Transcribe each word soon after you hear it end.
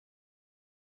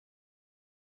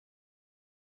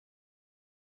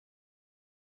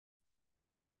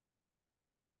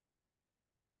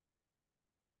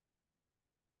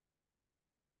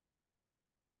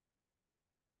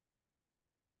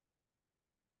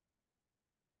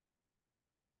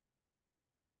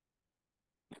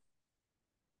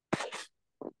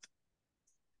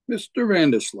Mr.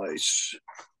 Vanderslice.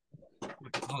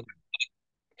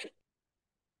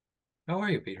 How are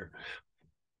you, Peter?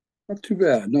 Not too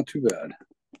bad, not too bad.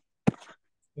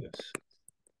 Yes.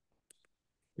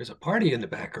 There's a party in the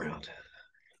background.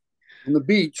 On the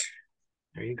beach.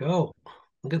 There you go.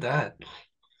 Look at that.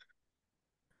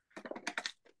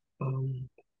 Um,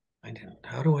 I didn't.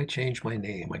 How do I change my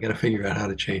name? I got to figure out how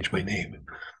to change my name.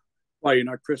 Why, you're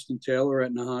not Kristen Taylor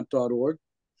at Nahant.org?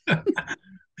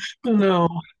 No.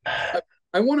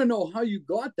 I want to know how you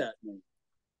got that name.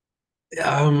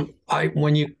 I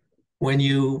when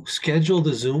you schedule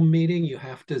the Zoom meeting, you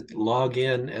have to log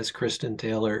in as Kristen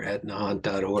Taylor at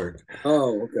Nahant.org.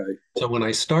 Oh, okay. So when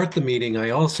I start the meeting,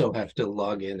 I also have to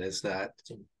log in as that.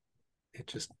 So it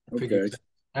just Okay. figures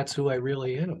that's who I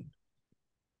really am.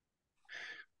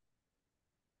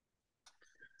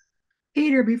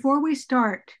 Peter, before we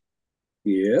start,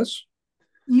 Yes,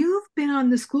 you've been on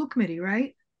the school committee,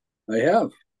 right? I have.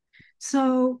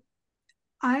 So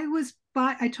I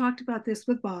talked about this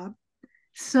with Bob.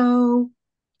 So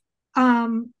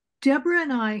Deborah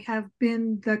and I have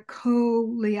been the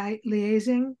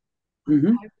co-liaising, Mm-hmm.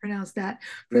 I pronounce that,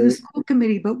 for the school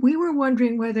committee, but we were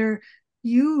wondering whether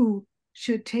you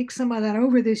should take some of that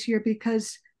over this year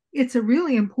because it's a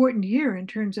really important year in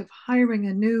terms of hiring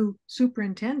a new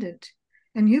superintendent.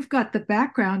 And you've got the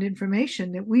background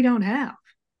information that we don't have.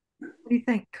 What do you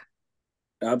think?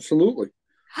 Absolutely.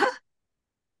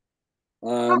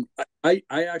 I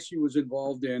actually was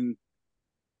involved in,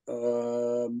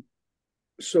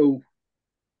 so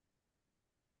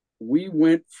we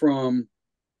went from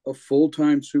a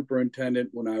full-time superintendent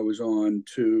when I was on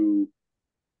to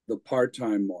the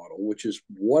part-time model, which is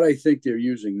what I think they're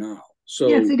using now. So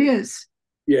Yes, it is.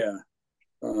 yeah.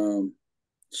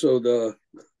 So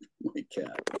my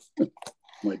cat,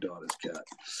 my daughter's cat.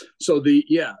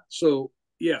 So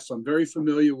yes, I'm very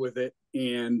familiar with it.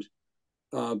 And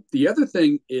the other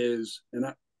thing is, and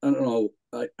I don't know,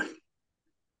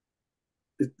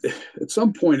 at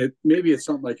some point, maybe it's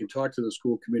something I can talk to the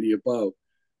school committee about.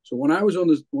 So when I was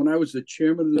the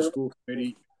chairman of the school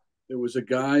committee, there was a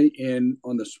guy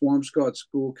on the Swampscott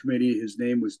school committee. His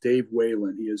name was Dave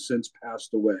Whalen. He has since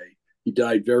passed away. He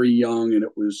died very young, and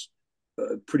it was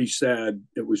pretty sad.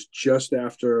 It was just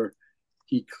after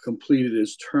he completed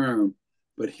his term.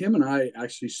 But him and I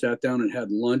actually sat down and had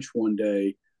lunch one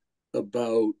day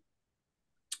about,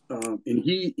 and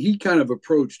he kind of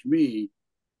approached me,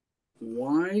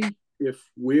 why, if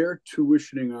we're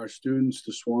tuitioning our students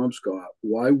to Swampscott,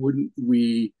 why wouldn't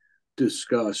we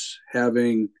discuss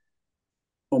having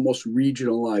almost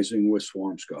regionalizing with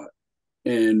Swampscott?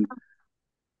 And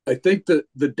I think that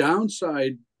the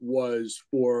downside was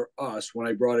for us when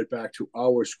I brought it back to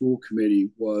our school committee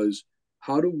was,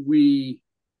 how do we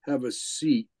have a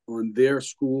seat on their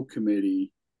school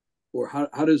committee, or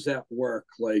how does that work?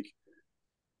 Like,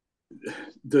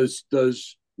 does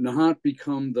Nahant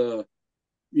become the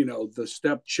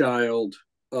stepchild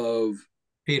of you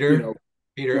Peter, know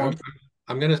Peter, Swamp?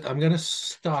 I'm gonna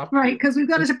stop Right, you. because we've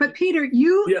got to. But Peter,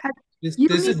 you Yeah. you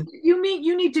This need is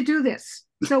you need to do this.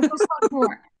 So we'll talk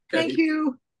more. Thank Okay.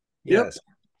 you. Yep. yes.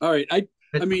 All right.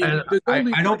 I mean, And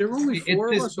I don't. there are only It, four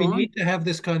of this us we on. need to have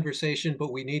this conversation,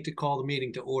 but we need to call the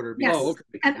meeting to order Yes. before. Oh,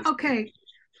 okay. And okay,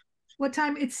 what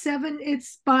time? It's 7.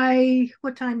 It's by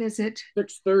what time is it?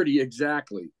 6:30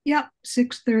 exactly. Yep,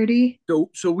 6:30.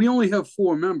 So we only have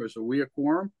four members. Are we a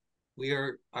quorum? We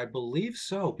are, I believe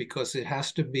so, because it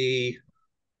has to be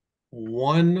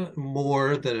one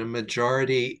more than a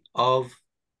majority of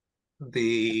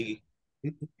the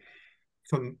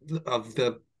from of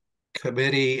the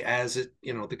committee as it,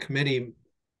 the committee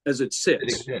As it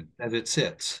sits. as it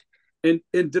sits. And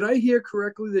did I hear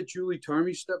correctly that Julie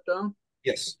Tarmy stepped down?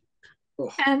 Yes.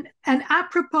 Oh, And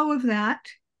apropos of that,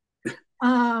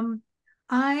 um,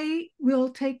 I will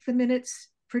take the minutes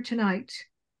for tonight,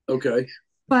 okay.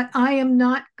 but I am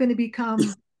not going to become.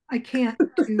 I can't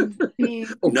do being.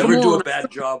 Oh, Never come do on. a bad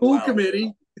job. School Well,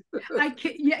 committee. I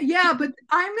can't. Yeah, but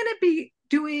I'm going to be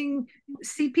doing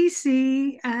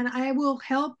CPC, and I will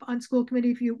help on school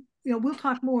committee if we'll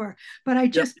talk more. But I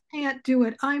Yep. just can't do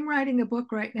it. I'm writing a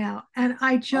book right now, and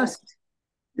I just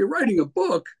You're writing a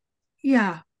book.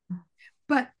 yeah.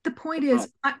 But the point is,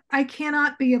 I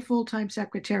cannot be a full-time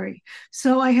secretary.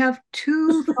 So I have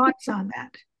two thoughts on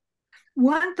that.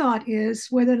 One thought is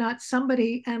whether or not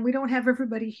somebody, and we don't have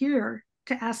everybody here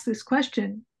to ask this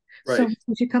question, Right. so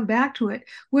we should come back to it,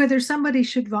 whether somebody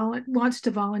wants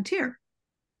to volunteer.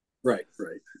 Right.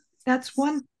 That's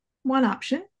one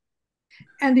option.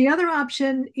 And the other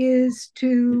option is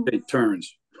to Take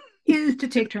turns.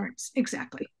 take turns.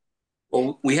 Exactly.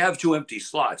 Well, we have 2 empty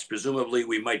slots. Presumably,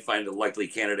 we might find a likely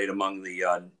candidate among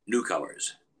the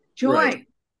newcomers. Joy. Right.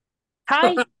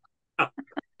 Hi.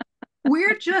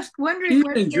 We're just wondering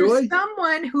whether Evening, there's Joy.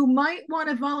 someone who might want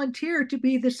to volunteer to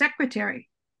be the secretary.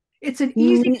 It's an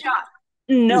easy job.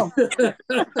 No.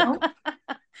 No?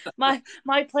 my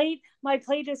plate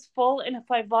is full, and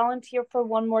if I volunteer for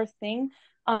one more thing,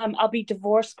 I'll be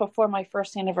divorced before my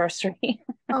first anniversary.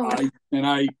 Oh,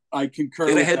 I concur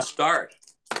Get a with head that. start.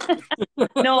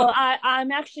 No,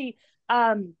 I'm actually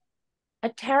a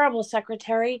terrible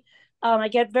secretary. I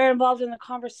get very involved in the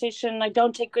conversation. I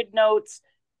don't take good notes.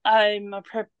 I'm a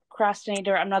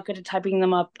procrastinator. I'm not good at typing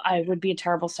them up. I would be a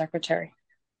terrible secretary.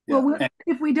 well, Yeah.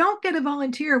 if we don't get a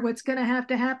volunteer, what's going to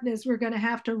happen is we're going to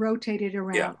have to rotate it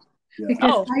around. Yeah. Yeah.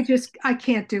 Because Oh. I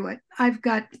can't do it. I've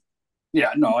got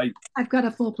Yeah, no, I've got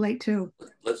a full plate too.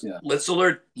 Let's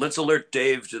alert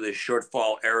Dave to the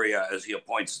shortfall area as he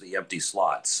appoints the empty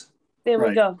slots. There we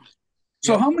Right. go.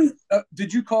 so how many,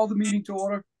 did you call the meeting to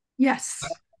order? Yes.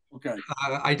 Okay.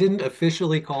 I didn't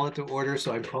officially call it to order,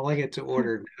 so I'm calling it to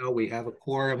order now. We have a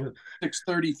quorum.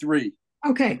 6:33.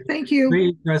 Okay, thank you.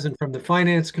 3 present from the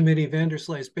Finance Committee: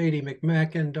 Vanderslice, Beatty,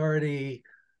 McMacken, Doherty,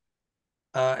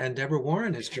 and Deborah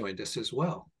Warren has joined us as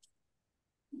well.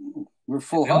 We're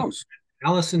full house.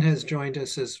 Allison has joined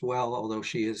us as well, although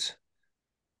she is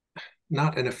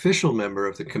not an official member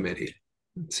of the committee.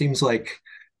 It seems like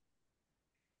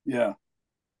Yeah,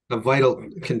 a vital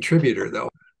contributor, though.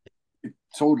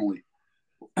 totally.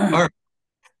 All right.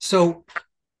 So,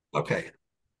 okay.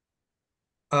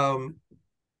 So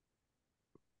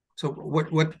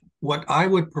what I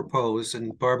would propose,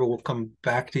 and Barbara will come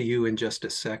back to you in just a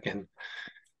second,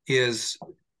 is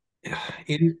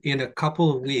in a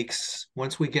couple of weeks,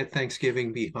 once we get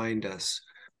Thanksgiving behind us,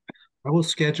 I will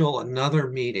schedule another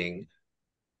meeting,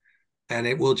 and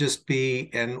it will just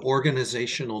be an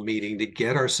organizational meeting to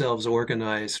get ourselves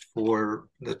organized for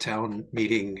the town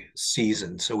meeting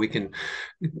season, so we can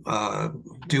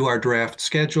do our draft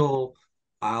schedule.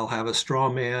 I'll have a straw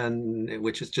man,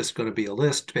 which is just going to be a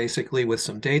list basically with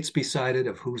some dates beside it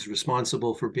of who's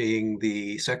responsible for being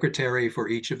the secretary for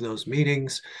each of those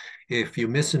meetings. If you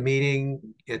miss a meeting,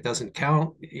 it doesn't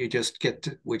count. You just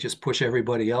we just push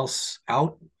everybody else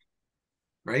out,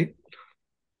 right?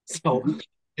 So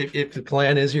if the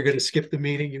plan is you're going to skip the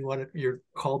meeting, you're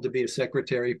called to be a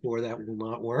secretary for, that will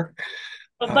not work.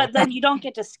 But then you don't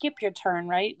get to skip your turn,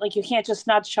 right? Like you can't just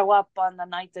not show up on the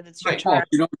night that it's your Right. turn. Well, if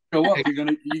you don't show up,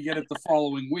 you get it the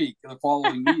following week, the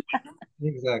following week.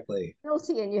 Exactly.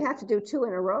 Guilty, and you have to do 2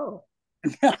 in a row.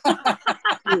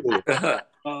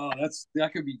 Oh,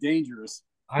 that could be dangerous.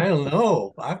 I don't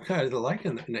know. I'm kind of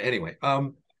liking it. Anyway,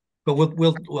 but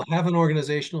we'll have an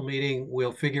organizational meeting.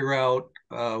 We'll figure out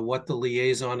what the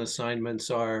liaison assignments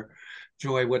are.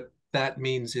 Joy, what that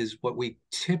means is what we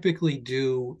typically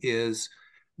do is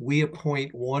we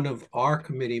appoint one of our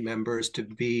committee members to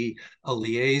be a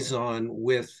liaison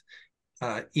with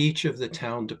each of the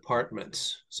town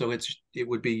departments. So it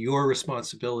would be your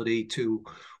responsibility to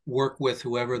work with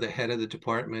whoever the head of the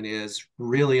department is,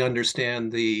 really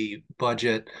understand the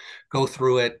budget, go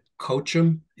through it, coach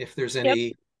them if there's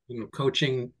any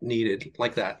coaching needed,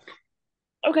 like that.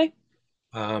 Okay.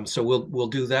 So we'll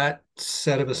do that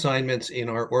set of assignments in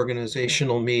our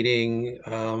organizational meeting.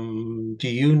 Do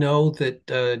you know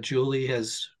that Julie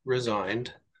has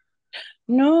resigned?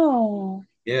 No.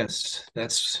 Yes,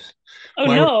 that's Oh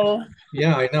why no.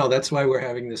 yeah, I know. That's why we're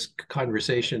having this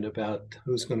conversation about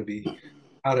who's going to be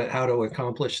how to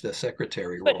accomplish the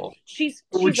secretary But role.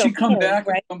 Would she come okay, back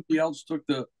right? if somebody else took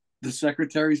the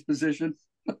secretary's position?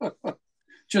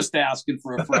 Just asking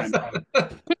for a friend.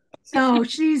 No,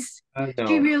 she No.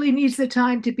 really needs the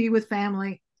time to be with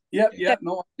family. Yeah,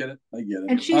 no, I get it.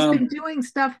 And she's been doing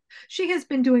stuff. She has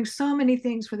been doing so many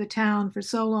things for the town for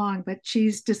so long, but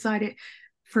she's decided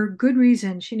for good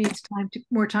reason she needs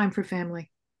more time for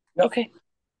family. Yep. Okay.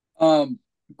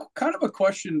 Kind of a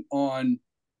question on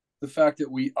the fact that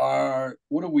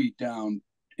what are we down?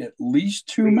 At least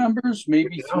 2 members,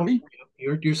 maybe 3.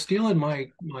 You're stealing my.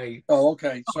 Oh,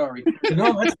 okay. Sorry.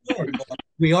 No, that's good.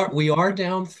 We are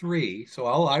down 3. So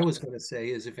all I was going to say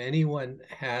is if anyone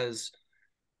has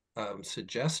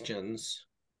suggestions,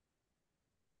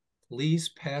 please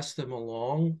pass them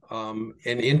along. And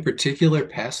in particular,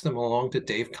 pass them along to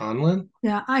Dave Conlon.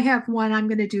 Yeah, I have one. I'm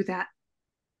going to do that.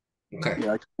 Okay.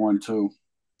 Yeah, I got one too.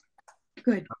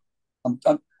 Good.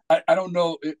 I don't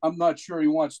know. I'm not sure he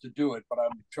wants to do it, but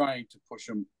I'm trying to push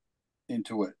him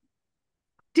into it.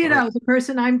 Ditto, the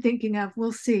person I'm thinking of.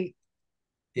 We'll see.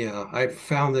 Yeah, I've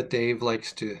found that Dave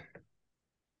likes to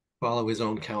follow his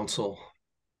own counsel.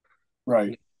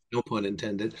 Right. No pun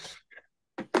intended.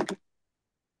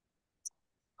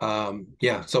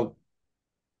 Yeah, so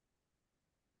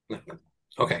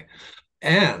okay.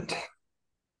 And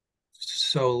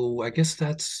so I guess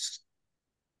that's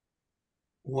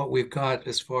what we've got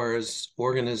as far as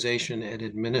organization and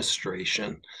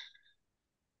administration.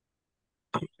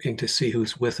 I'm looking to see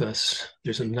who's with us.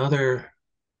 There's another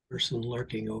person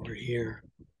lurking over here.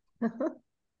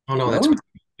 Oh no, Really?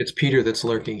 it's Peter that's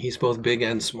lurking. He's both big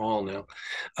and small now.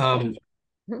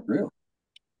 Really?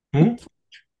 Hmm?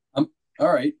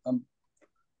 All right.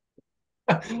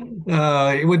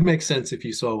 It would make sense if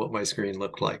you saw what my screen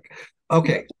looked like.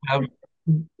 Okay.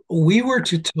 We were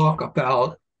to talk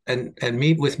about and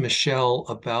meet with Michelle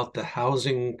about the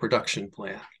housing production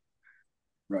plan.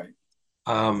 Right.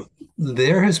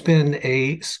 There has been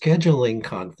a scheduling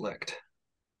conflict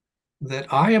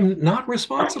that I am not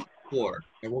responsible for.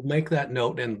 I will make that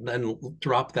note and then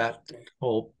drop that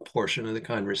whole portion of the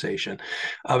conversation.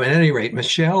 At any rate,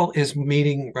 Michelle is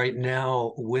meeting right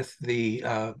now with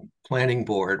the planning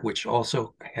board, which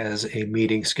also has a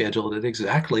meeting scheduled at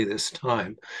exactly this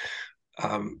time.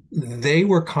 They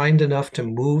were kind enough to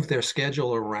move their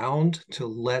schedule around to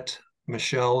let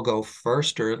Michelle go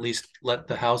first, or at least let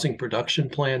the housing production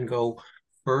plan go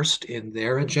first in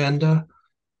their agenda.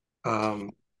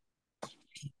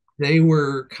 They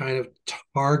were kind of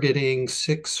targeting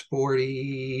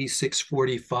 6:40,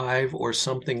 6:45 or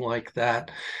something like that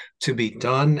to be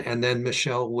done. And then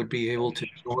Michelle would be able to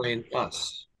join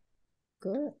us.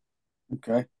 Good.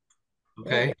 Okay.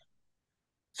 Okay.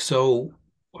 So,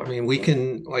 I mean, we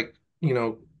can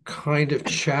kind of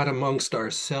chat amongst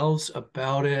ourselves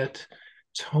about it.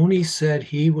 Tony said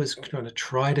he was going to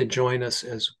try to join us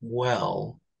as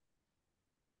well.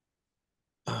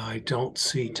 I don't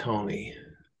see Tony.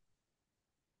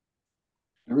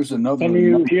 There is another. Can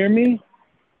you hear me?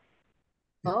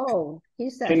 Oh, he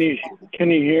said. Can you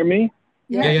hear me?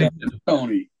 Yeah.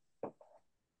 Tony.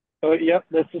 Oh, yep.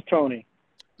 This is Tony.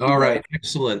 All right.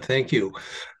 Excellent. Thank you.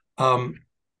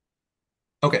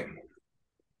 Okay.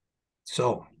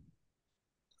 So,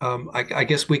 I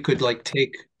guess we could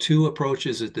take two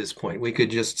approaches at this point. We could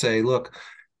just say, look,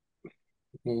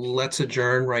 let's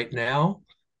adjourn right now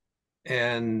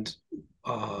and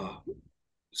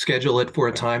schedule it for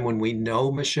a time when we know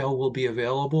Michelle will be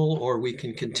available, or we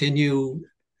can continue,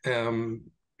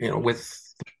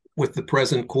 with the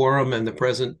present quorum and the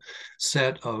present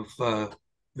set of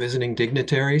visiting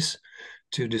dignitaries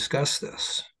to discuss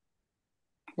this.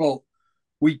 Well,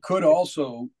 we could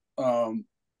also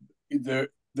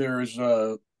there's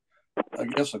I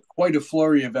guess quite a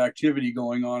flurry of activity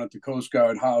going on at the Coast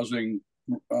Guard housing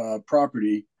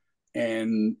property,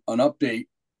 and an update.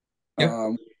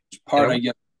 Yep. Part I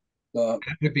guess that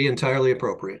would be entirely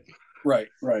appropriate. Right.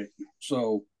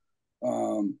 So I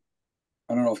don't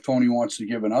know if Tony wants to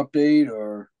give an update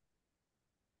or.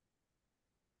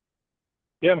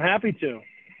 Yeah, I'm happy to.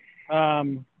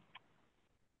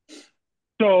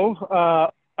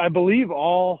 So I believe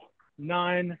all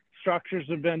 9 structures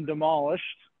have been demolished,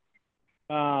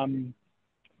 and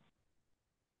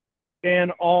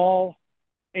all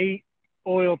 8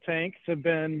 oil tanks have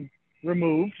been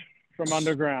removed from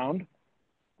underground.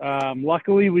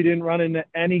 Luckily, we didn't run into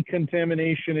any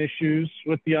contamination issues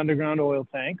with the underground oil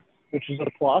tanks, which is a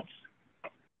plus.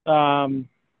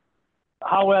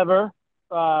 However,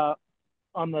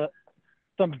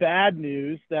 some bad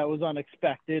news that was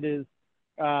unexpected is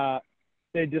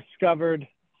they discovered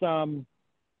some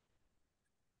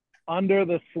under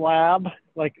the slab,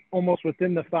 like almost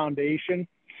within the foundation,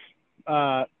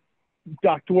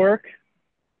 ductwork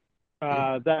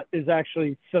that is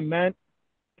actually cement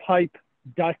pipe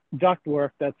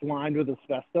ductwork that's lined with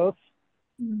asbestos.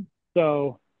 Mm.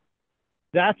 So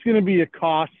that's going to be a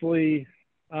costly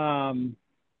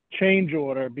change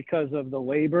order because of the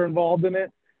labor involved in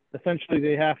it. Essentially,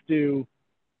 they have to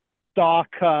saw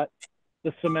cut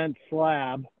the cement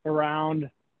slab around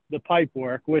the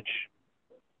pipework, which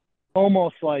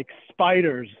almost like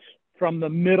spiders from the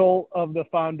middle of the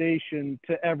foundation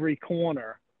to every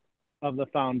corner of the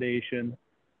foundation,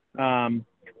 and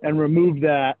remove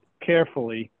that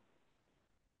carefully.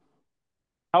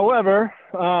 However,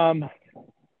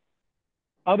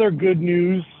 other good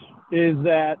news is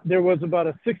that there was about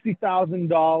a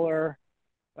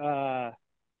 $60,000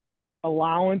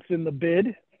 allowance in the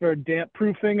bid for damp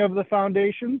proofing of the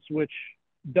foundations, which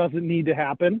doesn't need to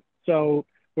happen. So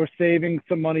we're saving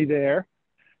some money there.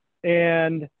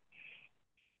 And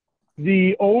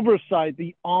the oversight,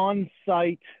 the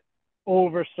on-site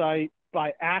oversight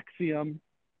by Axiom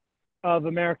of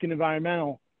American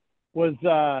Environmental was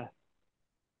going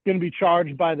to be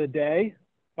charged by the day,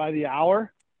 by the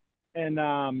hour.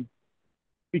 And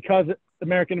because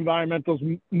American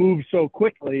Environmentals moved so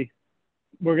quickly,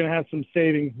 we're going to have some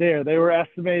savings there. They were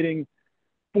estimating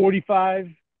 45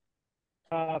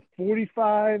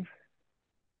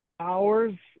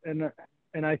 hours, and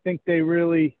I think they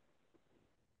really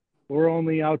were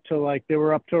only out to like, they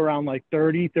were up to around like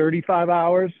 35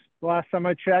 hours the last time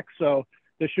I checked. So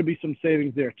there should be some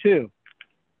savings there too.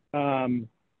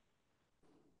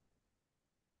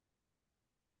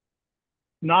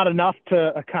 Not enough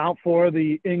to account for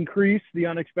the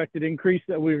unexpected increase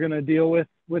that we're going to deal with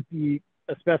the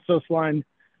asbestos line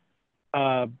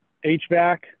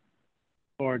HVAC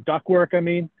or ductwork,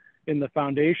 in the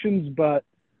foundations. But,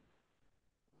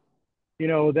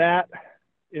 that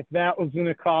if that was going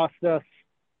to cost us,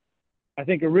 I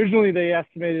think originally they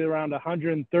estimated around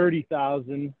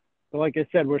 130,000. But like I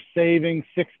said, we're saving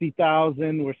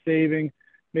 60,000. We're saving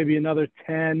maybe another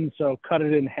 10, so cut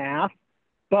it in half.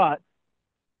 But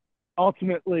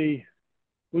ultimately,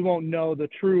 we won't know the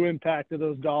true impact of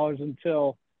those dollars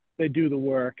until they do the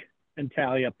work and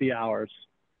tally up the hours.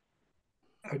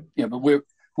 Yeah, but we're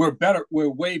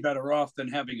way better off than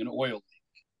having an oil leak.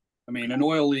 An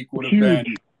oil leak would have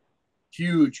been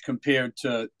huge compared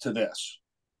to this.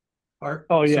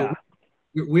 So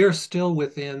we're still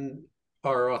within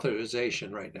our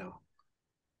authorization right now.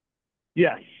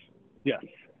 Yes. Yep.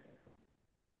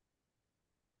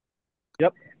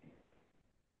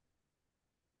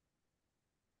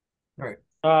 All right.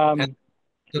 And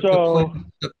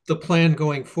the plan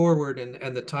going forward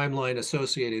and the timeline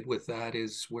associated with that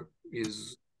is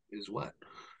what?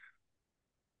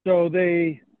 So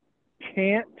they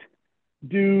can't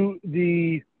do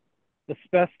the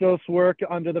asbestos work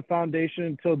under the foundation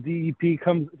until DEP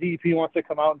wants to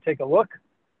come out and take a look.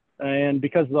 And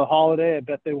because of the holiday, I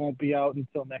bet they won't be out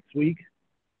until next week.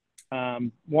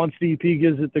 Once DEP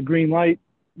gives it the green light,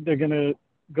 they're going to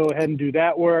go ahead and do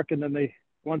that work. And then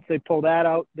once they pull that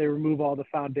out, they remove all the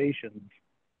foundations.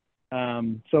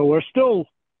 So we're still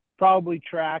probably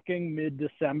tracking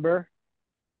mid-December.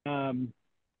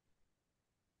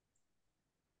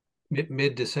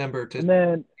 Mid-December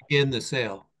to begin the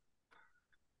sale.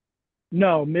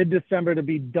 No, mid-December to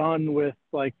be done with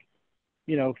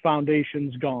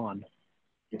foundations gone.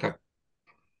 Okay.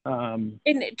 And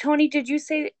Tony, did you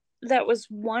say that was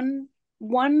one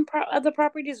of the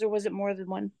properties, or was it more than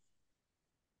one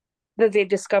that they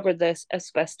discovered this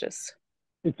asbestos?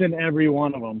 It's in every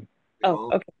one of them.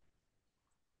 Oh, okay.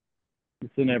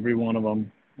 It's in every one of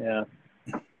them. Yeah.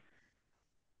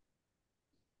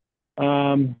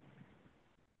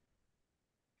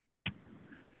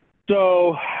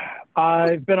 So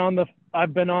I've been on the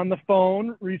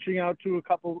phone reaching out to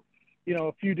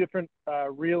a few different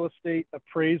real estate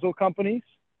appraisal companies.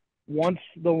 Once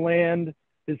the land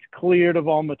is cleared of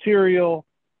all material,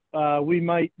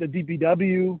 the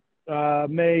DPW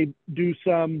may do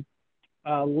some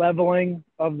leveling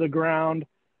of the ground,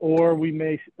 or we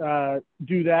may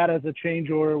do that as a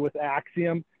change order with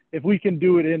Axiom. If we can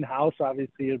do it in-house,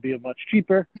 obviously it'd be much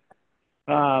cheaper.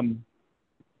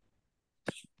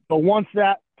 But once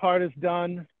that part is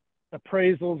done,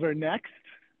 appraisals are next.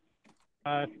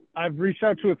 I've reached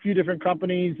out to a few different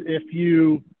companies. If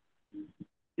you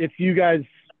guys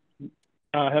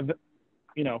know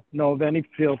of any,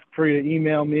 feel free to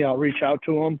email me. I'll reach out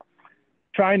to them.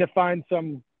 Trying to find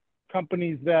some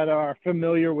companies that are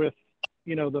familiar with,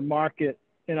 the market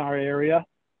in our area.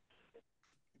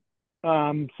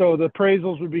 So the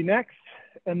appraisals would be next,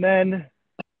 and then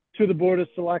to the Board of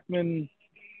Selectmen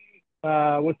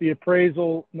with the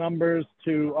appraisal numbers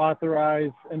to authorize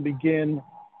and begin.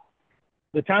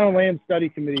 The Town and Land Study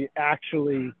Committee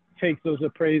actually takes those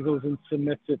appraisals and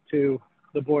submits it to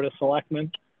the Board of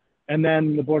Selectmen, and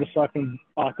then the Board of Selectmen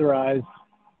authorize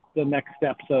the next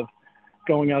steps of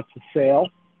going out to sale.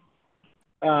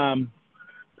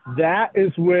 That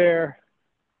is where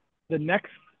the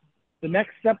next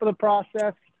step of the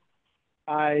process,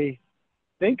 I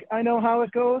think I know how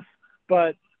it goes,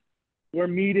 but we're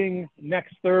meeting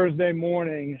next Thursday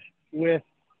morning with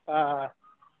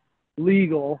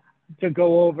legal to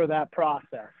go over that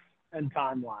process and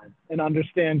timeline and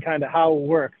understand kind of how it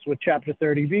works with Chapter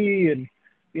 30B and,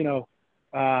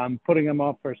 putting them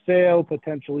up for sale,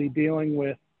 potentially dealing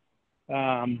with,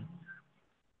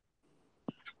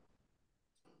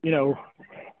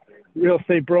 real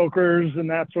estate brokers and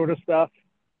that sort of stuff.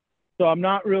 So I'm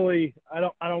not really, I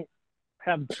don't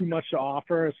have too much to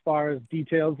offer as far as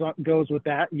details goes with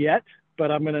that yet,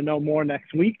 but I'm going to know more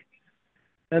next week.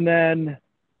 And then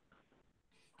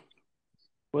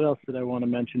what else did I want to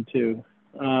mention too?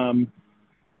 And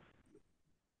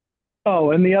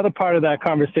the other part of that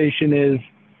conversation is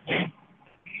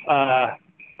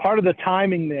part of the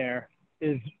timing there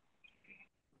is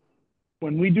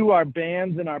when we do our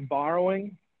bans and our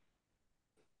borrowing,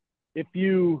 if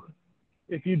you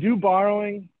do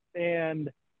borrowing and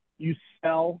you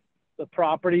sell the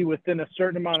property within a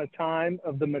certain amount of time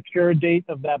of the mature date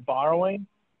of that borrowing,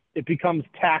 it becomes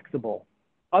taxable.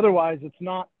 Otherwise, it's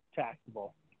not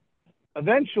taxable.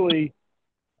 Eventually,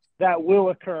 that will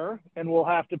occur, and we'll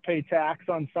have to pay tax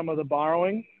on some of the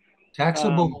borrowing.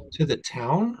 Taxable to the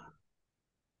town?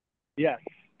 Yes,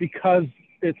 because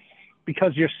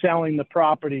you're selling the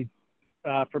property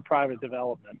for private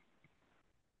development.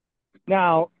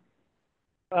 Now,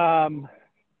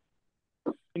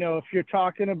 if you're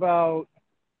talking about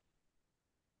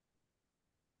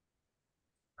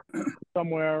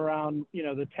somewhere around,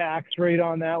 the tax rate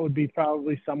on that would be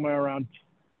probably somewhere around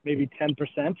maybe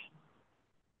 10%.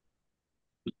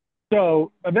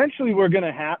 So eventually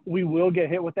we will get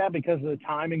hit with that because of the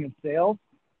timing of sales.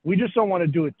 We just don't want to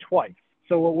do it twice.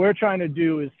 So what we're trying to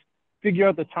do is figure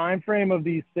out the time frame of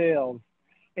these sales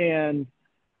and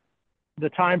the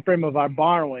time frame of our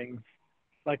borrowings.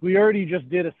 Like, we already just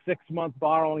did a 6-month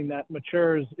borrowing that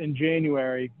matures in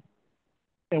January,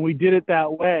 and we did it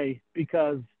that way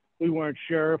because we weren't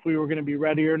sure if we were going to be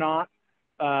ready or not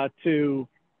to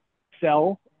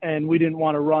sell, and we didn't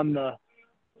want to run the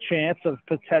chance of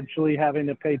potentially having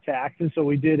to pay taxes. So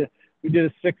we did a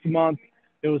 6-month.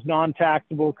 It was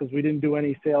non-taxable because we didn't do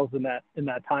any sales in that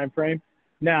time frame.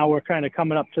 Now we're kind of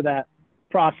coming up to that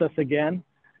process again,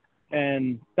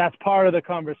 and that's part of the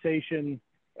conversation,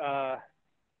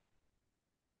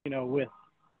 with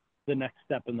the next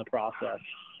step in the process.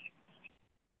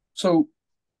 So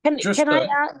Can I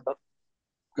ask?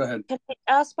 Go ahead. Can I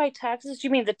ask by taxes? Do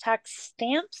you mean the tax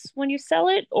stamps when you sell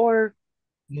it, or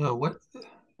No,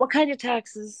 what kind of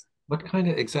taxes? what kind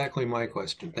of, exactly my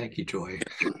question. Thank you, Joy.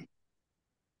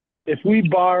 If we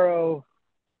borrow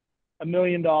 $1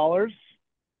 million,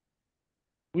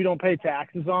 we don't pay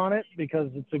taxes on it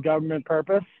because it's a government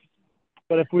purpose.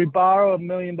 But if we borrow $1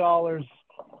 million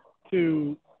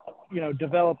to,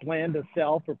 develop land to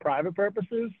sell for private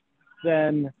purposes,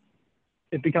 then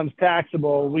it becomes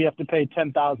taxable. We have to pay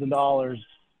 $10,000,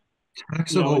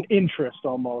 Taxable in interest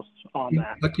almost on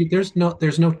that. But there's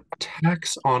no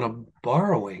tax on a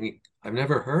borrowing. I've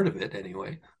never heard of it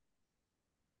anyway.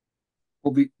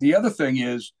 Well, the other thing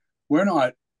is we're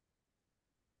not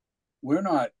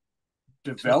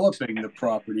developing the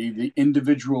property. The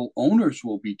individual owners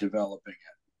will be developing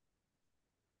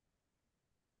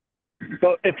it.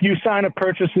 So if you sign a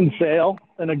purchase and sale,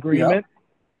 an agreement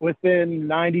within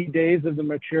 90 days of the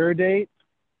mature date,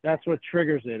 that's what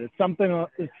triggers it. It's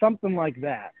something like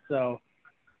that. So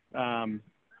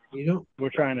we're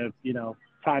trying to,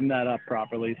 time that up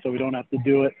properly so we don't have to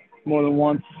do it more than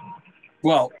once.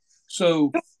 Well,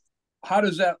 so how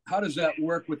does that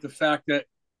work with the fact that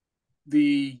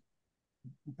the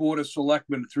Board of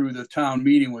Selectmen through the town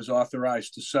meeting was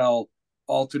authorized to sell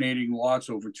alternating lots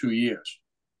over 2 years?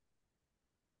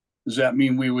 Does that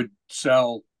mean we would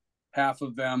sell half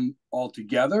of them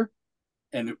altogether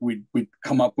and we'd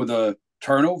come up with a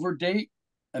turnover date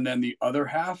and then the other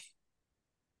half?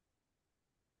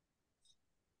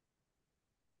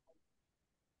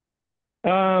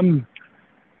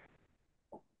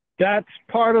 That's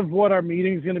part of what our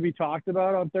meeting is going to be talked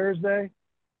about on Thursday.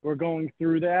 We're going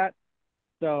through that.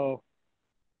 So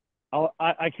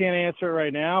I can't answer it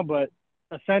right now, but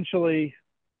essentially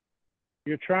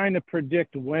you're trying to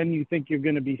predict when you think you're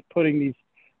going to be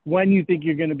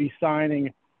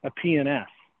signing a P&S.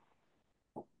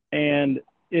 And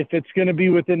if it's going to be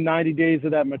within 90 days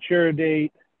of that mature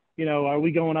date, are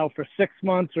we going out for 6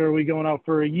 months or are we going out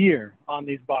for a year on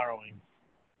these borrowings?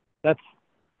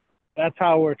 That's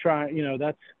how we're trying,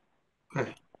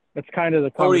 that's kind of the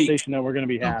conversation that we're going to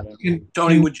be having.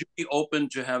 Tony, would you be open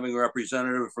to having a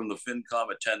representative from the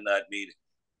FinCom attend that meeting?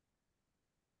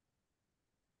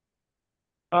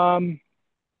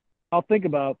 I'll think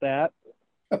about that.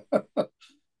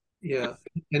 Yeah.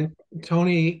 And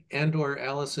Tony and or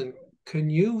Allison, can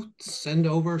you send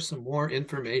over some more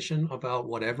information about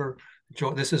whatever?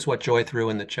 This is what Joy threw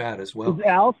in the chat as well. Is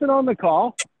Allison on the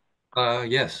call?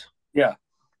 Yes. Yeah.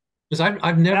 Because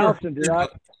I've never Allison, heard of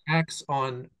tax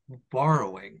on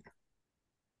borrowing.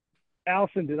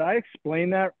 Allison, did I explain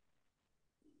that?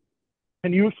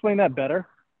 Can you explain that better?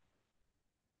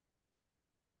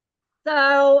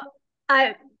 So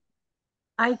I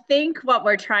think what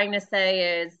we're trying to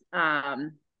say is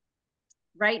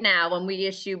right now when we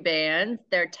issue bans,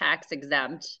 they're tax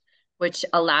exempt, which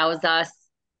allows us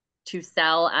to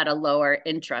sell at a lower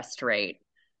interest rate.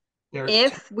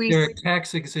 They're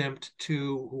tax exempt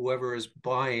to whoever is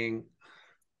buying.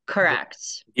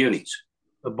 Correct. Unis.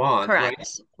 the bond,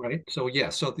 Correct. right? So yeah,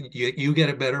 so you get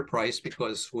a better price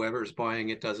because whoever's buying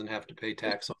it doesn't have to pay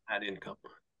tax on that income.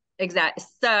 Exactly.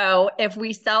 So if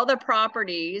we sell the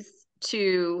properties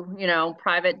to,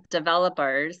 private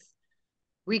developers,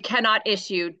 we cannot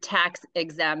issue tax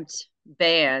exempt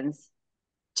bans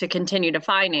to continue to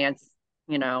finance,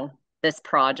 this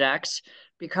project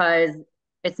because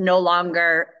it's no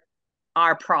longer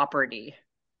our property.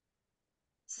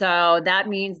 So that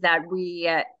means that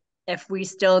if we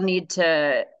still need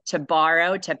to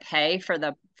borrow to pay for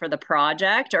the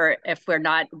project, or if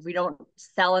we don't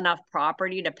sell enough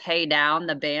property to pay down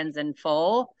the bans in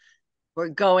full, we're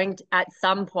going to, at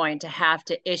some point, to have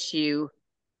to issue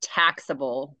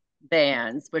taxable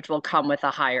bans, which will come with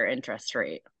a higher interest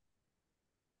rate.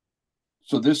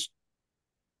 So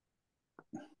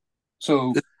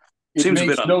it seems a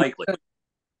makes bit no unlikely. sense.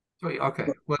 Okay,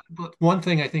 but one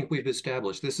thing I think we've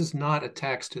established, this is not a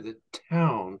tax to the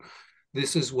town.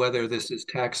 This is whether this is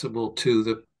taxable to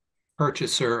the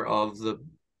purchaser of the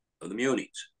munis.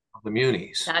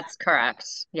 munis. That's correct.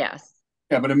 Yes.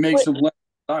 Yeah, but it makes them less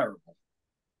desirable.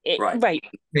 Right.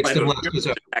 Makes them less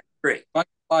desirable. If I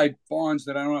buy bonds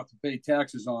that I don't have to pay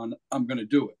taxes on, I'm going to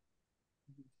do it.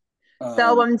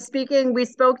 So we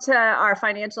spoke to our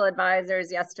financial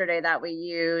advisors yesterday that we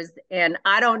use, and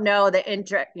I don't know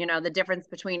the difference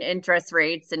between interest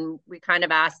rates, and we kind of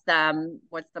asked them,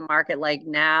 what's the market like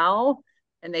now?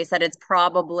 And they said it's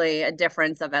probably a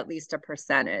difference of at least a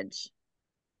percentage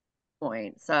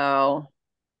point. So,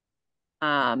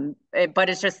 but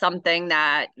it's just something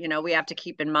that, we have to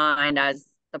keep in mind as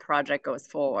the project goes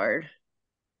forward.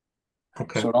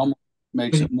 Okay. So it almost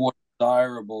makes it more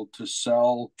desirable to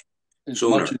sell as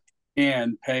much as you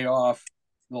can, pay off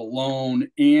the loan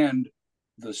and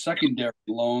the secondary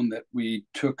loan that we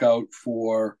took out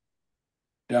for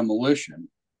demolition.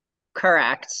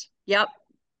 Correct. Yep.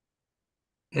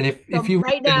 And if you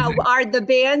right now, the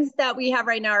bans that we have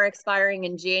right now are expiring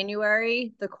in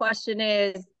January. The question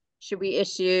is, should we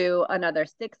issue another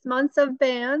 6 months of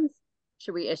bans?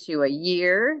 Should we issue a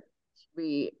year?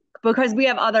 Because we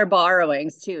have other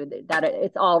borrowings too, that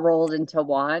it's all rolled into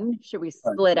one. Should we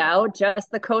split out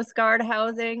just the Coast Guard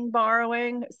housing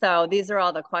borrowing? So these are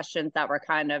all the questions that we're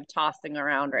kind of tossing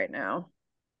around right now.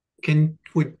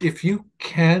 If you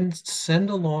can send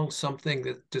along something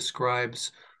that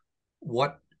describes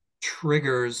what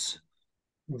triggers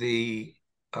the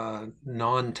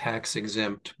non-tax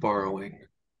exempt borrowing?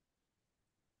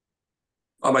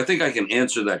 I think I can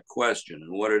answer that question.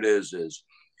 And what it is,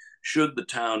 should the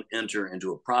town enter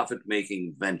into a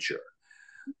profit-making venture,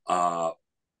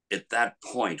 at that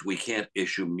point, we can't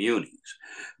issue munis.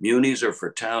 Munis are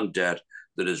for town debt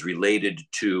that is related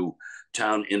to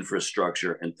town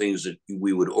infrastructure and things that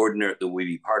that would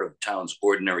be part of town's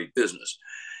ordinary business.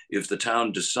 If the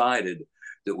town decided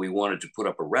that we wanted to put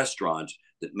up a restaurant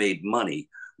that made money,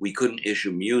 we couldn't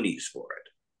issue munis for it.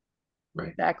 Right.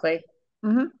 Exactly.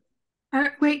 Mm-hmm.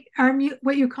 Wait,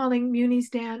 what you're calling munis,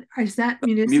 Dan, is that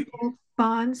municipal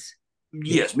bonds?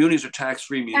 Yes, munis are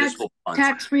tax-free municipal bonds.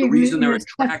 Tax-free. The reason they're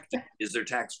attractive is they're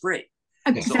tax-free.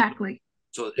 Exactly.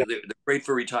 So they're great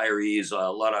for retirees.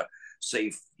 A lot of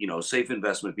safe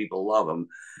investment people love them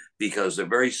because they're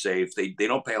very safe. They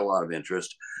don't pay a lot of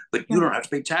interest, but you don't have to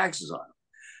pay taxes on them.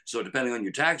 So depending on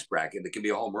your tax bracket, it can be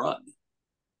a home run.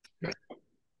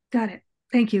 Got it.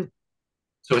 Thank you.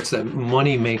 So it's that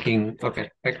money making. Okay,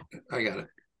 I got it.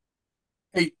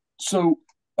 Hey, so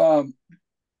kind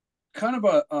of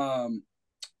a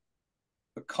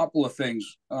couple of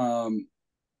things. And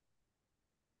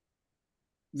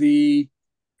I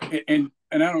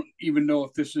don't even know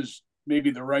if this is maybe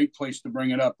the right place to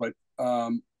bring it up, but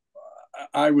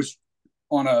I was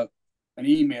on an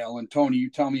email, and Tony, you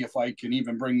tell me if I can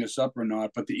even bring this up or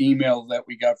not, but the email that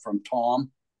we got from Tom,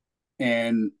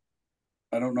 and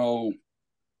I don't know,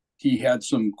 he had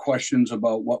some questions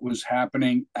about what was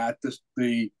happening at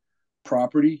the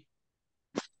property.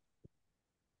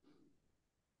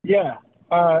 Yeah.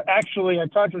 Actually, I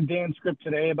talked with Dan Script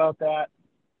today about that.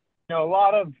 So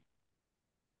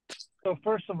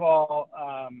first of all,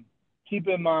 keep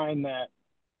in mind that,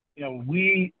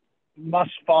 we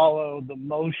must follow the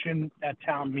motion at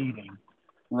town meeting.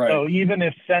 Right. So even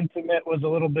if sentiment was a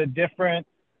little bit different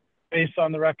based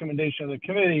on the recommendation of the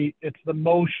committee, it's the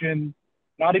motion,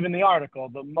 not even the article,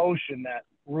 the motion that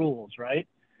rules, right?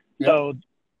 Yep. So,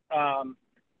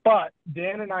 but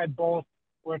Dan and I both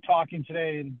were talking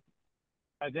today, and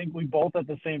I think we both at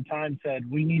the same time said,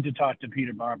 we need to talk to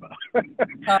Peter Barba.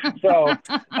 So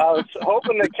I was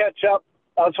hoping to catch up.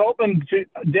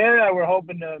 Dan and I were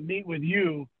hoping to meet with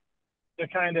you to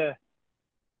kind of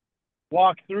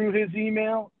walk through his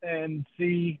email and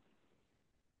see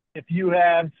if you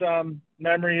have some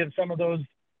memory of some of those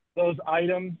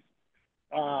items.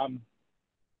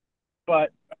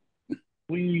 But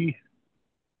we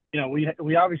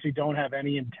obviously don't have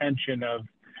any intention of.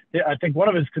 I think one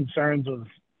of his concerns was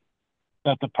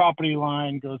that the property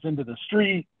line goes into the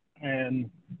street, and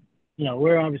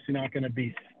we're obviously not going to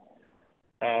be.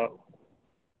 We're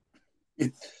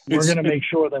going to make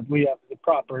sure that we have the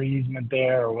proper easement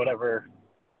there or whatever.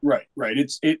 Right.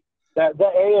 That the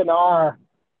A&R,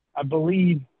 I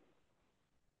believe.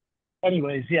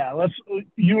 Anyways, yeah. Let's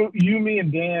me,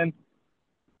 and Dan.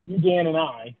 Dan and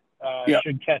I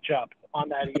should catch up on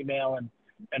that email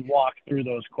and walk through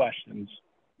those questions.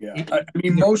 Yeah, I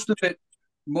mean, most of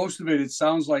it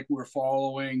sounds like we're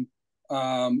following.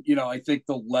 I think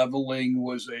the leveling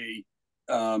was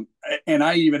and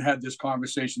I even had this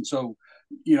conversation. So,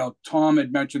 Tom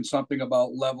had mentioned something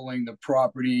about leveling the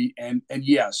property, and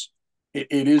yes,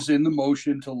 it is in the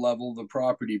motion to level the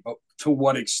property, but to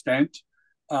what extent?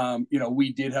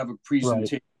 We did have a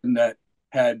presentation that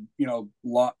had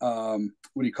what do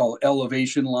you call it,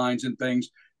 elevation lines and things,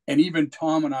 and even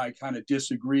Tom and I kind of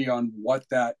disagree on what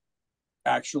that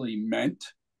actually meant,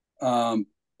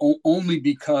 only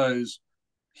because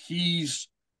his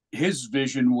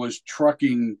vision was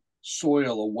trucking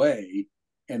soil away,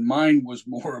 and mine was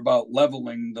more about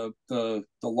leveling the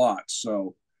lots.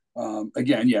 So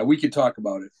again, yeah, we could talk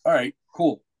about it. All right,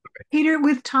 cool. Peter,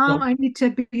 with Tom, I need to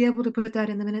be able to put that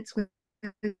in the minutes with.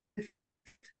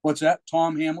 What's that?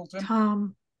 Tom Hamilton?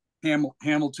 Tom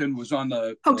Hamilton was on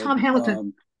the. Tom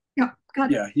Hamilton. Got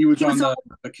it. Yeah, he was on the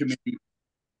committee.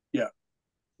 Yeah.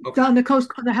 Okay. On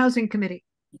the housing committee.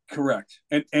 Correct.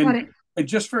 And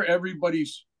just for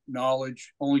everybody's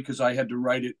knowledge, only because I had to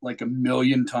write it like a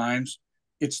million times,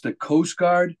 it's the Coast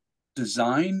Guard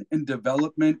Design and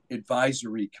Development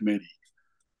Advisory Committee.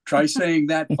 Try saying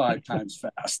that 5 times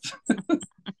fast.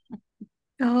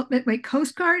 Wait,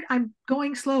 Coast Guard? I'm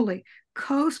going slowly.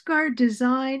 Coast Guard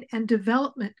Design and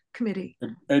Development Committee.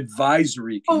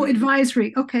 Advisory Committee. Oh,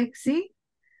 advisory. Okay, see?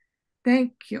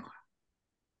 Thank you.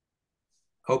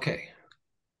 Okay.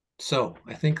 So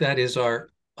I think that is our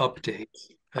update.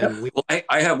 And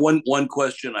I have one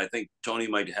question. I think Tony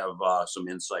might have some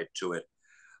insight to it.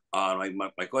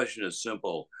 My question is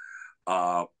simple.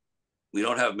 We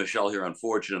don't have Michelle here,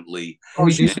 unfortunately. Oh,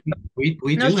 we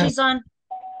no, do. She's on.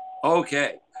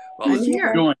 Okay. Well, Who's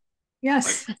here?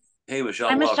 Yes. Hey, Michelle.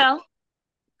 Hi, Michelle.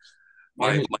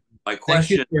 My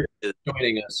question is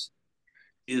joining us.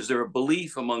 Is there a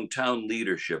belief among town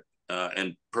leadership,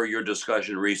 and per your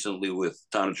discussion recently with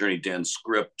Town Attorney Dan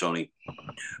Script, Tony,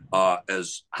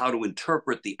 as how to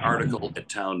interpret the article at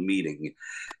town meeting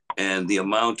and the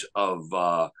amount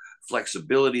of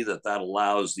flexibility that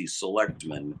allows the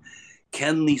selectmen?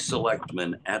 Can the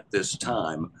selectmen at this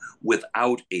time,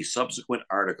 without a subsequent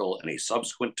article and a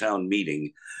subsequent town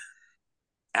meeting,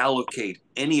 allocate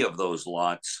any of those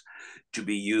lots to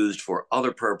be used for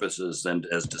other purposes than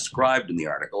as described in the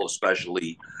article,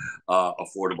 especially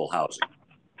affordable housing?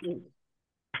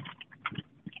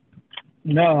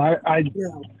 No,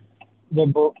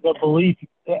 the belief,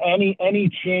 any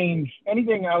change,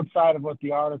 anything outside of what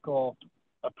the article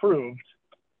approved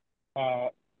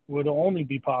would only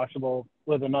be possible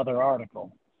with another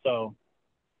article. So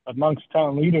amongst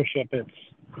town leadership, it's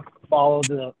follow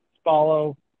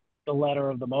the letter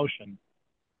of the motion.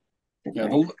 Yeah,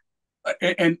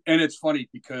 and it's funny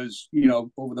because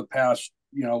over the past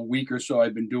week or so,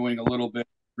 I've been doing a little bit of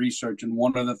research, and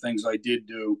one of the things I did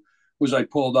do was I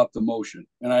pulled up the motion,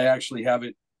 and I actually have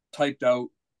it typed out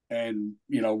and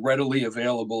readily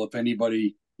available if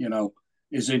anybody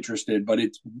is interested. But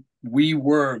we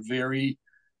were very,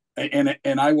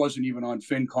 and I wasn't even on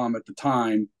FinCom at the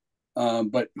time,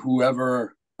 but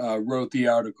whoever wrote the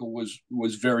article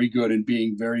was very good in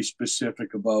being very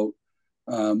specific about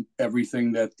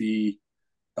everything that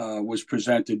was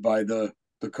presented by the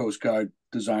Coast Guard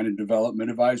Design and Development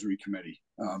Advisory Committee.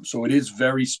 So it is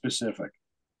very specific.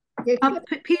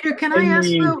 Peter, can I ask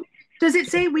though, does it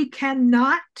say we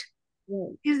cannot?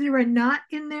 Is there a not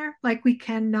in there? Like we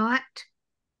cannot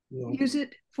use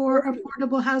it for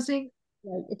affordable housing?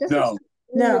 No.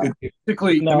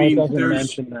 Basically, no, I mean, it doesn't there's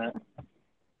mention that.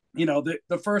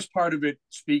 The first part of it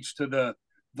speaks to the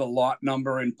lot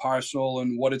number and parcel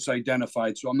and what it's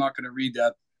identified. So I'm not going to read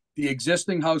that. The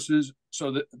existing houses,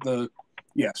 so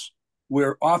yes,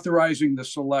 we're authorizing the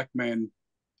selectmen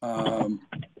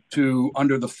to,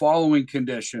 under the following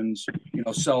conditions,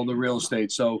 sell the real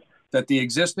estate. So that the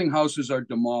existing houses are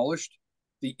demolished,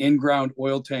 the in-ground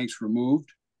oil tanks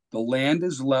removed, the land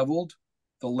is leveled,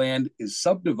 the land is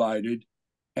subdivided,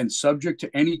 and subject to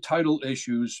any title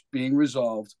issues being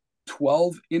resolved,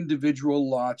 12 individual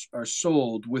lots are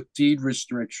sold with deed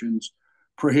restrictions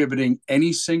prohibiting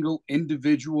any single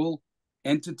individual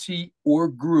entity or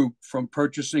group from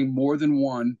purchasing more than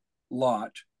one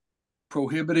lot,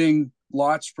 prohibiting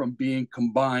lots from being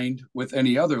combined with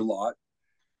any other lot,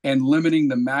 and limiting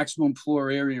the maximum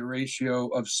floor area ratio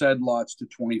of said lots to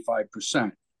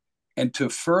 25%. And to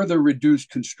further reduce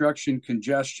construction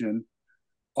congestion,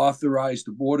 authorize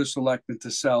the Board of Selectmen to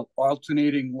sell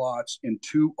alternating lots in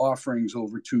 2 offerings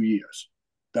over 2 years.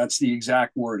 That's the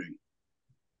exact wording.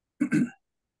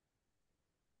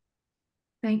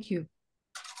 Thank you.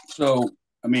 So,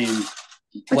 I mean,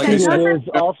 But like I said, there's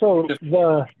also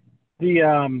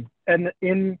and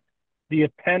in the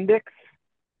appendix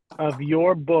of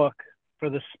your book for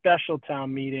the special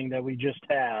town meeting that we just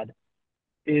had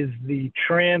is the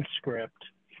transcript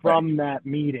from that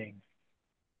meeting.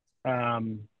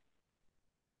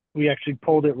 We actually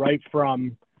pulled it right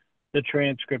from the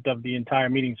transcript of the entire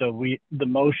meeting. So the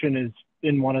motion is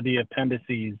in one of the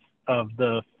appendices of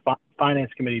the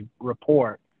Finance Committee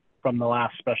report from the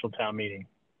last special town meeting.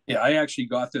 Yeah, I actually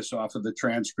got this off of the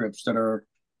transcripts that are,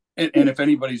 and if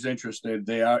anybody's interested,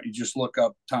 they are, you just look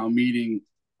up town meeting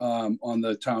on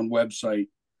the town website,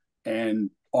 and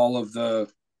all of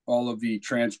the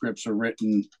transcripts are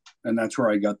written, and that's where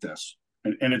I got this.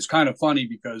 And it's kind of funny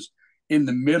because in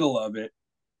the middle of it,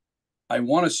 I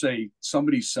want to say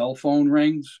somebody's cell phone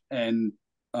rings, and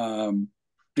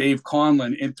Dave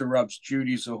Conlon interrupts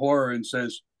Judy Zahora and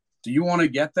says, "Do you want to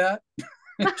get that?"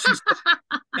 She's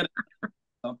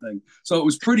something. So it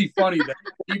was pretty funny that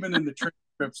even in the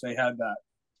transcripts they had that.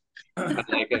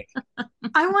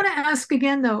 I want to ask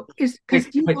again though, is because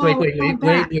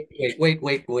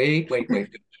wait.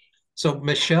 So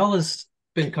Michelle has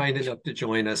been kind enough to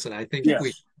join us, and I think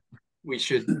we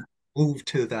should move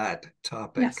to that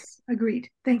topic. Yes, agreed.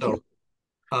 Thank you.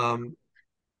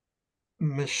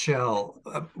 Michelle,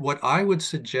 what I would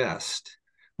suggest,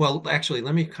 well, actually,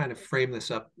 let me kind of frame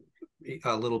this up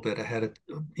a little bit ahead of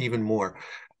even more.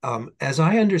 As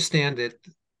I understand it,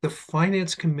 the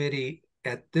Finance Committee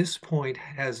at this point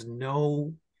has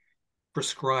no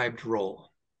prescribed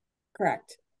role.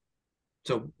 Correct.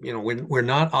 So, you know, we're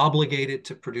not obligated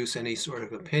to produce any sort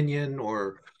of opinion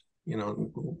or, you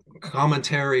know,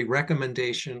 commentary,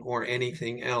 recommendation, or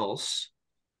anything else.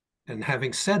 And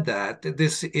having said that,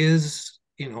 this is,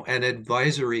 you know, an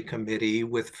advisory committee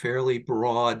with fairly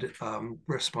broad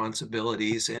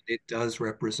responsibilities, and it does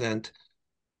represent,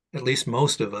 at least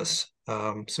most of us,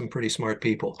 some pretty smart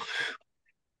people.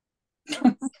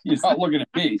 You're not looking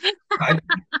at me. I'm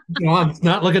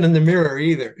not looking in the mirror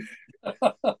either.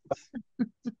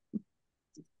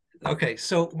 Okay,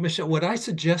 so Michelle, what I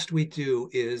suggest we do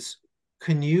is,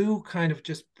 can you kind of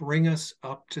just bring us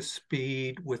up to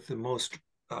speed with the most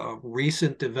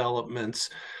recent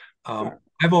developments? Sure.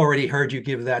 I've already heard you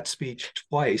give that speech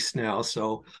twice now,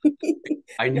 so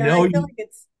I Yeah, know I feel like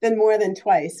it's been more than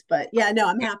twice, but yeah, no,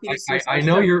 I'm happy to share. I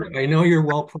know you're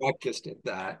well practiced at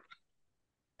that.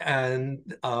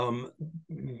 And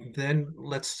then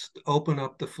let's open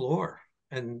up the floor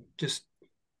and just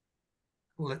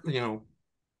let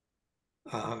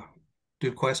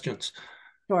do questions.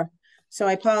 Sure. So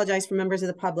I apologize for members of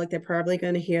the public. They're probably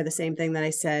going to hear the same thing that I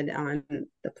said on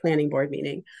the planning board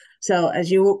meeting. So as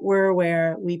you were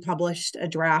aware, we published a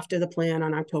draft of the plan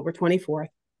on October 24th,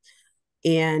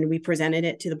 and we presented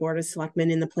it to the Board of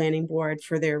Selectmen and the planning board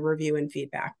for their review and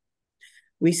feedback.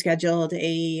 We scheduled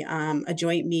a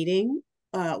joint meeting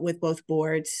with both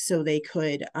boards so they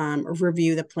could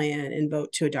review the plan and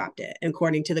vote to adopt it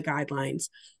according to the guidelines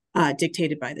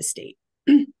dictated by the state.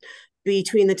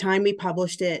 Between the time we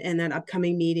published it and that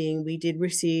upcoming meeting, we did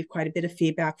receive quite a bit of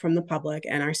feedback from the public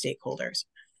and our stakeholders.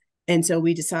 And so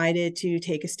we decided to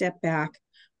take a step back,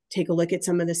 take a look at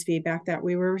some of this feedback that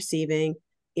we were receiving,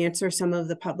 answer some of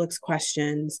the public's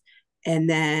questions, and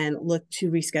then look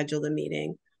to reschedule the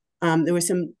meeting. There was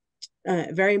some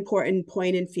very important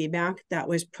point in feedback that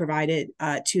was provided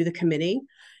to the committee.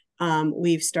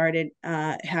 We've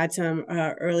had some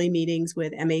early meetings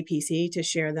with MAPC to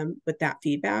share them with that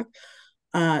feedback.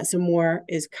 Some more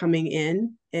is coming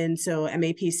in. And so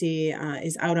MAPC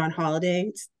is out on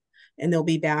holidays, and they'll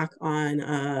be back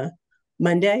on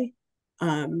Monday.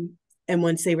 And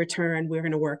once they return, we're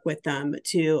going to work with them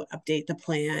to update the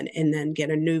plan and then get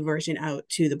a new version out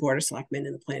to the Board of Selectmen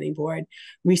and the Planning Board,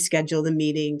 reschedule the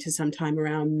meeting to sometime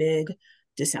around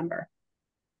mid-December,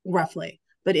 roughly.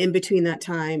 But in between that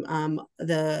time,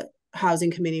 the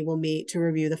Housing Committee will meet to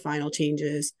review the final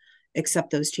changes,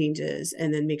 accept those changes,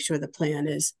 and then make sure the plan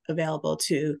is available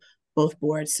to both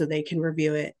boards so they can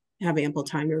review it, have ample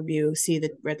time to review, see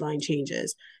the red line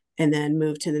changes, and then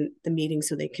move to the meeting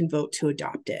so they can vote to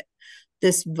adopt it.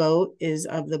 This vote is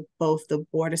of both the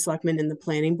Board of Selectmen and the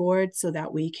Planning Board, so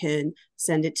that we can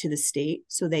send it to the state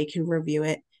so they can review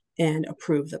it and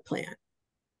approve the plan.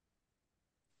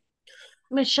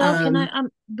 Michelle, can I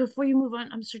before you move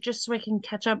on, I'm sorry, just so I can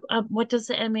catch up. What does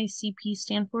the MACP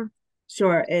stand for?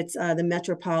 Sure, it's the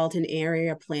Metropolitan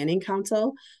Area Planning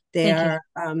Council. They are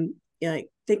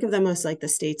think of them as like the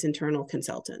state's internal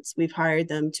consultants. We've hired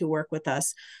them to work with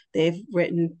us. They've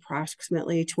written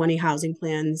approximately 20 housing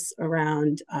plans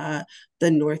around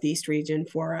the Northeast region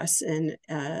for us in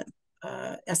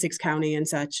Essex County and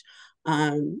such.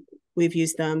 We've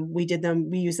used them. We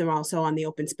use them also on the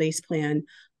open space plan.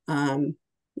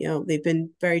 They've been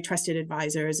very trusted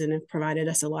advisors and have provided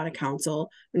us a lot of counsel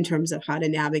in terms of how to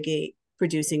navigate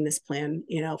producing this plan,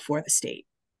 for the state.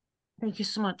 Thank you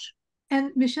so much.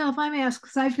 And Michelle, if I may ask,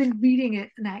 because I've been reading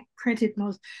it and I printed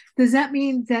most, does that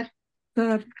mean that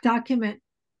the document,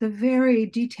 the very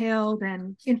detailed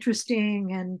and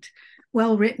interesting and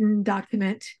well-written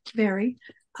document,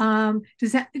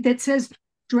 that says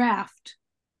draft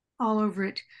all over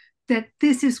it, that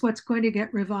this is what's going to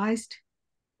get revised?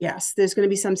 Yes, there's going to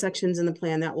be some sections in the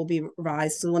plan that will be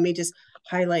revised. So let me just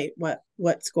highlight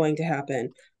what's going to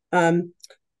happen.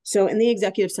 So in the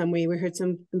executive summary, we heard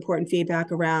some important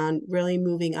feedback around really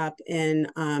moving up in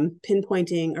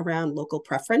pinpointing around local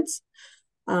preference.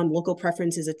 Local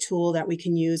preference is a tool that we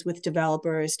can use with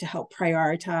developers to help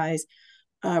prioritize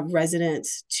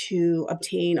residents to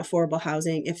obtain affordable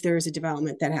housing if there is a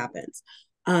development that happens.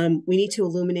 We need to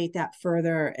illuminate that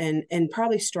further and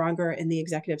probably stronger in the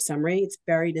executive summary. It's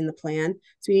buried in the plan,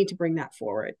 so we need to bring that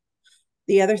forward.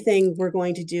 The other thing we're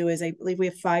going to do is, I believe we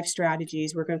have 5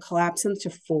 strategies. We're going to collapse them to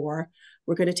 4.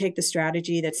 We're going to take the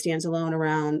strategy that stands alone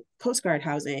around Coast Guard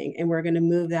housing, and we're going to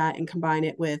move that and combine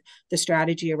it with the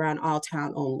strategy around all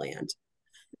town-owned land.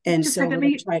 And just so could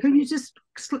you just,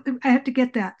 I have to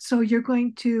get that. So you're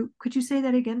going to, could you say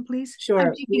that again, please? Sure.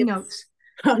 I'm taking notes.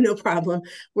 Oh, no problem.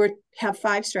 We have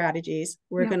 5 strategies.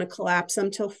 We're going to collapse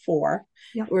them to 4.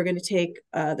 We're going to take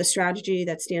the strategy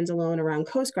that stands alone around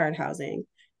Coast Guard housing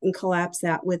and collapse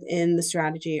that within the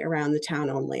strategy around the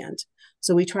town-owned land.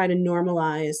 So we try to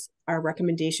normalize our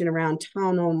recommendation around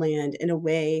town-owned land in a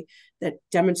way that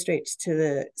demonstrates to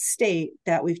the state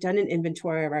that we've done an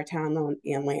inventory of our town-owned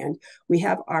land. We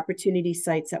have opportunity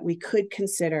sites that we could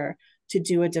consider to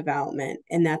do a development,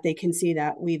 and that they can see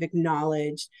that we've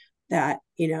acknowledged that,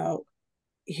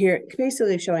 here,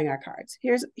 basically showing our cards.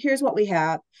 Here's what we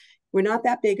have. We're not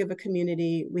that big of a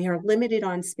community. We are limited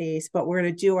on space, but we're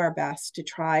going to do our best to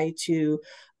try to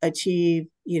achieve,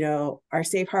 our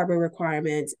safe harbor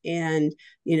requirements and,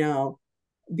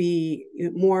 be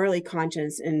morally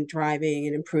conscious in driving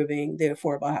and improving the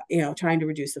affordable, trying to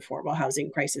reduce the affordable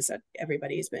housing crisis that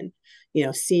everybody's been,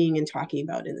 seeing and talking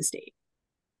about in the state.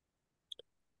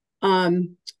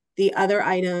 The other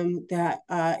item that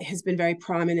has been very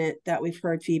prominent that we've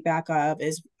heard feedback of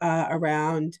is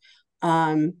around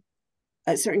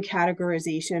a certain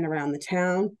categorization around the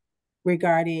town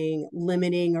regarding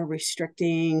limiting or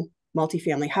restricting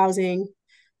multifamily housing,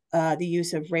 the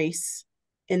use of race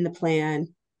in the plan.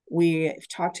 We've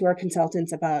talked to our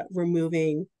consultants about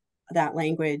removing that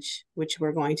language, which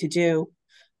we're going to do.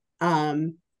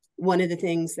 One of the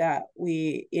things that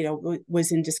we,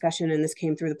 was in discussion, and this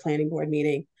came through the planning board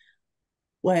meeting,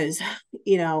 was,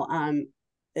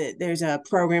 there's a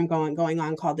program going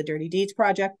on called the Dirty Deeds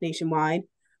Project nationwide,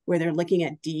 where they're looking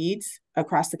at deeds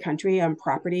across the country on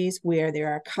properties where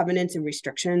there are covenants and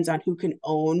restrictions on who can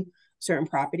own certain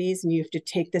properties. And you have to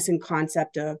take this in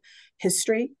concept of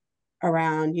history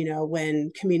around,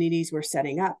 when communities were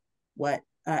setting up, what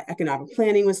economic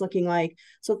planning was looking like.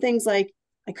 So things like,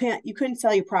 you couldn't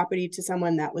sell your property to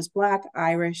someone that was Black,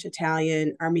 Irish,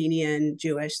 Italian, Armenian,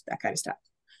 Jewish, that kind of stuff.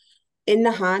 In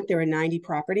Nahant, there are 90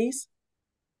 properties.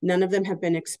 None of them have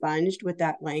been expunged with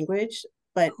that language.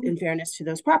 But in fairness to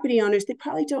those property owners, they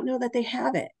probably don't know that they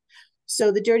have it.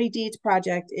 So the Dirty Deeds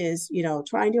Project is,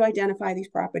 trying to identify these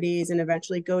properties and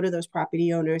eventually go to those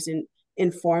property owners and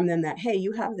inform them that, hey,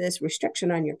 you have this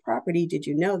restriction on your property. Did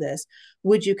you know this?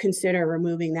 Would you consider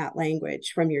removing that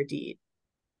language from your deed?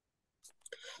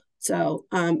 So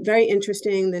very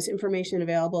interesting. There's information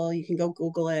available. You can go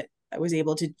Google it. I was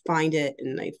able to find it,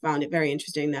 and I found it very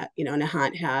interesting that,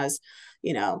 Nahant has,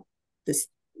 this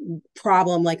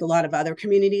problem like a lot of other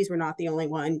communities. We're not the only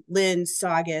one. Lynn,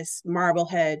 Saugus,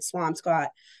 Marblehead, Swampscott,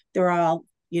 they're all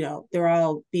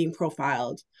being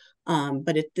profiled.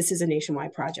 But this is a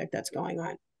nationwide project that's going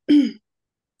on.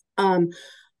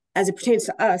 As it pertains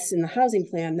to us in the housing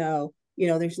plan, though,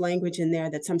 there's language in there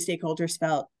that some stakeholders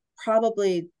felt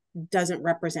probably doesn't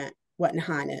represent what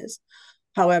Nahant is.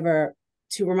 However,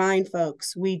 to remind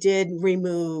folks, we did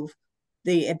remove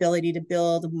the ability to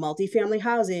build multifamily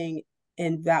housing,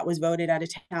 and that was voted at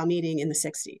a town meeting in the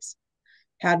 60s.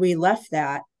 Had we left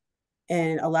that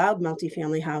and allowed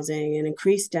multifamily housing and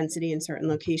increased density in certain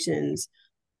locations,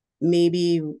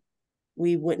 maybe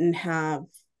we wouldn't have,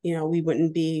 we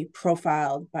wouldn't be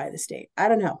profiled by the state. I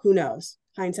don't know. Who knows?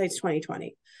 Hindsight's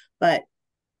 2020. But,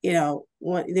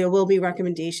 there will be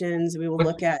recommendations. We will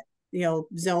look at,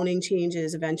 zoning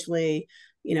changes eventually,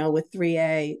 with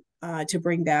 3A to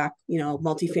bring back,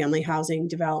 multifamily housing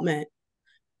development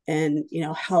and,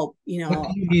 help,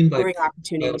 What do you mean by bring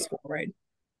opportunities forward.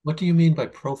 What do you mean by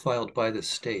profiled by the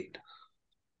state?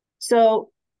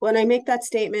 So when I make that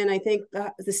statement, I think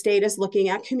the state is looking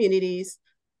at communities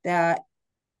that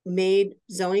made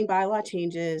zoning bylaw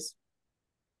changes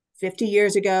 50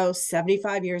 years ago,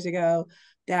 75 years ago,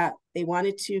 that they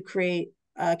wanted to create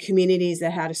communities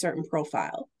that had a certain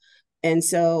profile. And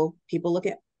so people look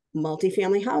at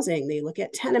multifamily housing, they look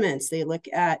at tenements, they look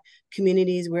at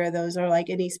communities where those are like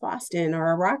in East Boston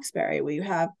or Roxbury, where you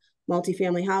have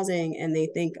multifamily housing, and they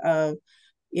think of,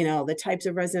 the types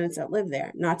of residents that live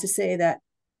there. Not to say that,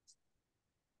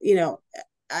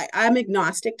 I'm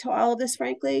agnostic to all of this,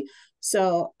 frankly.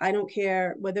 So I don't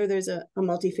care whether there's a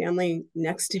multifamily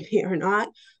next to me or not.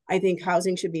 I think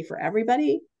housing should be for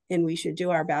everybody, and we should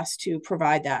do our best to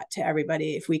provide that to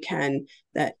everybody if we can,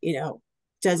 that,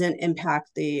 doesn't impact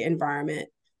the environment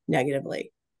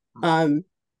negatively.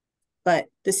 But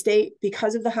the state,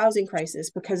 because of the housing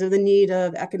crisis, because of the need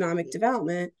of economic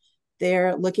development,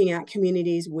 they're looking at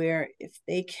communities where if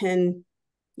they can,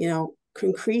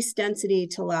 increase density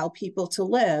to allow people to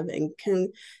live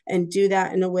and do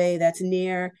that in a way that's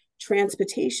near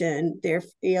transportation, they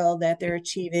feel that they're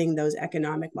achieving those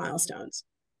economic milestones.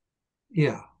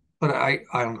 Yeah, but I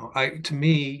don't know. To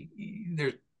me,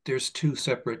 there's two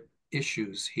separate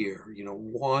issues here.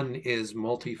 One is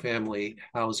multifamily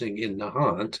housing in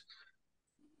Nahant,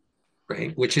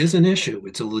 right? Which is an issue.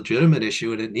 It's a legitimate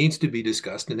issue, and it needs to be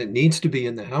discussed, and it needs to be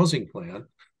in the housing plan.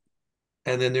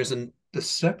 And then there's the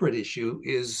separate issue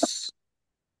is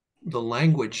the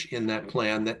language in that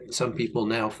plan that some people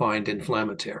now find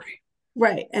inflammatory.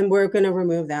 Right, and we're going to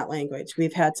remove that language.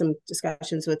 We've had some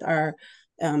discussions with our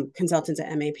consultants at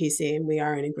MAPC, and we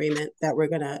are in agreement that we're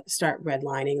going to start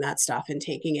redlining that stuff and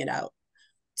taking it out.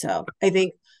 So I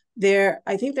think their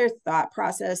thought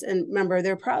process, and remember,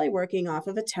 they're probably working off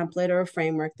of a template or a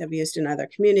framework they've used in other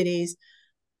communities.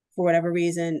 For whatever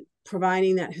reason,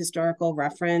 providing that historical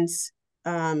reference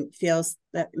feels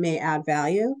that may add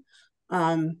value.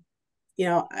 I'm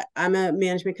a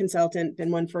management consultant,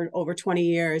 been one for over 20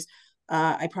 years.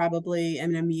 I probably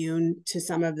am immune to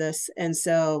some of this, and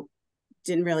so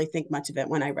didn't really think much of it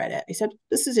when I read it. I said,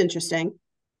 this is interesting,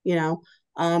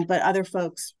 but other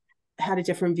folks had a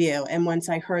different view. And once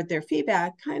I heard their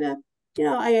feedback, kind of,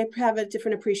 I have a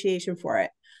different appreciation for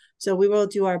it. So we will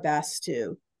do our best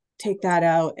to take that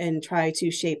out and try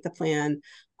to shape the plan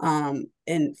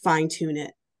and fine tune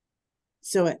it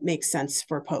so it makes sense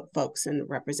for folks and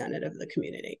representative of the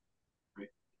community. Right.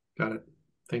 Got it.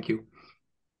 Thank you.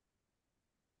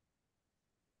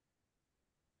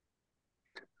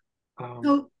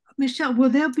 So, Michelle, will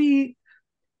there be,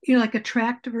 like a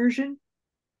tracked version?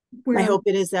 My hope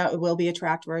it is that it will be a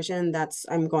tracked version.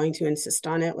 I'm going to insist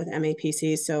on it with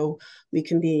MAPC, so we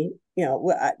can be,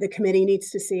 the committee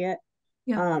needs to see it.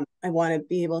 Yeah. I want to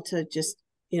be able to just,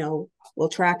 we'll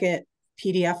track it,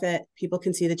 PDF it, people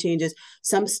can see the changes.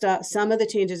 Some of the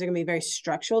changes are going to be very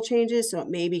structural changes, so it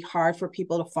may be hard for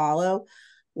people to follow.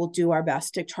 We'll do our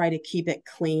best to try to keep it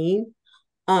clean.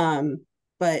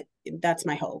 But that's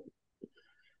my hope.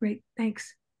 Great,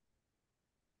 thanks.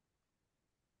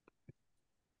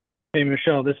 Hey,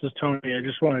 Michelle, this is Tony. I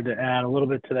just wanted to add a little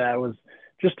bit to that. It was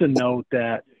just a note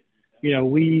that,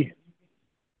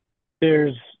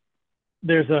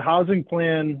 there's a housing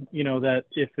plan, that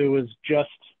if it was just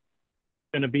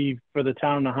going to be for the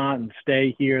town of Nahant and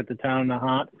stay here at the town of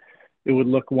Nahant, it would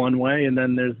look one way. And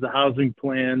then there's the housing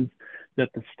plans that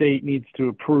the state needs to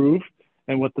approve,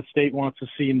 and what the state wants to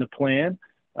see in the plan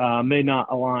may not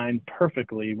align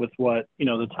perfectly with what,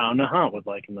 the town of Nahant would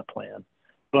like in the plan.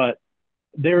 But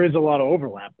there is a lot of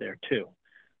overlap there too.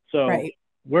 So right.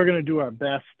 We're going to do our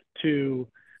best to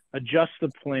adjust the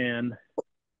plan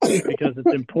because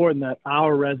it's important that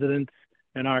our residents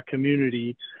and our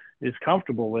community is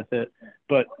comfortable with it.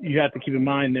 But you have to keep in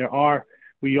mind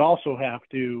we also have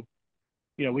to,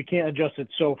 we can't adjust it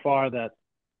so far that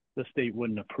the state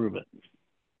wouldn't approve it.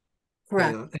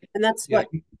 Correct. And that's what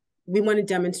we want to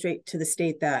demonstrate to the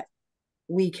state, that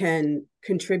we can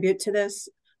contribute to this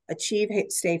achieve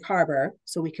safe harbor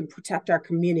so we can protect our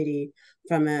community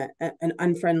from an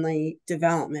unfriendly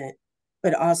development,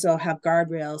 but also have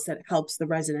guardrails that helps the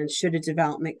residents should a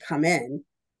development come in,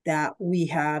 that we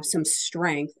have some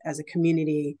strength as a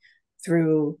community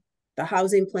through the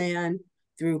housing plan,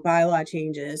 through bylaw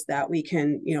changes, that we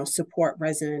can, support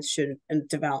residents should a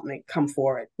development come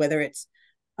forward, whether it's,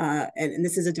 and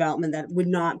this is a development that would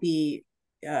not be,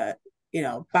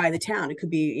 by the town. It could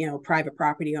be, private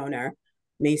property owner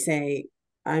may say,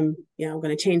 I'm, going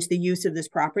to change the use of this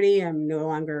property. I'm no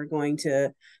longer going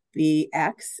to be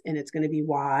X and it's going to be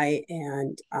Y,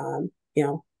 and,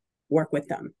 work with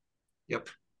them. Yep.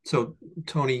 So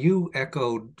Tony, you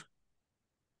echoed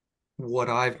what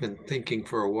I've been thinking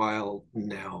for a while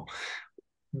now.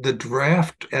 The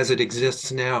draft as it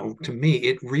exists now, to me,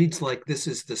 it reads like this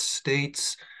is the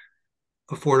state's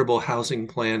affordable housing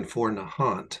plan for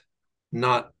Nahant,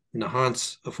 not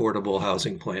Nahant's affordable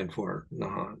housing plan for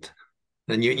Nahant.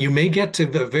 And you may get to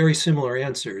the very similar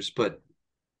answers, but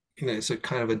it's a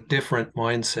kind of a different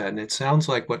mindset. And it sounds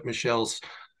like what Michelle's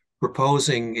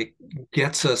proposing, it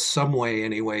gets us some way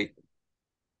anyway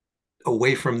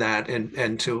away from that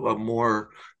and to a more,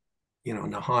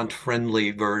 Nahant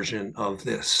friendly version of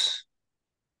this.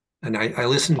 And I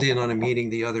listened in on a meeting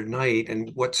the other night,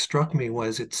 and what struck me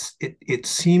was it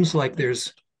seems like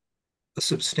there's a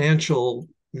substantial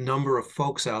number of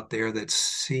folks out there that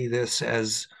see this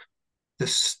as the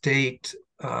state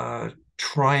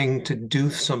trying to do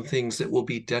some things that will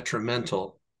be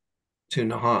detrimental to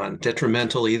Nahant,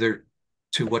 detrimental either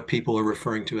to what people are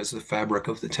referring to as the fabric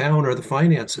of the town or the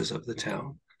finances of the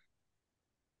town.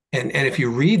 And if you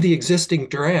read the existing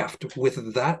draft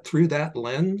with that through that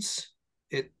lens,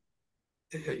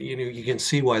 you can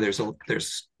see why there's a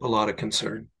lot of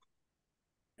concern.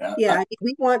 Yeah, I mean,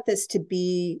 we want this to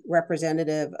be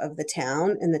representative of the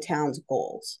town and the town's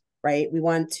goals, right? We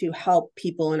want to help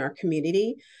people in our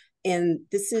community. And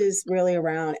this is really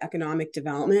around economic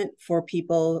development for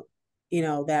people,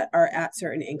 that are at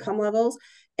certain income levels.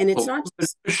 And it's not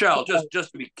just Michelle,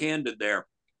 just to be candid there,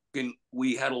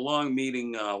 we had a long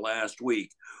meeting last week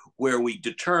where we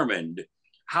determined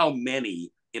how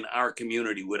many in our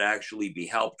community would actually be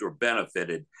helped or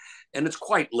benefited, and it's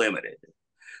quite limited.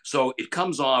 So it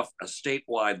comes off a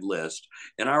statewide list,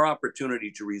 and our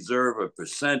opportunity to reserve a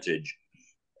percentage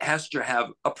has to have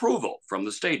approval from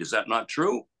the state. Is that not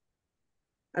true?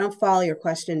 I don't follow your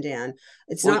question, Dan.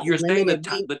 It's well, not you're limited.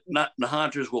 saying that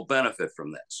Nahanters will benefit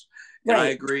from this. And right. I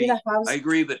agree. I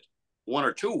agree that one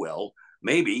or two will,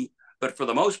 maybe, but for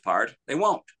the most part, they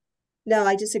won't. No,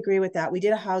 I disagree with that. We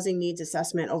did a housing needs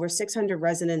assessment. Over 600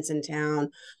 residents in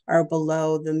town are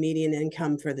below the median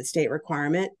income for the state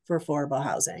requirement for affordable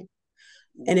housing.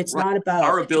 And it's not about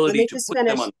our ability to put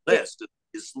them on the list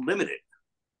is limited.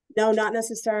 No, not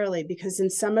necessarily, because in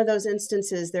some of those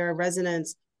instances, there are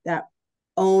residents that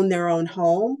own their own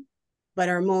home, but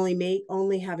are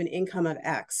only have an income of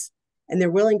X, and they're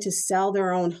willing to sell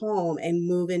their own home and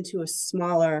move into a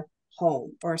smaller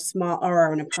home or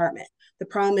an apartment. The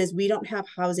problem is we don't have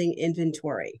housing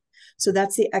inventory. So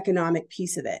that's the economic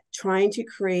piece of it. Trying to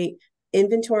create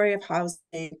inventory of housing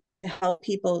to help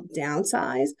people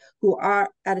downsize who are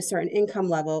at a certain income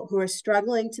level, who are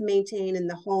struggling to maintain in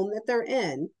the home that they're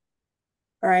in.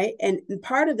 All right. And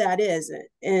part of that is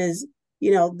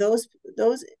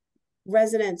those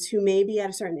residents who may be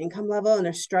at a certain income level and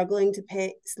are struggling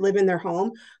to live in their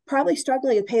home, probably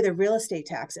struggling to pay their real estate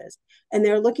taxes. And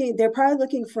they're probably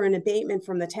looking for an abatement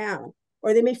from the town,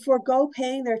 or they may forego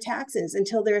paying their taxes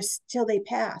until they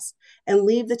pass and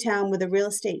leave the town with a real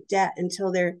estate debt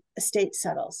until their estate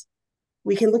settles.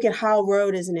 We can look at Howell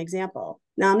Road as an example.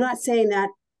 Now, I'm not saying that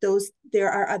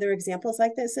there are other examples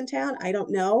like this in town. I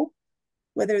don't know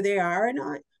whether they are or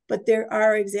not, but there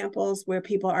are examples where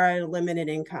people are at a limited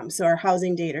income. So our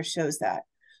housing data shows that.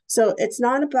 So it's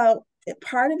not about,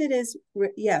 part of it is,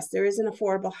 yes, there is an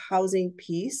affordable housing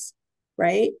piece,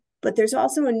 right? But there's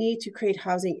also a need to create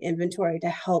housing inventory to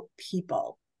help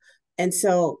people. And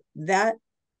so that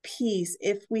piece,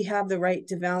 if we have the right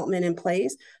development in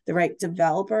place, the right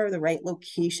developer, the right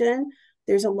location,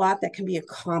 there's a lot that can be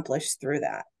accomplished through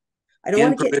that. I don't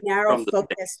want to get narrow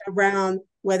focused around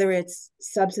whether it's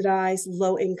subsidized,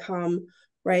 low income,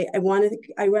 right?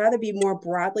 I'd rather be more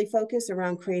broadly focused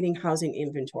around creating housing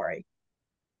inventory.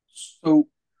 So,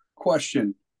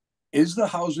 question, is the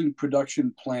Housing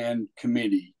Production Plan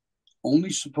Committee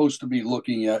only supposed to be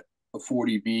looking at a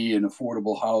 40B and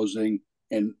affordable housing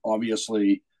and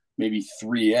obviously maybe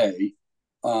 3A?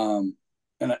 I'm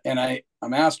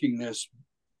asking this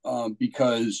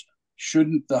because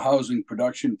shouldn't the housing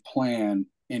production plan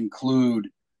include,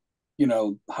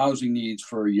 housing needs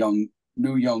for young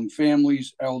new young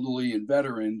families, elderly, and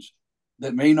veterans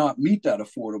that may not meet that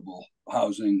affordable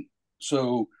housing.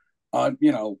 So,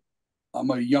 you know, I'm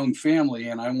a young family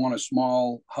and I want a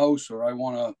small house, or I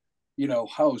want a, you know,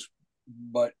 house,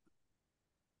 but,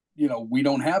 you know, we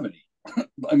don't have any.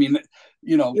 I mean,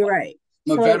 you know, You're right.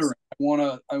 I'm a So veteran.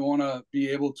 I want to be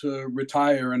able to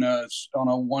retire on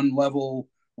a one level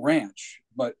ranch,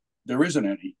 but there isn't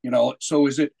any, you know. So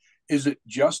is it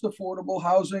just affordable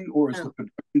housing, or is no, the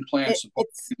production plan supposed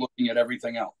it's to be looking at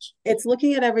everything else? it's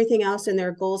looking at everything else, and there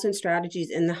are goals and strategies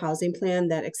in the housing plan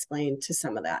that explain to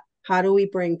some of that. How do we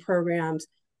bring programs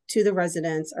to the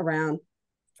residents around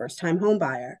first time home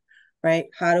buyer, right?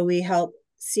 How do we help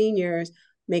seniors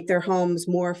make their homes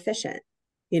more efficient?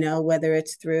 You know, whether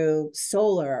it's through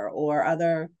solar or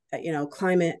other, you know,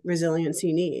 climate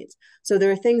resiliency needs. So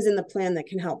there are things in the plan that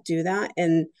can help do that.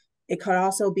 And it could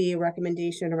also be a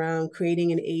recommendation around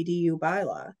creating an ADU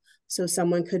bylaw. So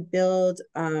someone could build,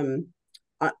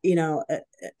 you know,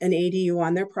 an ADU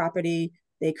on their property.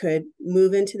 They could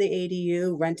move into the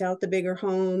ADU, rent out the bigger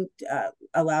home,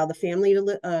 allow the family to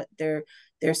live,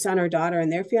 their son or daughter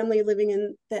and their family living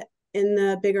in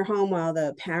the bigger home while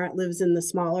the parent lives in the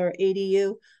smaller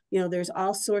ADU. You know, there's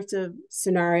all sorts of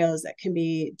scenarios that can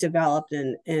be developed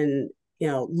and you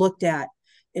know, looked at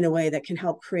in a way that can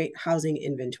help create housing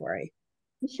inventory.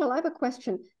 Michelle, I have a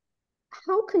question.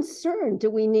 How concerned do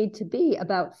we need to be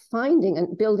about finding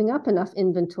and building up enough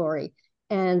inventory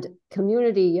and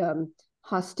community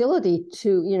hostility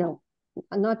to, you know,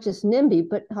 not just NIMBY,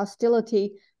 but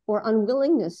hostility or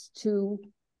unwillingness to,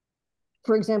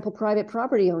 for example, private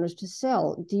property owners to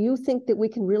sell? Do you think that we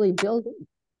can really build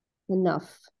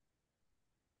enough?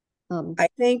 I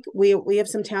think we have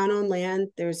some town-owned land.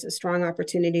 There's a strong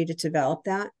opportunity to develop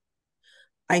that.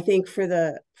 I think for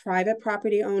the private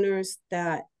property owners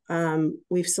that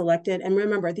we've selected, and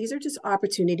remember, these are just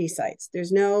opportunity sites.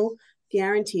 There's no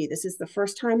guarantee. This is the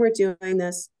first time we're doing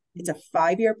this. It's a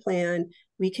 5-year plan.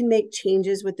 We can make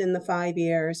changes within the 5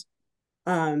 years.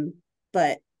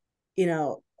 But, you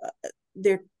know,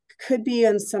 there could be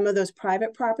on some of those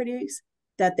private properties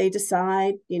that they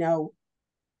decide, you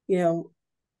know,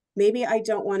 maybe I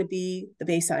don't want to be the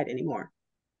Bayside anymore.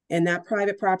 And that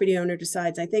private property owner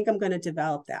decides, I think I'm going to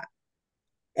develop that.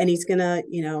 And he's going to,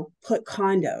 you know, put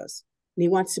condos. And he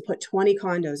wants to put 20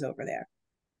 condos over there.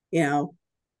 You know,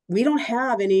 we don't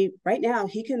have any right now.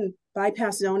 He can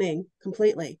bypass zoning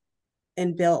completely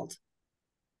and build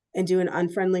and do an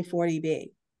unfriendly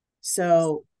 40B.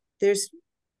 So there's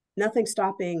nothing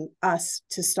stopping us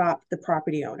to stop the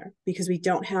property owner, because we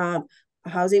don't have a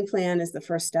housing plan as the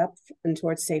first step and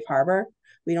towards safe harbor.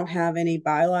 We don't have any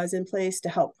bylaws in place to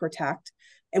help protect,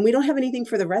 and we don't have anything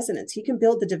for the residents. He can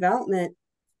build the development,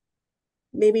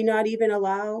 maybe not even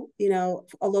allow, you know,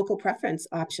 a local preference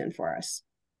option for us.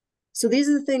 So these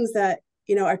are the things that,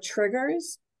 you know, are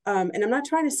triggers. And I'm not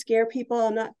trying to scare people.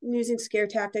 I'm not using scare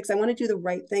tactics. I want to do the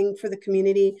right thing for the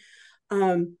community.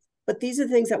 But these are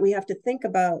the things that we have to think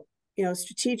about, you know,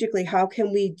 strategically. How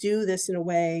can we do this in a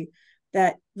way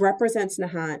that represents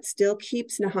Nahant, still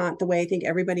keeps Nahant the way I think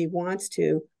everybody wants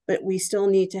to, but we still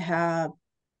need to have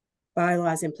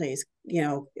bylaws in place, you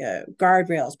know,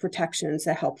 guardrails, protections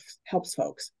that helps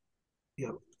folks.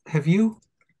 Yeah.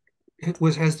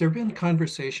 Has there been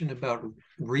conversation about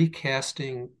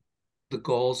recasting the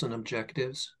goals and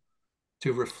objectives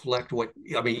to reflect what,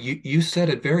 I mean, you said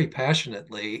it very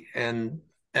passionately, and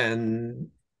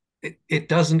it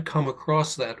doesn't come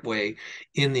across that way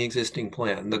in the existing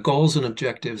plan. The goals and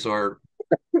objectives are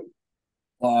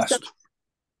lost.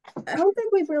 I don't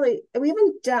think we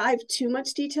haven't dived too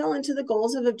much detail into the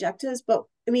goals and objectives, but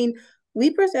I mean,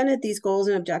 we presented these goals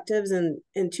and objectives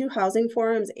in 2 housing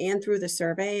forums and through the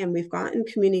survey, and we've gotten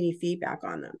community feedback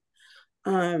on them.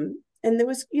 And there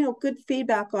was, you know, good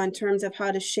feedback on terms of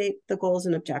how to shape the goals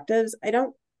and objectives. I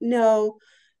don't know,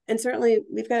 and certainly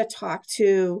we've got to talk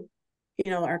to,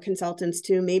 you know, our consultants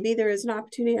too. Maybe there is an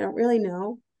opportunity. I don't really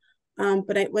know,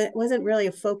 but it wasn't really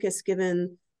a focus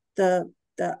given the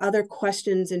other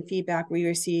questions and feedback we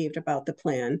received about the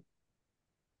plan.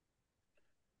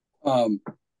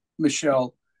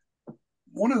 Michelle,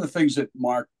 one of the things that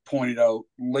Mark pointed out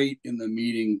late in the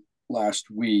meeting last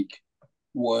week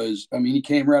was, I mean, he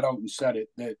came right out and said it,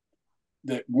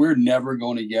 that we're never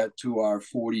going to get to our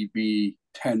 40B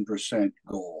 10%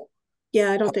 goal.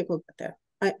 Yeah, I don't think we'll get there.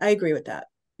 I agree with that.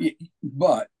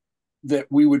 But that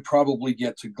we would probably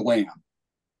get to GLAM.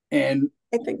 And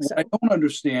I think so. What I don't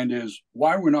understand is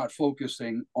why we're not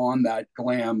focusing on that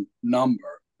GLAM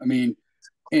number. I mean,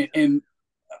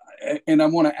 and I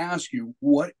want to ask you,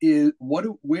 where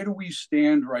do we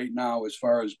stand right now as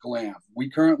far as GLAM? We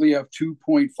currently have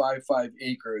 2.55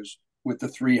 acres with the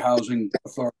 3 housing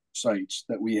authority sites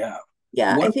that we have.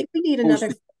 Yeah, I think we need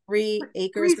another 3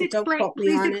 acres, but don't quote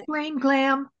me on it. Please explain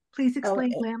GLAM. Please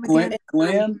explain GLAM again.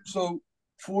 GLAM, so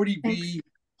 40B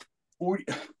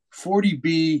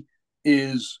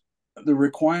is, the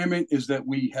requirement is that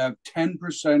we have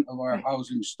 10% of our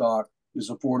housing stock is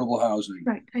affordable housing.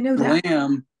 Right, I know that.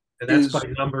 GLAM, and that's by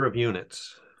number of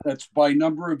units. That's by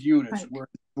number of units. Where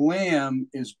GLAM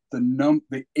is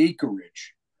the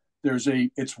acreage.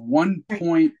 It's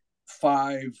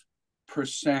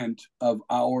 1.5% of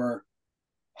our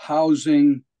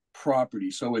housing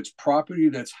property. So it's property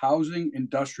that's housing,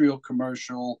 industrial,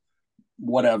 commercial,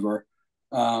 whatever.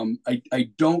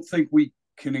 I don't think we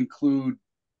can include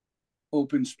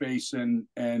open space and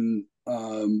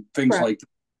things like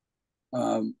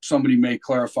that. Somebody may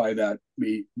clarify that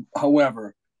me.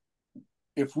 However,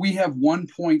 if we have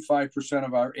 1.5%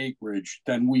 of our acreage,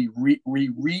 then we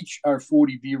reach our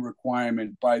 40B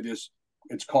requirement by this.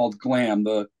 It's called GLAM,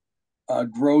 the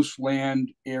gross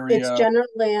land area. It's general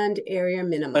land area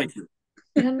minimum. Thank you.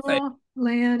 General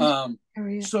land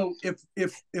area. So if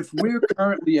we're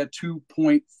currently at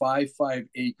 2.55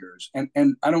 acres,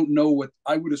 and I don't know what,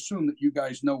 I would assume that you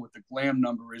guys know what the GLAM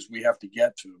number is we have to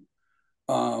get to.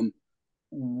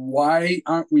 Why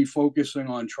aren't we focusing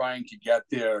on trying to get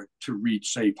there to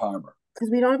reach safe harbor? Because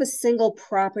we don't have a single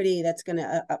property that's going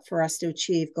to for us to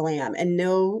achieve GLAM, and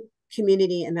no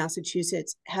community in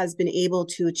Massachusetts has been able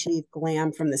to achieve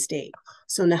GLAM from the state.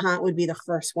 So Nahant would be the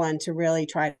first one to really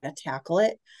try to tackle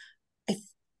it.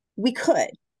 We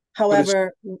could,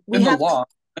 however, we have. Law.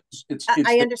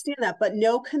 I understand that, but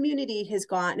no community has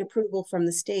gotten approval from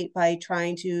the state by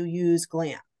trying to use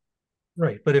GLAM.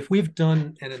 Right, but if we've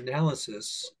done an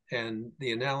analysis and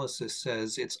the analysis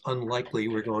says it's unlikely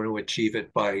we're going to achieve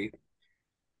it by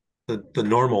the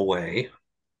normal way,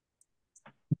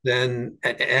 then,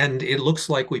 and it looks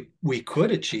like we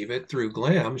could achieve it through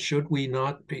GLAM, should we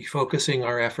not be focusing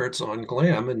our efforts on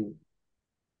GLAM? And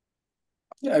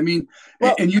yeah, I mean,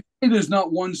 and you say there's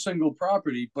not one single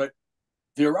property, but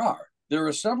there are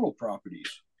several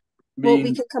properties. Well,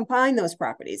 we can combine those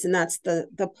properties, and that's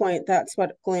the point. That's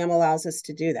what GLAM allows us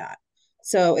to do that.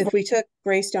 So if we took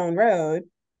Greystone Road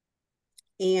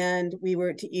and we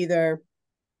were to either,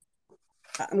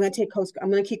 I'm going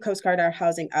to keep Coast Guard our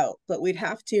housing out, but we'd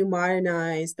have to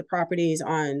modernize the properties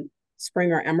on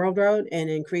Spring or Emerald Road and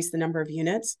increase the number of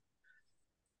units.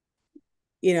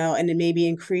 You know, and then maybe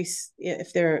increase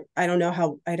if there, I don't know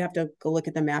how, I'd have to go look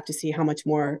at the map to see how much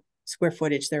more square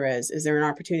footage there is. Is there an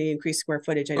opportunity to increase square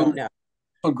footage? I don't know.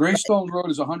 So Greystone Road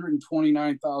is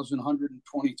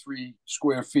 129,123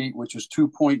 square feet, which is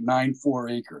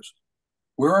 2.94 acres.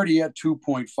 We're already at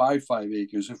 2.55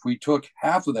 acres. If we took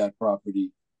half of that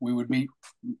property, we would meet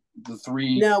the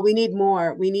 3. No, we need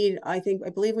more. We need, I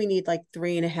believe we need like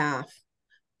 3.5.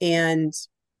 And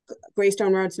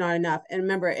Greystone Road's not enough. And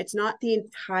remember, it's not the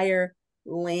entire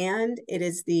land, it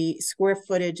is the square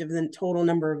footage of the total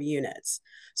number of units.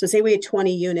 So say we had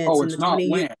 20 units. Oh, it's not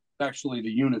land, it's actually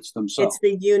the units themselves. It's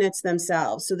the units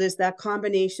themselves. So there's that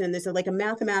combination, there's like a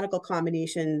mathematical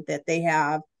combination that they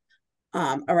have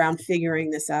around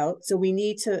figuring this out. So we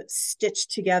need to stitch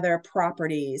together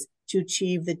properties to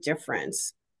achieve the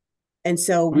difference. And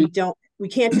so we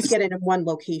can't just get it in one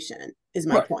location, is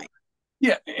my point.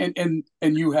 Yeah, and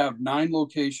you have 9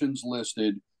 locations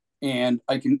listed. And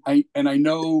I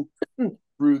know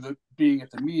through being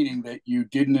at the meeting that you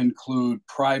didn't include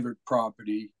private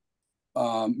property,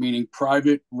 meaning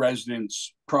private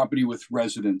residence, property with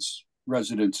residences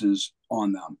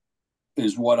on them,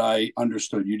 is what I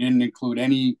understood. You didn't include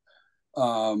any,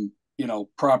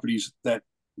 properties that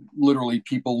literally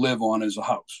people live on as a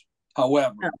house.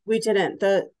 However, no, we didn't.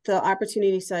 The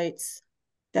opportunity sites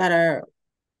that are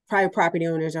private property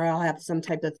owners all have some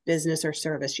type of business or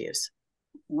service use.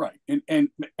 Right. And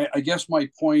I guess my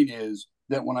point is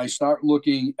that when I start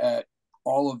looking at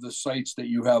all of the sites that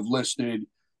you have listed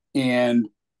and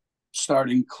start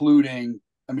including,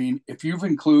 I mean, if you've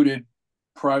included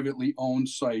privately owned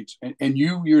sites, and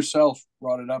you yourself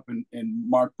brought it up, and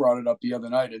Mark brought it up the other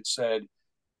night and said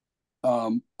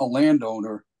a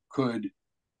landowner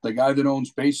the guy that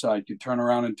owns Bayside could turn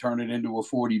around and turn it into a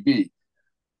 40B.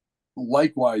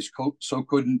 Likewise, so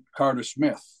couldn't Carter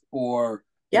Smith or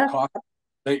and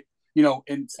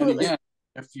again,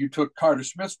 if you took Carter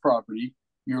Smith's property,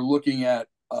 you're looking at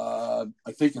I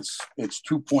think it's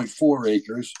 2.4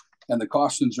 acres, and the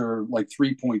Costons are like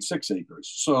 3.6 acres.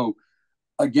 So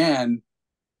again,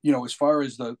 as far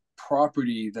as the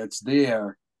property that's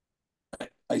there,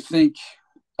 I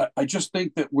just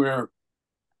think that we're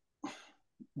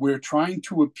trying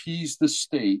to appease the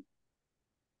state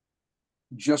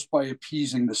just by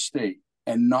appeasing the state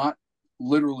and not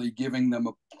literally giving them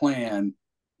a plan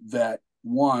that,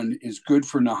 one, is good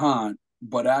for Nahant,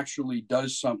 but actually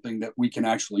does something that we can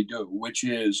actually do, which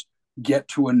is get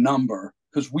to a number.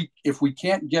 Because if we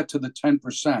can't get to the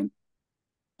 10%,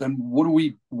 then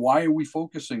why are we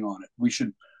focusing on it? We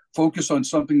should focus on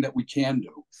something that we can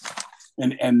do.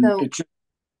 And So, it just,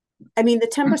 I mean, the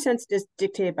 10% is just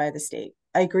dictated by the state.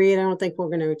 I agree. And I don't think we're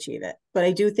going to achieve it, but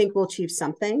I do think we'll achieve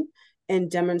something and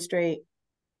demonstrate,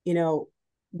 1%,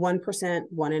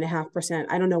 1.5%.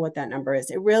 I don't know what that number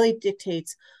is. It really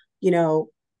dictates,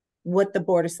 what the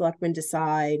Board of Selectmen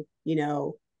decide,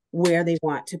 where they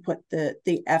want to put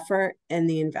the effort and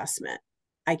the investment.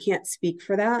 I can't speak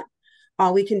for that.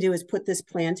 All we can do is put this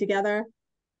plan together,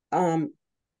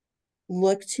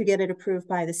 look to get it approved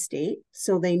by the state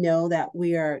so they know that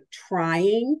we are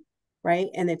trying, right?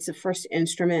 And it's the first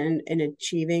instrument in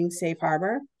achieving safe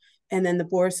harbor. And then the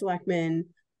Board of Selectmen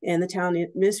and the town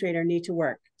administrator need to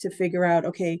work to figure out,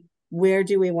 okay, where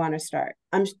do we want to start?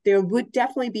 There would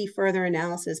definitely be further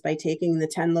analysis by taking the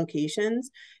 10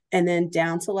 locations and then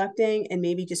down selecting and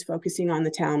maybe just focusing on the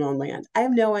town-owned land. I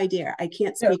have no idea. I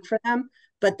can't speak for them,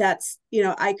 but that's,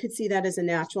 I could see that as a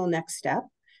natural next step.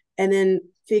 And then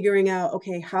figuring out,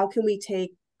 okay, how can we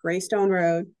take Greystone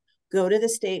Road, go to the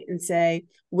state and say,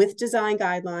 with design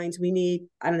guidelines, we need,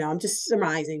 I don't know, I'm just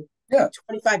surmising,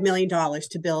 $25 million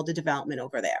to build a development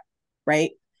over there,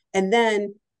 right? And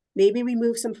then maybe we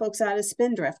move some folks out of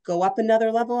Spindrift, go up another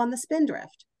level on the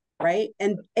Spindrift, right?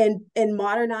 And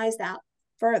modernize that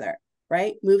further,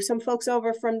 right? Move some folks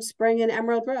over from Spring and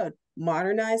Emerald Road,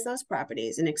 modernize those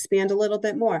properties and expand a little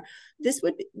bit more. This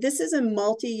is a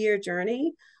multi-year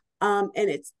journey. And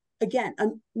it's, again, a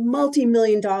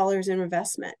multi-million dollars in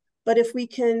investment. But if we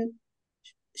can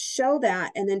show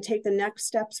that and then take the next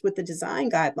steps with the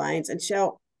design guidelines and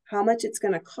show how much it's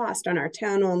going to cost on our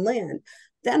town-owned land,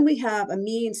 then we have a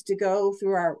means to go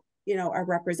through our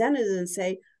representatives and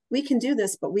say, we can do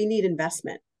this, but we need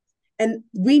investment. And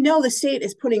we know the state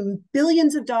is putting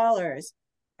billions of dollars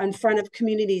in front of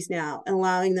communities now and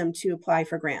allowing them to apply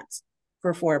for grants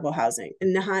for affordable housing.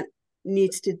 And Nahant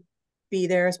needs to be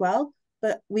there as well.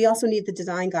 But we also need the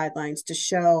design guidelines to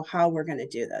show how we're going to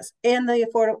do this and the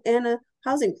affordable and a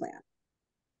housing plan.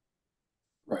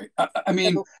 Right. I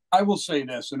mean, I will say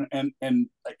this, and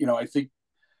I think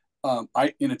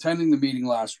in attending the meeting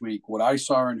last week, what I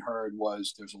saw and heard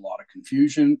was there's a lot of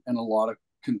confusion and a lot of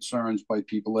concerns by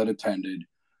people that attended.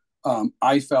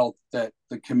 I felt that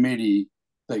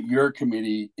your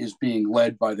committee is being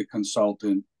led by the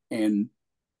consultant and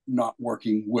not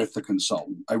working with the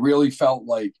consultant. I really felt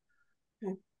like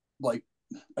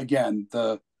again,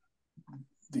 the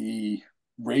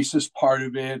racist part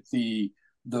of it, the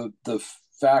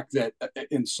fact that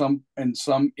in some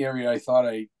area, I thought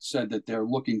I said that they're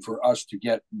looking for us to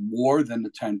get more than the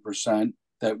 10%,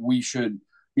 that we should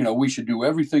do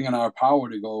everything in our power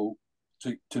to go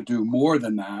to do more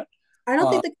than that. I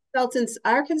don't think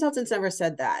our consultants never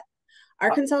said that. Our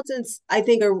consultants, I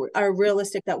think, are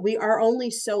realistic that we are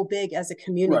only so big as a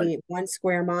community, 1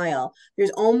 square mile. There's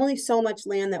only so much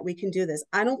land that we can do this.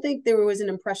 I don't think there was an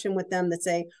impression with them that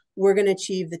say, we're going to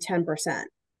achieve the 10%.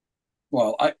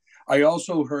 Well, I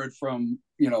also heard from,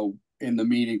 in the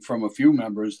meeting from a few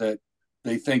members that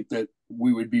they think that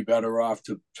we would be better off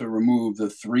to remove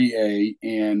the 3A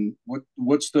and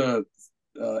what's the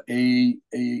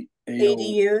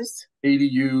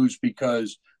ADUs,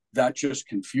 because that just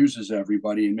confuses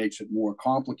everybody and makes it more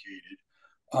complicated.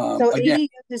 So ADUs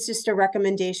is just a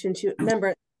recommendation to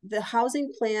remember the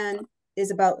housing plan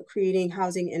is about creating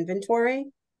housing inventory.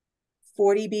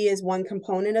 40B is one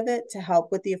component of it to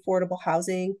help with the affordable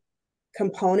housing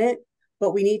component,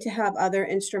 but we need to have other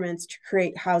instruments to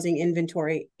create housing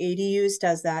inventory. ADUs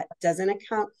does that, doesn't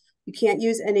account. You can't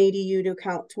use an ADU to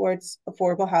account towards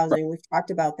affordable housing. We've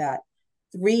talked about that.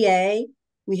 3A,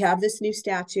 we have this new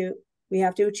statute. We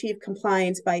have to achieve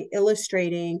compliance by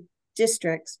illustrating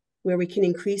districts where we can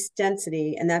increase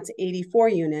density, and that's 84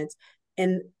 units.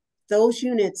 And those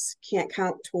units can't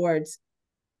count towards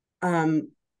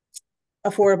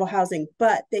affordable housing,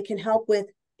 but they can help with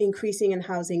increasing in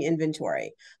housing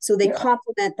inventory. So they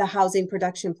complement the housing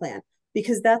production plan,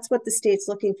 because that's what the state's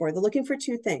looking for. They're looking for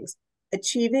 2 things.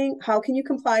 Achieving, how can you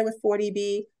comply with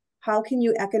 40B? How can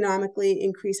you economically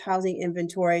increase housing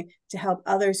inventory to help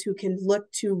others who can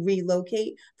look to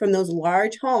relocate from those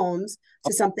large homes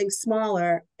to something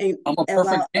smaller? And I'm a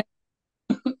perfect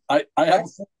I have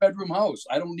a 4-bedroom house.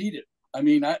 I don't need it. I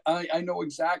mean, I know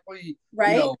exactly,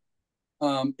 right.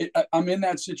 I'm in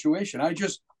that situation. I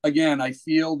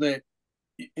feel that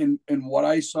in what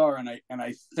I saw, and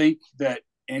I think that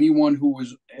anyone who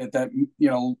was at that,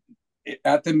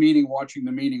 at the meeting, watching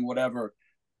the meeting, whatever,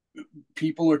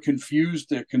 people are confused,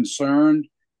 they're concerned.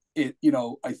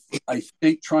 I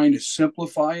think trying to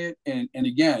simplify it, and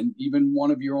again, even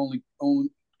one of your own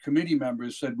committee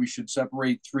members said we should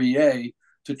separate 3A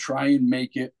to try and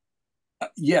make it.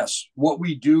 Yes, what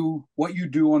you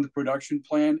do on the production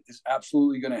plan is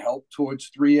absolutely going to help towards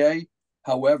 3A.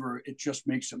 However, it just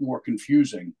makes it more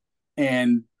confusing,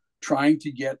 and trying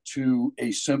to get to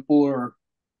a simpler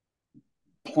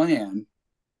plan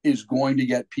is going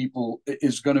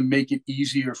to make it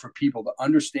easier for people to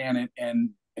understand it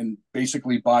and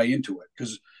basically buy into it,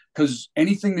 because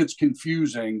anything that's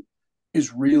confusing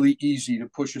is really easy to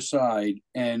push aside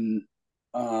and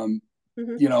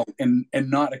and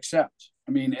not accept.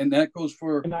 I mean, and that goes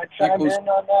for Can I chime in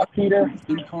on that, Peter?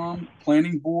 FinCom,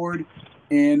 planning board,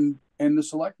 and the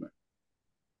selectmen.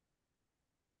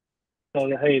 So,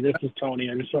 hey, this is Tony.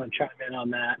 I just want to chime in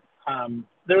on that.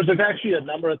 There was actually a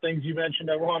number of things you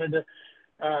mentioned I wanted to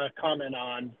comment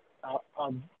on.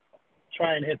 I'll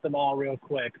try and hit them all real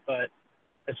quick. But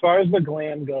as far as the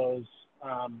GLAM goes,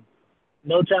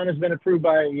 no town has been approved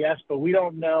by a yes, but we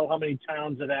don't know how many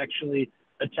towns have actually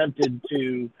attempted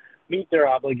to meet their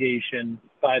obligation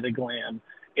by the GLAM.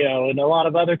 In a lot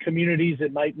of other communities,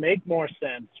 it might make more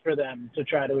sense for them to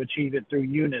try to achieve it through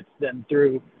units than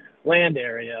through land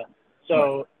area.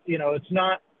 So, it's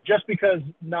not just because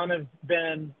none have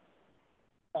been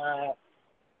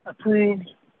approved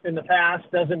in the past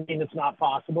doesn't mean it's not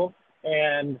possible.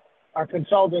 And our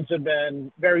consultants have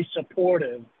been very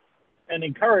supportive and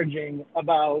encouraging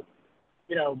about,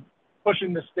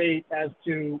 pushing the state as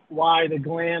to why the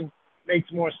GLAM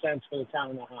makes more sense for the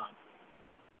town of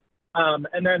Nahant.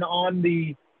 And then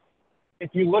if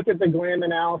you look at the GLAM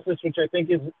analysis, which I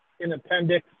think is an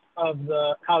appendix of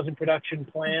the housing production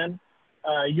plan,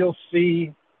 you'll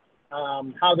see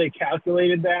how they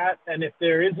calculated that. And if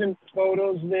there isn't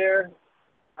photos there,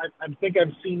 I think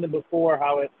I've seen them before,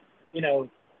 how it,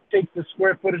 takes the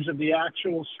square footage of the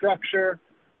actual structure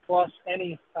plus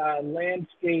any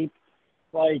landscape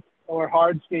or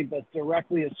hardscape that's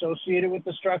directly associated with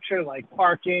the structure, like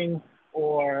parking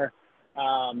or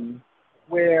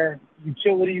where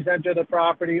utilities enter the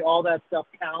property. All that stuff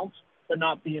counts, but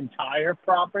not the entire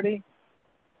property.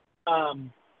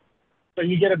 So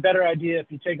you get a better idea if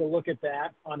you take a look at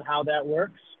that on how that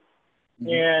works.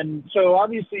 And so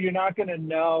obviously you're not going to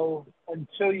know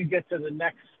until you get to the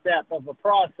next step of a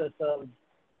process of,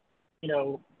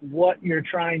 what you're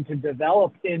trying to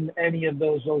develop in any of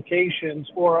those locations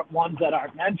or ones that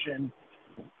aren't mentioned,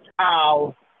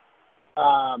 how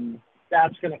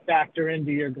that's going to factor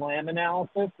into your GLAM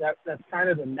analysis. That's kind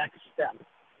of the next step.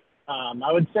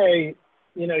 I would say,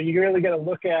 you really got to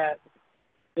look at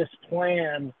this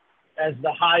plan as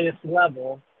the highest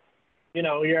level.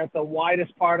 You're at the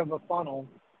widest part of a funnel.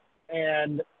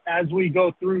 And as we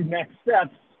go through next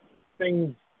steps,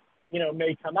 things,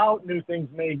 may come out, new things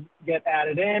may get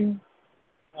added in.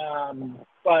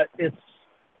 But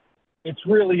it's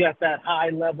really at that high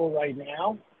level right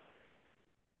now.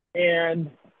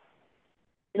 And,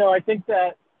 I think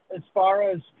that as far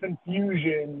as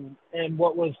confusion and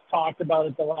what was talked about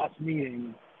at the last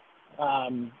meeting, a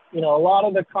lot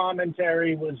of the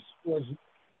commentary was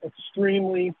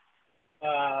extremely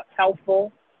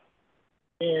helpful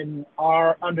in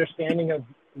our understanding of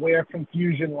where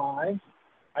confusion lies.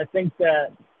 I think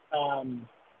that some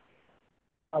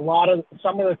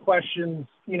of the questions,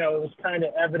 it was kind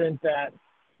of evident that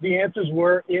the answers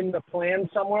were in the plan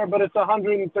somewhere, but it's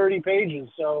 130 pages.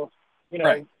 So,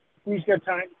 right. Who's got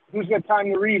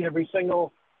time to read every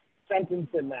single sentence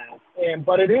in that?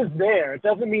 But it is there. It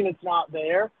doesn't mean it's not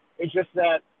there. It's just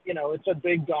that, it's a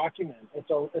big document. It's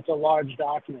a large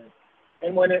document.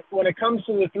 And when it comes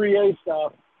to the 3A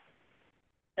stuff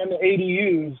and the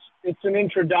ADUs, it's an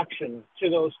introduction to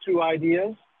those two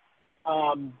ideas.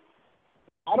 I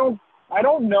don't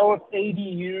know if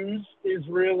ADUs is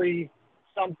really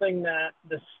something that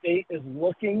the state is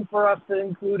looking for us to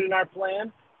include in our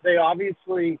plan. They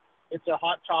obviously, it's a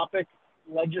hot topic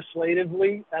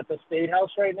legislatively at the State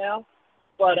House right now.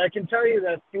 But I can tell you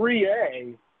that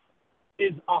 3A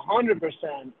is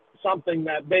 100% something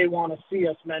that they want to see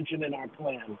us mention in our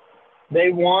plan. They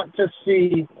want to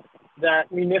see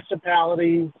that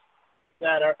municipalities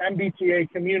that are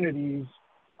MBTA communities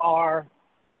are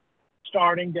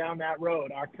starting down that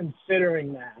road, are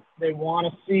considering that. They want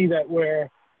to see that we're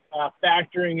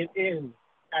factoring it in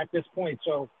at this point.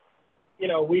 So,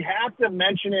 we have to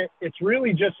mention it. It's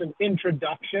really just an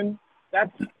introduction.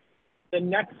 That's the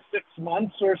next 6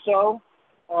 months or so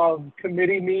of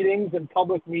committee meetings and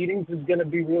public meetings is going to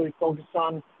be really focused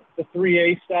on the the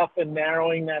 3A stuff and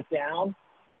narrowing that down.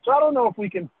 So I don't know if we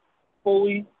can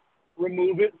fully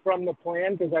remove it from the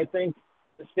plan, because I think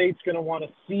the state's going to want to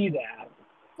see that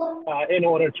in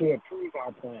order to approve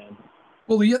our plan.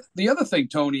 Well, the other thing,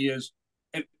 Tony, is,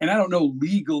 and I don't know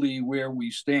legally where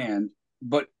we stand,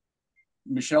 but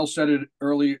Michelle said it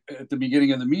early at the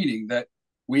beginning of the meeting that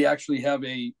we actually have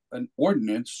an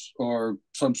ordinance or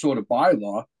some sort of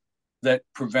bylaw that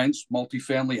prevents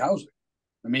multifamily housing.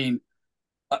 I mean,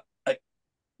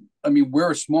 I mean,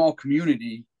 we're a small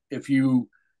community. If you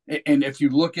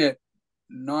look at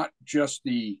not just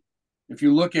the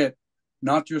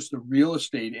real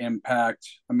estate impact,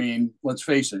 I mean, let's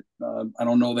face it. I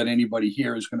don't know that anybody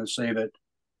here is going to say that,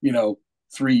 you know,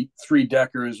 three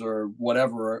deckers or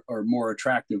whatever are more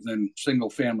attractive than single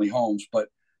family homes. But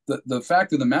the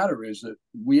fact of the matter is that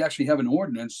we actually have an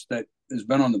ordinance that has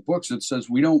been on the books that says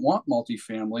we don't want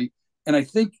multifamily. And I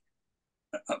think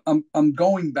I'm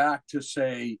going back to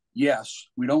say, yes,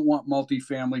 we don't want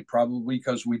multifamily, probably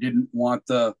because we didn't want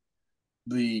the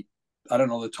I don't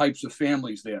know, the types of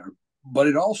families there. But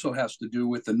it also has to do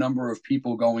with the number of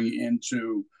people going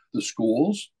into the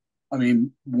schools. I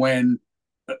mean, when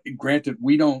granted,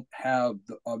 we don't have,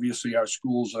 obviously our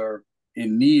schools are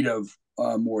in need of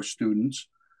more students.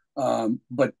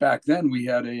 But back then we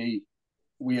had the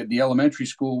elementary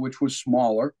school, which was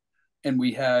smaller, and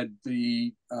we had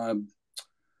the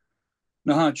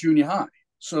Nahant Junior High.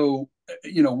 So,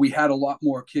 you know, we had a lot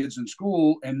more kids in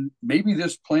school, and maybe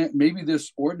this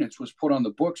ordinance was put on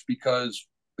the books because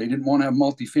they didn't want to have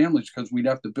multifamilies because we'd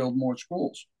have to build more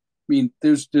schools. I mean,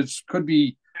 there's could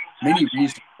be many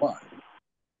reasons why.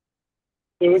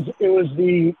 It was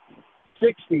the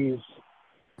 60s,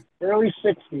 early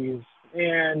 60s,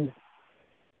 and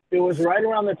it was right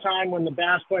around the time when the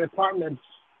Bass Point Apartments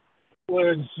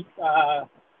was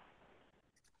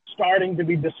starting to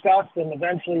be discussed and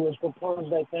eventually was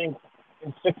proposed, I think,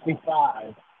 in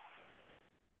 65.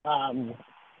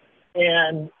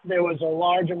 And there was a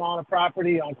large amount of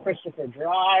property on Christopher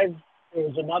Drive. There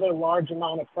was another large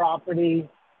amount of property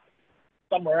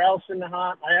somewhere else in the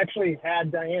Nahant. I actually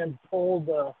had Diane pull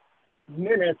the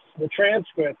minutes, the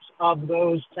transcripts of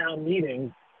those town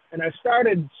meetings, and I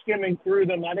started skimming through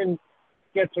them. I didn't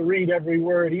get to read every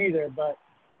word either, but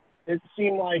it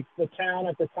seemed like the town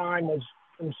at the time was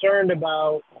concerned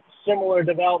about similar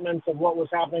developments of what was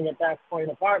happening at Bass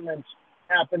Point Apartments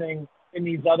happening in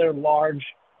these other large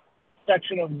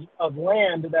sections of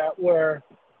land that were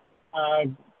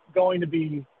going to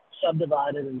be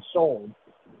subdivided and sold.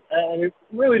 And it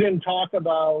really didn't talk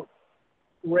about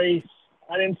race.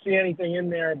 I didn't see anything in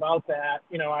there about that.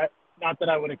 You know, not that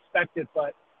I would expect it,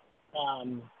 but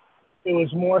it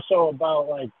was more so about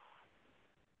like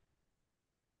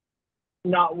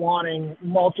not wanting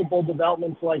multiple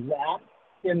developments like that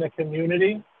in the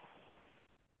community.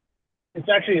 It's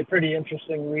actually a pretty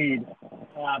interesting read,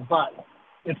 but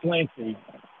it's lengthy.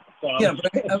 So yeah,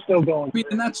 it's still going.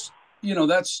 And that's, you know,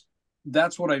 that's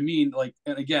what I mean. Like,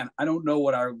 and again, I don't know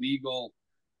what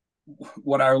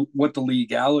the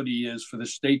legality is for the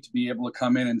state to be able to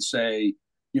come in and say,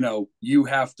 you know, you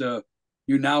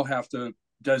now have to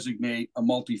designate a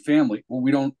multifamily. Well,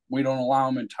 we don't allow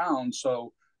them in town,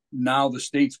 so now the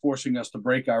state's forcing us to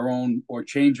break our own or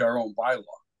change our own bylaw.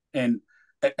 And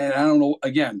I don't know.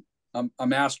 Again,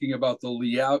 I'm asking about the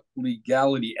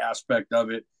legality aspect of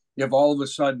it. If all of a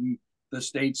sudden the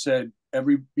state said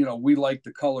we like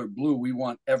the color blue, we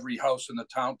want every house in the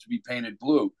town to be painted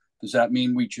blue, does that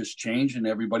mean we just change and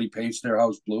everybody paints their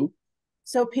house blue?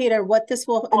 So Peter, what this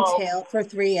will entail for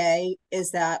 3A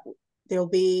is that there'll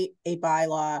be a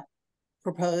bylaw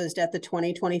proposed at the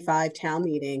 2025 town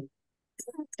meeting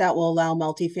that will allow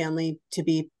multifamily to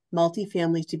be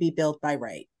built by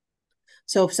right.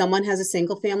 So if someone has a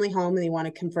single family home and they want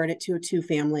to convert it to a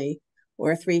 2-family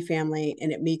or a 3-family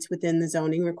and it meets within the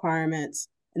zoning requirements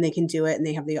and they can do it and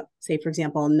they have say, for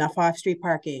example, enough off-street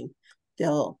parking,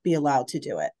 they'll be allowed to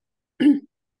do it.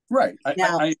 Right.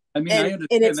 Now, I mean, I understand,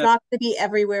 and it's that. not going to be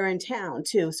everywhere in town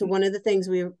too. So one of the things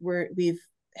we've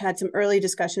had some early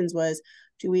discussions was,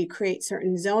 do we create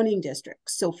certain zoning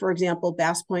districts? So for example,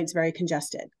 Bass Point's very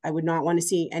congested. I would not want to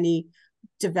see any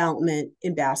development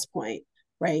in Bass Point,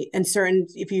 right? And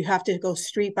if you have to go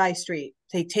street by street,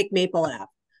 take Maple Ave.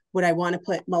 Would I want to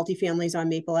put multifamilies on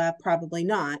Maple Ave? Probably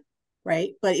not,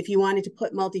 right? But if you wanted to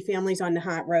put multifamilies on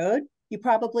Nahant Road, you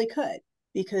probably could,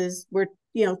 because we're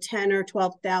 10 or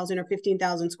 12,000 or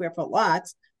 15,000 square foot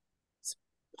lots. It's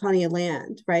plenty of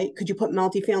land, right? Could you put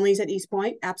multifamilies at East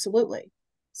Point? Absolutely.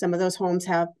 Some of those homes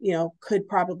could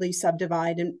probably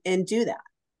subdivide and do that.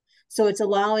 So it's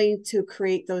allowing to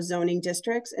create those zoning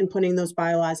districts and putting those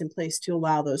bylaws in place to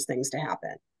allow those things to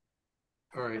happen.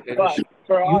 All right. But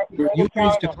for You the town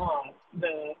used to, of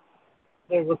Nahant,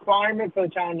 the requirement for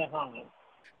the town of Nahant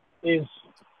is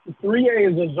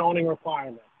 3A is a zoning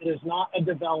requirement. It is not a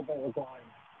development requirement.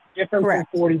 Different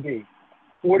Correct. from 40B.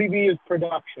 40B is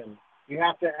production. You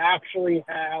have to actually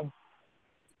have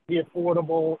the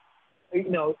affordable,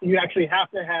 you actually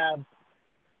have to have a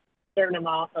certain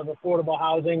amount of affordable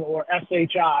housing or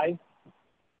SHI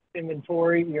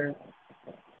inventory.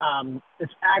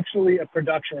 It's actually a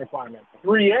production requirement.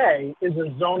 3A is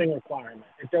a zoning requirement.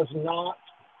 It does not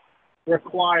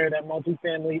require that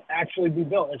multifamily actually be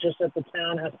built. It's just that the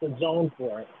town has to zone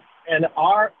for it. And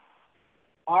our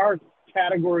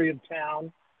category of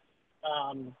town,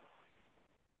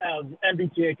 of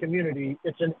MBTA community,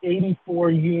 it's an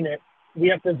 84 unit. We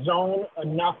have to zone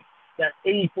enough that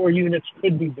 84 units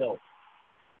could be built.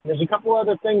 There's a couple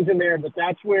other things in there, but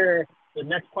that's where the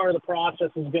next part of the process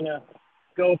is going to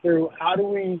go through. How do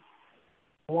we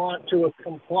want to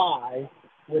comply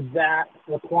with that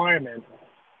requirement?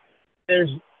 There's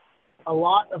a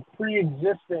lot of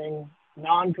pre-existing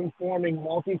non-conforming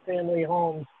multifamily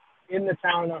homes in the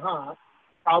town of Nahant,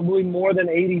 probably more than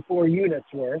 84 units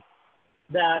worth,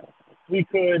 that we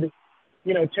could,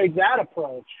 take that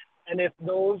approach. And if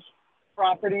those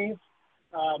properties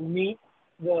meet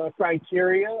the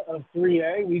criteria of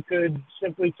 3A, we could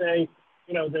simply say,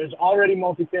 there's already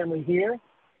multifamily here.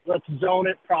 Let's zone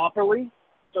it properly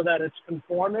so that it's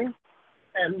conforming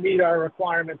and meet our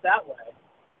requirement that way.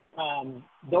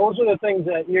 Those are the things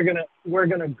that we're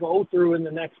gonna go through in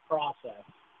the next process.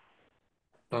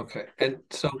 okay. And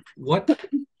so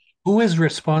who is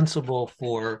responsible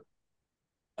for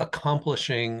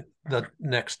accomplishing the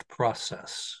next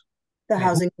process? The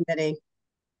housing committee.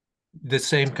 The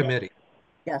same committee?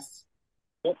 Yes.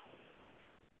 Yep.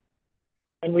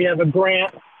 And we have a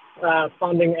grant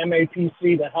funding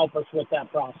MAPC to help us with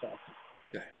that process.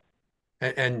 Okay.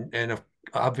 And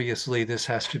obviously this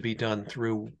has to be done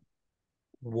through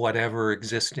whatever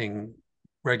existing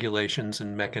regulations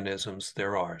and mechanisms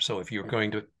there are. So if you're going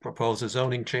to propose a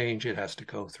zoning change, it has to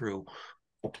go through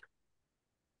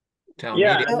town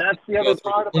meeting. And that's the other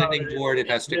part about planning board. It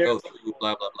has to go through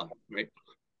blah blah blah. Right.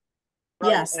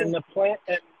 Yes. And the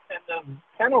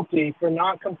penalty for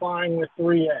not complying with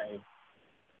 3A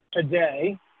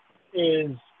today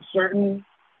is certain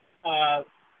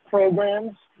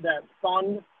programs that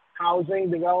fund housing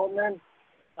development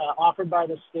offered by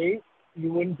the state.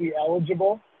 You wouldn't be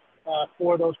eligible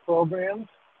for those programs.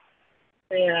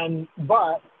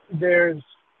 But there's,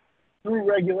 through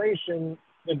regulation,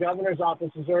 the governor's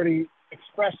office has already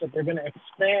expressed that they're going to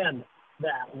expand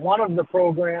that. One of the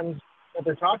programs that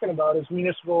they're talking about is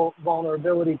municipal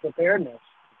vulnerability preparedness,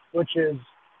 which is,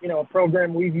 a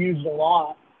program we've used a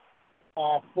lot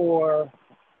for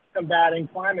combating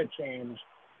climate change.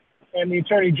 And the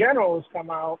Attorney General has come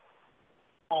out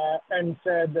and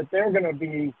said that they're going to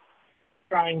be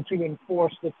trying to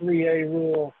enforce the 3A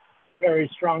rule very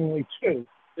strongly too.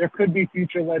 There could be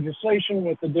future legislation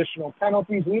with additional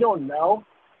penalties. We don't know,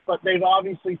 but they've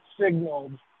obviously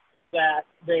signaled that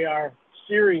they are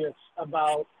serious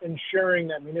about ensuring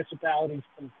that municipalities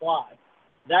comply.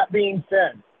 That being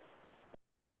said,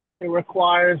 it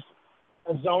requires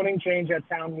a zoning change at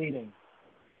town meeting.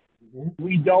 Mm-hmm.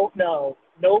 We don't know.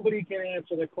 Nobody can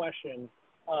answer the question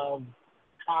of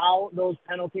how those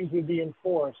penalties would be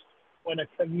enforced when a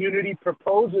community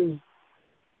proposes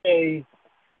a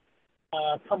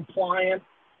compliant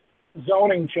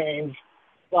zoning change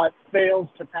but fails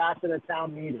to pass it at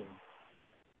town meeting.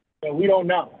 So we don't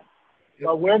know. Yep.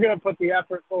 But we're going to put the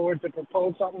effort forward to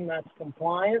propose something that's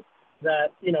compliant,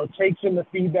 that, takes in the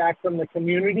feedback from the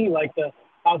community like the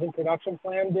housing production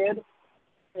plan did,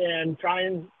 and try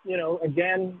and,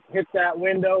 again, hit that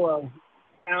window of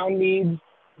town needs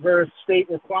versus state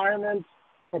requirements,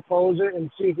 propose it,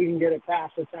 and see if we can get it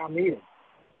passed at town meeting.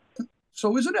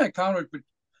 So isn't that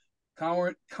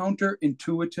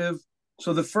counterintuitive?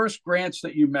 So the first grants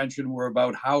that you mentioned were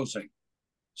about housing.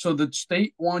 So the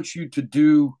state wants you to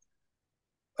do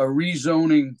a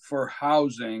rezoning for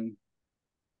housing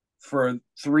for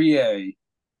 3A,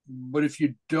 but if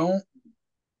you don't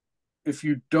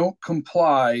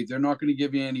comply, they're not going to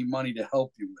give you any money to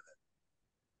help you with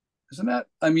it. Isn't that?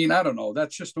 I mean, I don't know.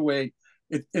 That's just the way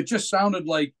it just sounded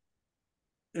like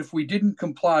if we didn't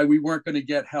comply, we weren't going to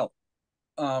get help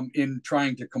in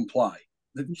trying to comply.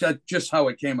 That's just how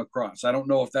it came across. I don't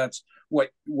know if that's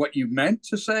what you meant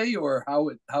to say or how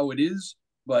it is,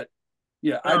 but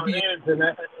yeah, no, it is. And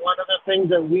that's one of the things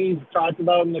that we've talked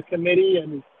about in the committee,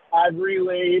 and I've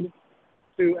relayed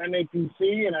to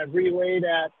MAPC, and I've relayed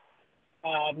at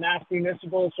Mass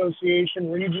Municipal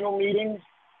Association regional meetings,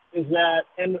 is that,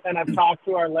 and I've talked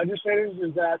to our legislators,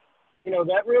 is that, you know,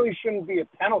 that really shouldn't be a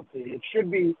penalty. It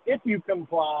should be, if you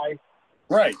comply,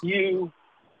 Right. you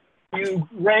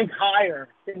rank higher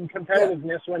in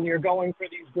competitiveness when you're going for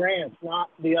these grants, not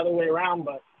the other way around.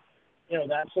 But, you know,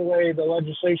 that's the way the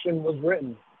legislation was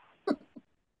written.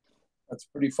 That's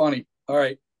pretty funny. All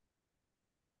right.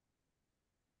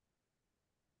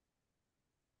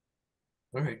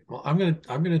 All right. Well, I'm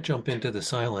gonna jump into the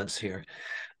silence here.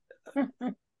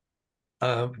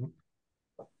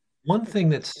 One thing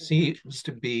that seems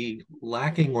to be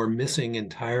lacking or missing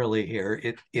entirely here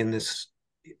is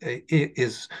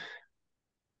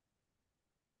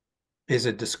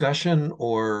a discussion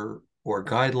or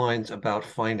guidelines about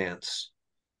finance.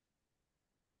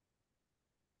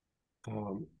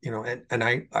 You know, and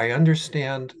I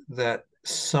understand that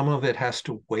some of it has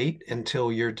to wait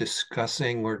until you're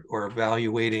discussing or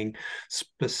evaluating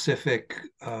specific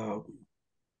you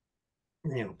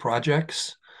know,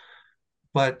 projects,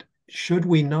 but should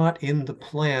we not in the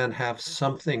plan have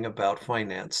something about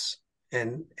finance?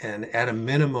 And at a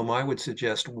minimum, I would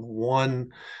suggest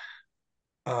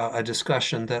a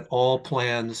discussion that all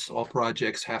plans, all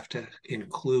projects have to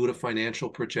include a financial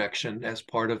projection as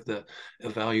part of the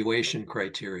evaluation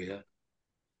criteria.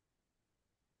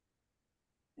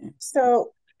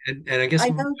 So, and I guess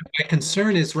my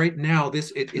concern is right now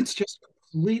it's just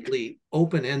completely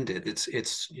open-ended.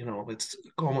 It's you know, it's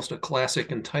almost a classic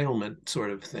entitlement sort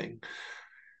of thing.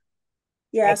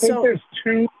 Yeah, I think there's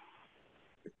two.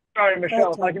 Sorry,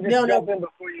 Michelle, if I can just jump in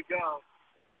before you go.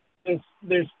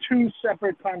 There's two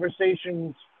separate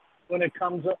conversations when it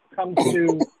comes to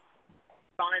finance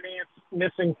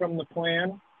missing from the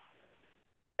plan.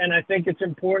 And I think it's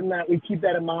important that we keep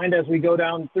that in mind as we go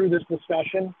down through this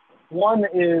discussion. One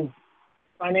is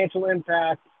financial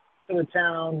impact to the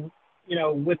town, you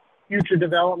know, with future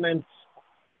developments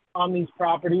on these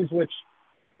properties, which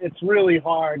it's really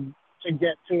hard to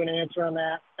get to an answer on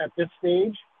that at this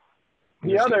stage.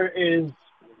 The other is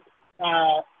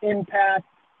impact.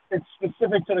 It's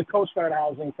specific to the Coast Guard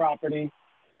housing property,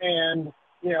 and,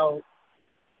 you know,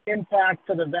 impact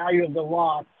to the value of the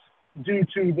lots due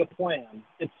to the plan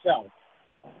itself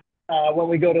when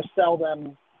we go to sell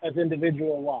them as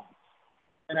individual lots.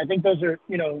 And I think those are,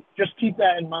 you know, just keep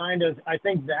that in mind, as I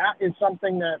think that is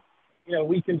something that, you know,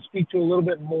 we can speak to a little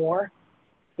bit more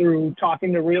through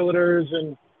talking to realtors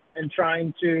and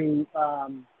trying to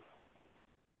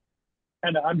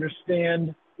kind of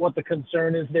understand what the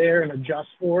concern is there and adjust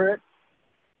for it.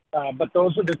 But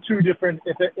those are the two different,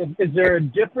 is there a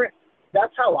different,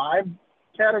 that's how I've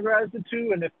categorized the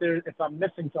two. And if I'm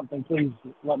missing something, please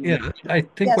let me know. I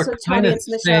think we're kind of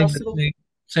saying the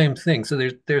same thing. So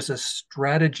there's a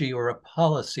strategy or a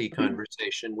policy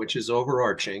conversation, which is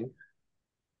overarching.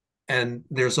 And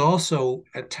there's also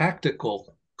a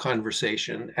tactical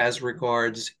conversation as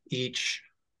regards each,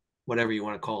 whatever you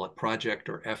want to call it, project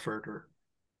or effort or.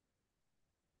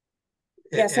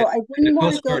 Yeah, so I wouldn't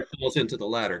want to go. Falls into the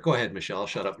latter. Go ahead, Michelle. I'll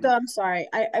shut up. So I'm sorry.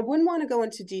 I wouldn't want to go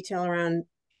into detail around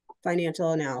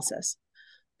financial analysis,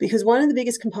 because one of the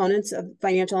biggest components of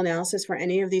financial analysis for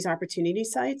any of these opportunity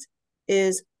sites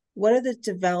is, what are the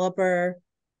developer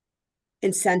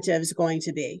incentives going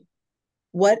to be?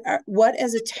 What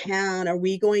as a town are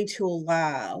we going to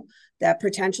allow that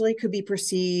potentially could be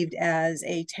perceived as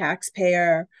a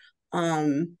taxpayer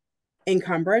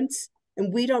encumbrance?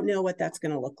 And we don't know what that's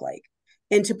going to look like.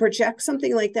 And to project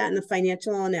something like that in the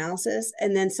financial analysis,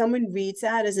 and then someone reads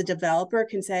that as a developer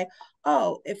can say,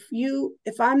 oh, if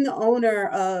I'm the owner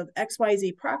of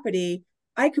XYZ property,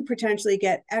 I could potentially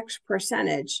get X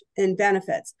percentage in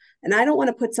benefits. And I don't want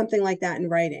to put something like that in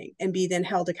writing and be then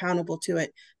held accountable to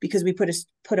it because we put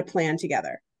a plan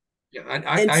together. Yeah,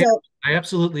 I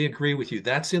absolutely agree with you.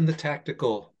 That's in the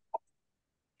tactical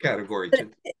category too.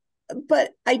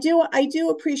 But I do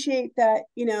appreciate that,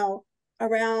 you know,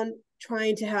 around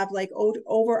trying to have like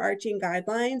overarching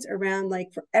guidelines around,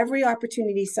 like, for every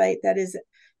opportunity site that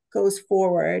goes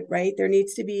forward, right? There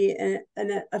needs to be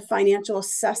a financial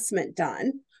assessment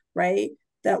done, right?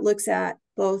 That looks at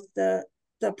both the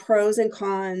pros and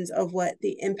cons of what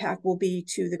the impact will be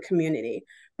to the community,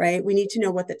 right? We need to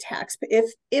know what the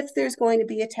if there's going to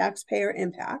be a taxpayer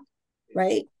impact,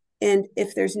 right? And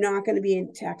if there's not going to be a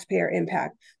taxpayer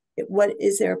impact, what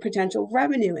is their potential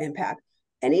revenue impact?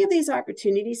 Any of these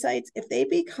opportunity sites, if they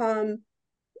become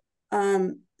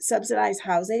subsidized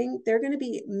housing, they're going to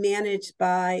be managed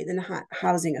by the Nahant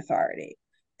Housing Authority.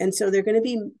 And so they're going to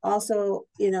be also,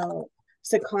 you know,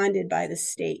 seconded by the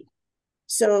state.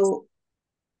 So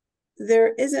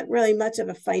there isn't really much of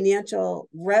a financial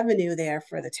revenue there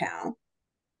for the town,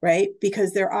 right?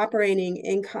 Because they're operating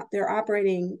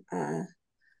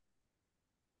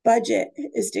budget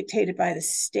is dictated by the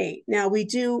state. Now, we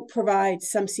do provide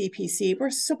some CPC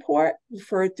support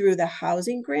through the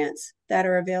housing grants that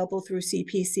are available through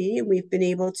CPC, and we've been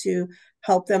able to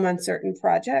help them on certain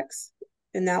projects,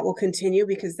 and that will continue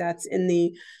because that's in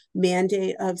the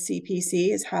mandate of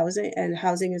CPC is housing, and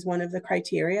housing is one of the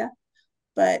criteria.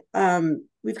 But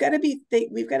we've got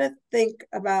to think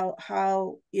about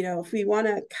how, you know, if we want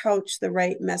to couch the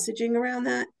right messaging around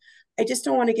that. I just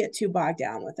don't want to get too bogged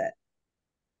down with it.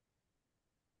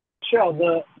 Sure,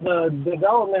 the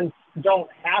developments don't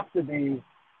have to be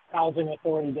housing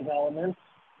authority developments,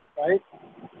 right?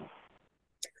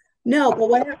 No, but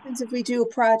what happens if we do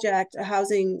a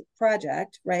housing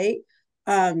project, right?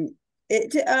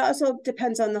 It also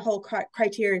depends on the whole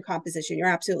criterion composition. You're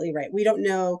absolutely right. We don't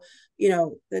know, you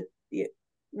know,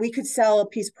 we could sell a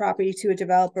piece of property to a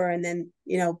developer, and then,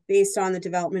 you know, based on the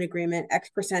development agreement, X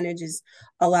percentage is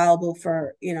allowable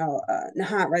for, you know,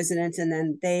 Nahant residents, and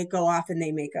then they go off and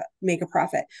they make a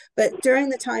profit. But during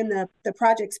the time the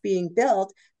project's being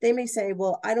built, they may say,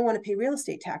 well, I don't want to pay real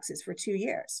estate taxes for 2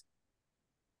 years,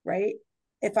 right?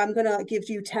 If I'm going to give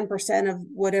you 10% of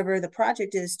whatever the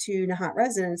project is to Nahant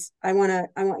residents, I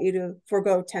want you to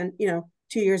forego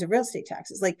 2 years of real estate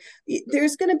taxes. Like,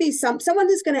 there's going to be someone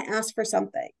is going to ask for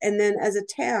something. And then as a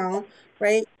town,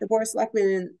 right, the board of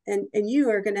selectmen and you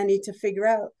are going to need to figure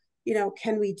out, you know,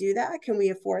 can we do that? Can we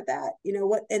afford that? You know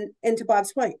what? And to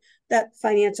Bob's point, that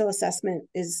financial assessment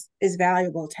is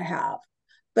valuable to have,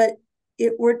 but we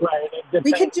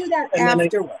could do that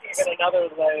afterwards.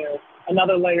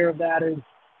 Another layer of that is,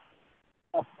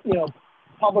 you know,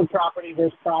 public property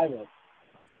versus private.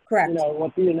 Correct. You know,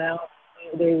 what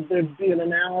there'd be an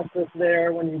analysis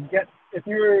there if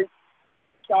you're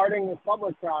starting with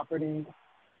public property,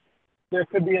 there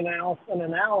could be an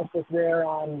analysis there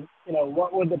on, you know,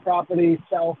 what would the property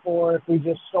sell for if we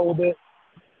just sold it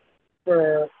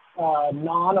for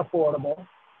non-affordable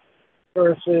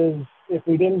versus if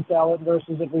we didn't sell it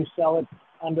versus if we sell it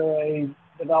under a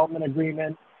development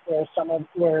agreement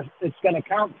where it's going to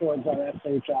count towards our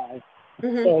SHI.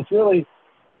 Mm-hmm. So it's really,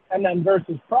 and then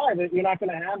versus private, you're not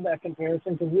going to have that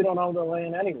comparison because we don't own the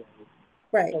land anyway.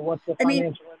 Right. So what's the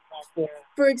financial impact there?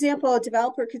 For example, a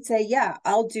developer could say, yeah,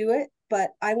 I'll do it,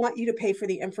 but I want you to pay for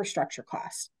the infrastructure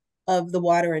cost of the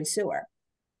water and sewer.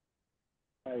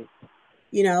 Right.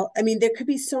 You know, I mean, there could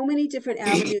be so many different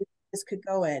avenues this could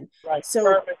go in. Right.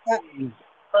 So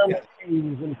permit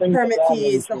fees and things permit like that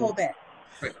fees, the whole bit.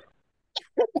 Right.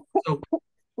 So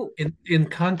in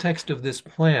context of this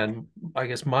plan, I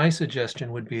guess my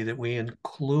suggestion would be that we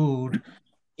include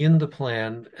in the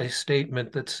plan a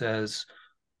statement that says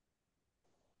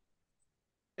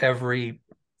every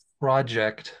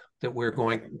project that we're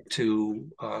going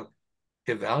to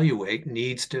evaluate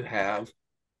needs to have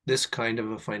this kind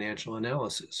of a financial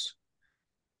analysis.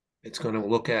 It's going to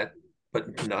look at,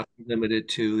 but not limited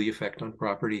to, the effect on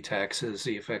property taxes,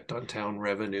 the effect on town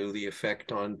revenue, the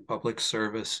effect on public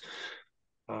service,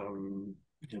 you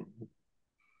know,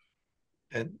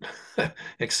 and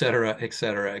et cetera, et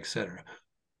cetera, et cetera.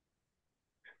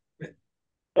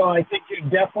 So I think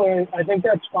I think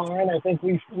that's fine. I think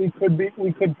we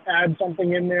could add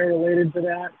something in there related to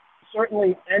that.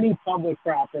 Certainly any public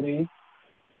property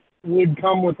would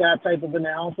come with that type of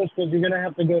analysis because you're going to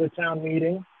have to go to town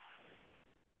meeting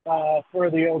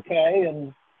for the okay,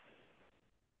 and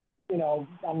you know,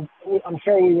 I'm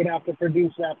sure we would have to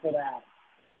produce that for that.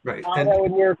 Right. How that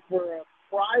would work for a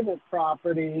private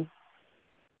property.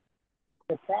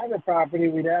 For private property,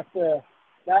 we'd have to.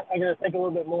 That I got to think a little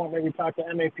bit more. Maybe talk to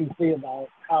MAPC about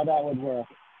how that would work.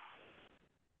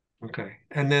 Okay,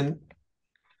 and then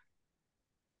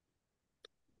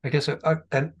I guess a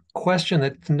question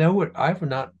that I've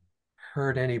not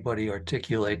heard anybody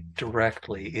articulate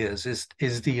directly is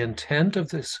the intent of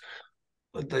this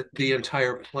the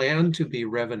entire plan to be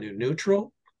revenue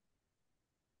neutral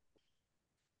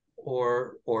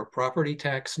or property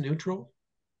tax neutral?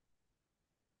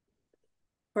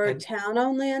 For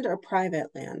town-owned land or private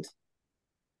land?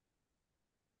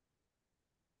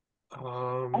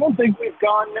 I don't think we've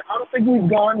gone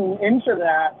into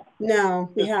that. No,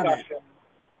 we haven't.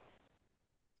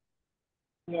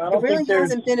 Yeah, it really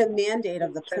hasn't been a mandate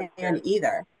of the plan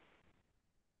either.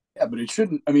 Yeah, but it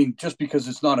shouldn't. I mean, just because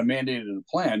it's not a mandate of the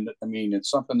plan, I mean, it's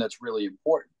something that's really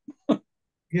important.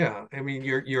 Yeah, I mean,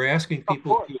 you're asking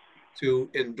people to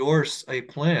endorse a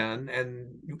plan,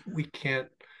 and we can't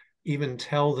even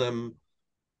tell them,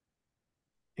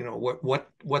 you know,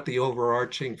 what the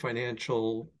overarching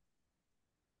financial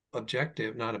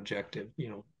objective, not objective, you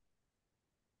know,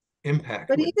 impact.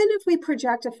 But even if we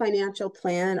project a financial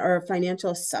plan or a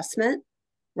financial assessment,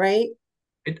 right?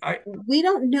 we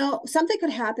don't know. Something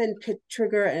could happen, could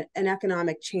trigger an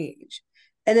economic change.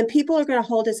 And then people are going to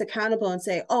hold us accountable and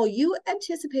say, oh, you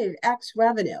anticipated X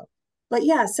revenue. But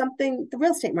yeah, the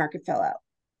real estate market fell out.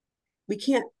 We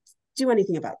can't do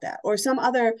anything about that. Or some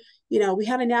other, we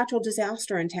had a natural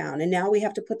disaster in town, and now we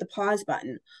have to put the pause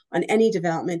button on any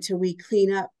development till we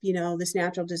clean up, this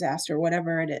natural disaster,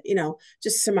 whatever it is,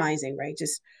 just surmising, right?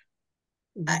 Just,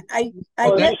 I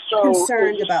get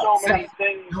concerned about so many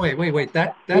things. Wait.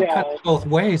 That cuts both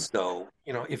ways, though.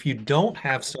 If you don't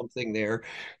have something there,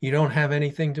 you don't have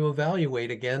anything to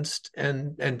evaluate against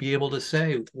and be able to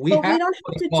say we don't have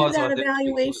to do that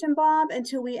evaluation, Bob,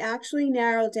 until we actually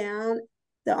narrow down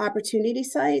the opportunity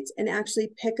sites and actually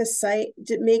pick a site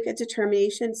to make a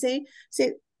determination. Say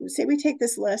we take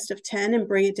this list of 10 and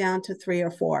bring it down to 3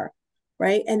 or 4,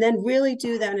 right? And then really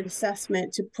do that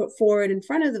assessment to put forward in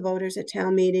front of the voters at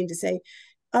town meeting to say,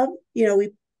 we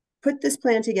put this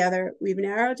plan together, we've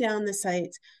narrowed down the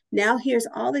sites. Now here's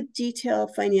all the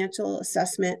detailed financial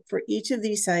assessment for each of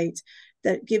these sites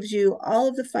that gives you all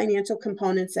of the financial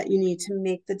components that you need to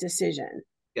make the decision.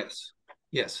 Yes.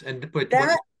 But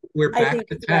we're back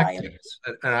to tactics,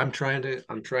 and I'm trying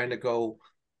to go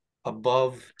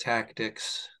above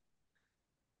tactics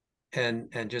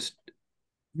and just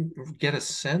get a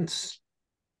sense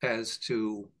as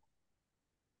to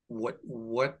what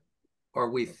are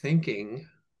we thinking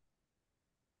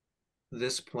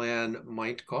this plan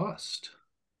might cost.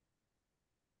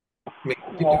 I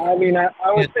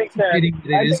would think that I think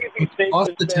it'd be safe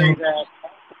to say that.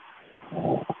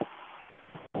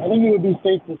 I think it would be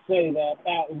safe to say that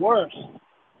at worst,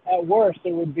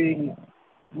 it would be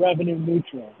revenue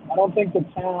neutral. I don't think the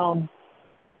town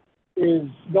is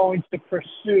going to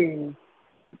pursue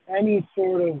any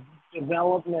sort of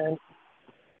development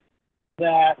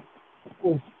that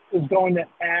is going to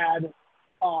add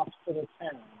cost to the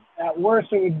town. At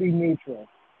worst, it would be neutral.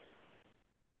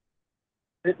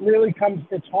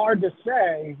 It's hard to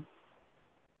say,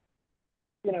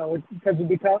 because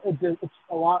it's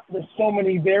a lot, there's so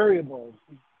many variables.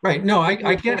 Right. No,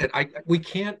 I get it. We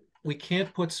can't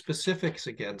put specifics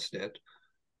against it,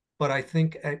 but I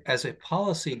think as a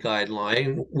policy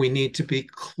guideline, we need to be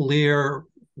clear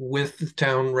with the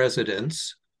town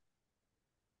residents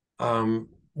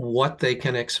what they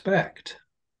can expect.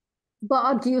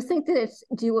 Bob, do you think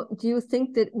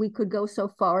that we could go so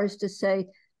far as to say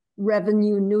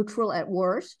revenue neutral at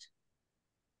worst?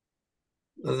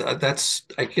 I guess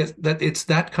that it's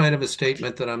that kind of a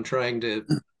statement that I'm trying to.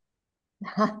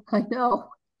 I know.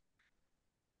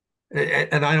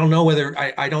 And I don't know whether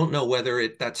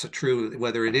that's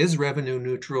whether it is revenue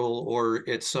neutral or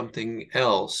it's something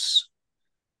else.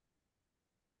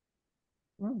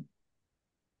 So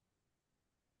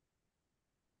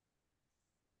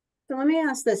let me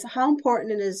ask this: how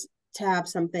important it is to have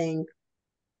something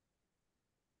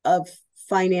of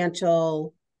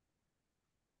financial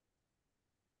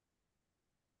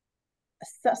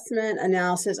assessment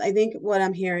analysis? I think what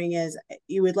I'm hearing is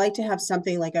you would like to have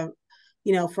something like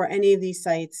for any of these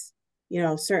sites,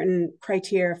 certain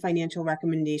criteria, financial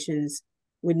recommendations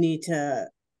would need to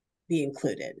be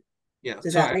included. Yeah.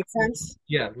 Does that make sense?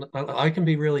 Yeah, I can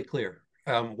be really clear.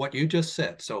 What you just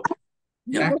said. So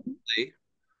technically,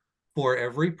 for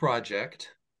every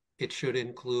project, it should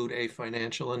include a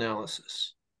financial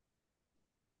analysis.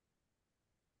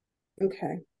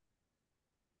 Okay.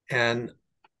 And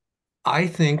I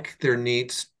think there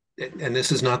needs, and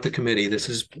this is not the committee, this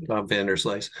is Bob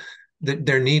Vanderslice, that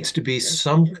there needs to be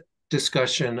some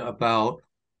discussion about,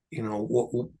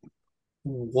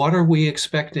 what are we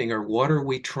expecting or what are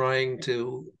we trying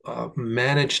to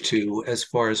manage to as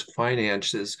far as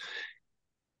finances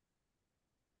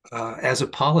as a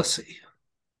policy.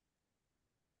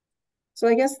 So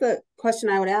I guess the question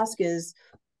I would ask is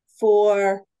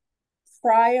for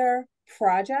prior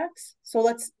projects. So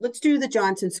let's do the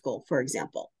Johnson School, for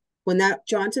example. When that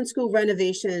Johnson School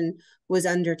renovation was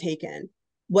undertaken,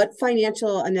 what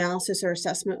financial analysis or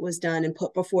assessment was done and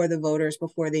put before the voters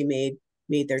before they made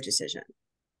their decision?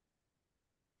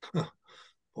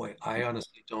 Boy, I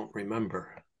honestly don't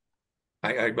remember.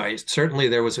 I certainly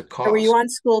there was a cost. Were you on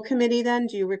school committee then?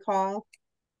 Do you recall?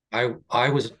 I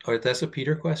was. That's a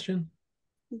Peter question.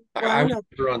 Well, I was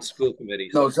on school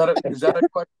committee. No, is that a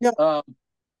question? No.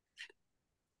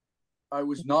 I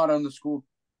was not on the school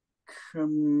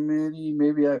committee.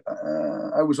 Maybe I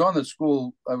was on the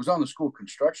school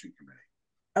construction committee.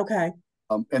 Okay.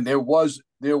 And there was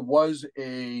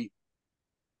a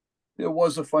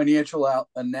financial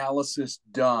analysis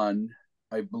done,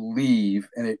 I believe,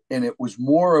 and it was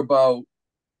more about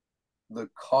the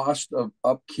cost of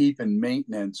upkeep and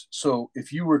maintenance. So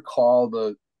if you recall,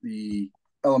 the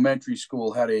elementary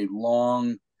school had a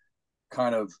long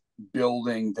kind of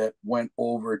building that went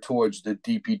over towards the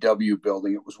DPW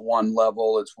building. It was one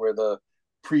level. It's where the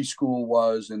preschool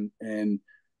was, and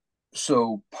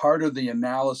so part of the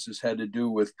analysis had to do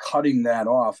with cutting that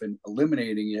off and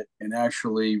eliminating it and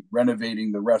actually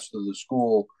renovating the rest of the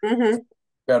school for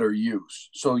better use.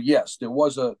 So yes, there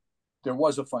was a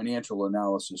financial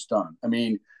analysis done. I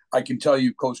mean, I can tell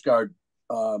you, Coast Guard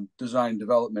Design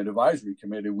Development Advisory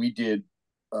Committee, we did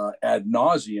ad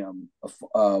nauseum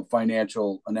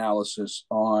financial analysis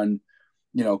on,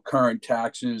 current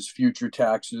taxes, future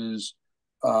taxes,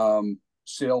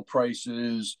 sale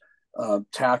prices,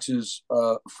 taxes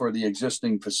for the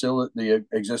existing facility, the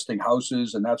existing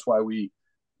houses, and that's why we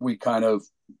kind of,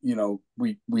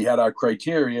 we had our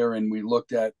criteria, and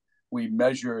we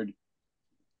measured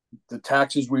the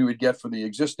taxes we would get for the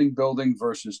existing building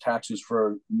versus taxes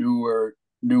for new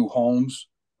homes.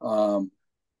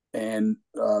 And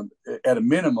at a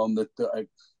minimum, that the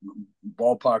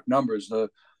ballpark numbers, the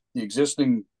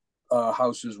existing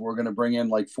houses were going to bring in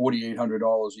like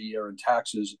 $4,800 a year in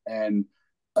taxes, and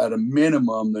at a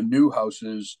minimum, the new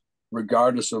houses,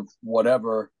 regardless of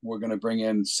whatever, were going to bring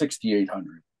in $6,800.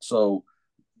 So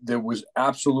there was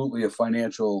absolutely a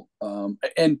financial,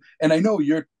 and I know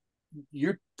you're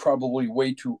probably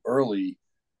way too early,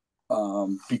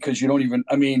 because you don't even.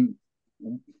 I mean,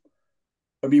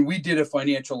 we did a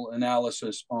financial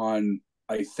analysis on,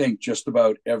 I think, just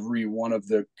about every one of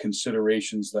the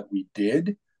considerations that we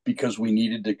did, because we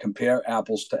needed to compare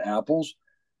apples to apples.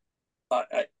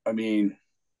 I mean,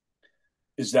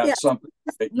 is that something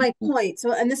that my point?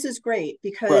 So, and this is great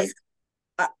because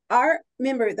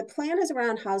remember, the plan is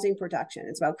around housing production.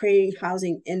 It's about creating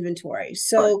housing inventory.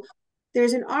 So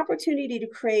there's an opportunity to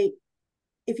create,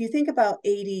 if you think about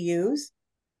ADUs,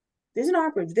 there's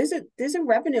a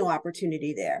revenue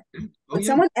opportunity there. When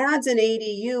someone adds an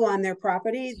ADU on their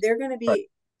property, they're going to be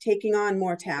taking on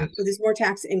more tax. So there's more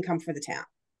tax income for the town.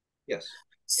 Yes.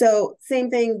 So same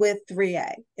thing with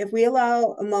 3A. If we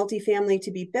allow a multifamily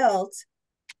to be built,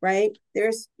 right,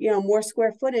 there's, more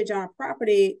square footage on a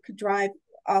property could drive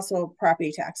also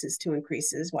property taxes to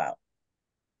increase as well.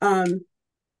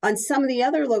 On some of the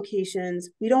other locations,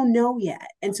 we don't know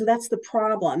yet. And so that's the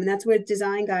problem. And that's where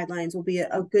design guidelines will be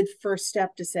a good first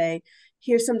step to say,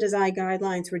 here's some design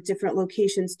guidelines for different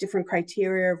locations, different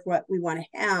criteria of what we want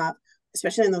to have,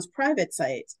 especially on those private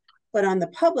sites. But on the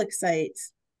public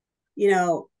sites,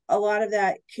 a lot of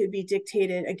that could be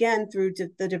dictated, again, through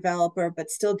the developer,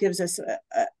 but still gives us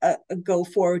a go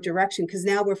forward direction, because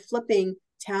now we're flipping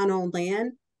town-owned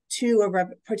land to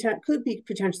could be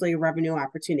potentially a revenue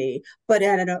opportunity, but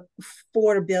at an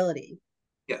affordability.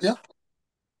 Yes.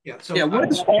 Yeah. So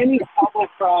any public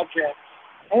project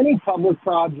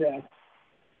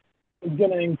is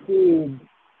going to include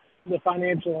the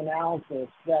financial analysis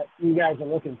that you guys are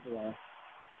looking for.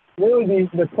 Really,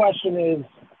 the question is,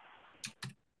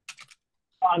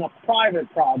 on a private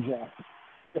project,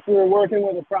 if we were working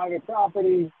with a private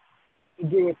property to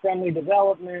do a friendly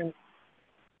development,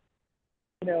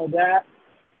 that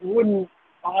wouldn't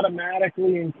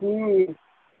automatically include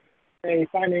a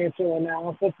financial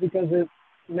analysis, because it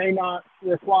may not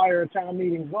require a town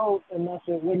meeting vote, unless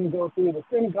it wouldn't go through the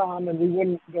FinCom, and we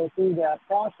wouldn't go through that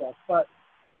process. But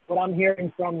what I'm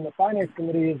hearing from the Finance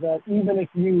Committee is that even if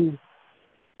you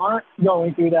aren't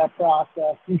going through that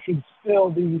process, you should still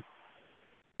be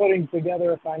putting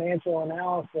together a financial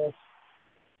analysis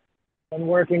and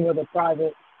working with a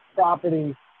private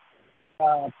property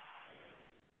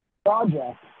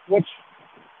project, which,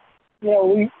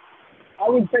 I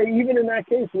would say even in that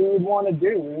case, we would want to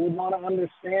do. We would want to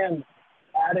understand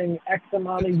adding X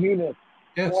amount of units,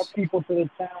 more people to the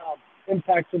town,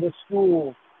 impact to the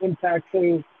school, impact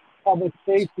to public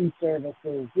safety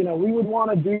services. We would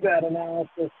want to do that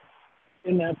analysis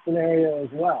in that scenario as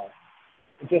well.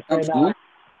 It just may not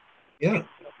in the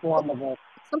form of a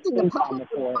something the public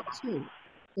would want too.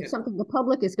 It's something the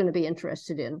public is going to be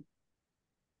interested in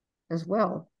as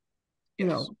well.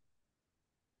 Yes.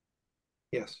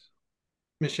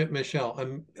 Michelle,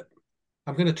 I'm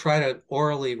going to try to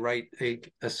orally write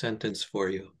a sentence for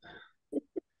you.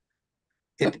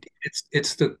 It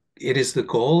is the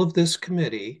goal of this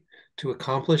committee to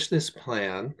accomplish this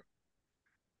plan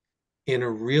in a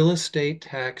real estate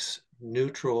tax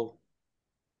neutral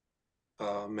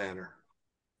manner.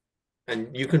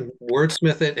 And you can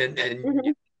wordsmith it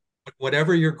and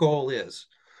whatever your goal is,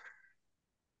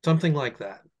 something like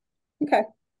that. Okay.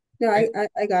 No, I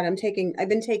got it. I've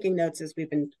been taking notes as we've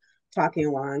been talking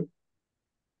along.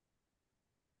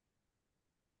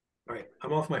 All right.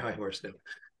 I'm off my high horse now.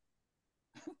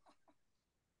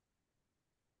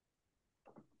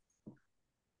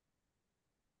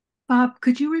 Bob,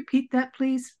 could you repeat that,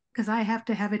 please? Because I have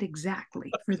to have it exactly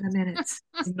for the minutes.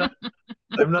 I'm not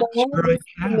The sure goal of I this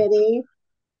can. committee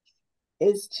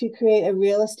is to create a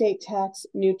real estate tax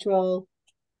neutral.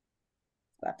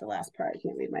 Got the last part. I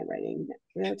can't read my writing.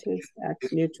 Real estate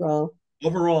tax neutral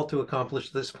Overall, to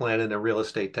accomplish this plan in a real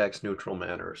estate tax neutral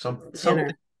manner, something,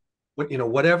 manner.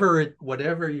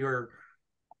 whatever your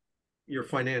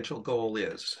financial goal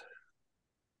is.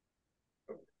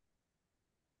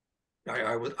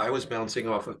 I was bouncing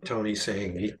off of Tony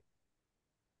saying he.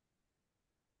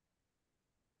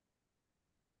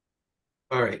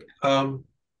 All right.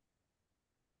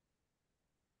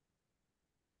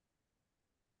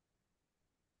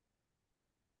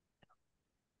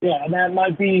 Yeah, and that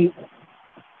might be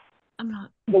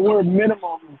the word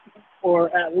minimum,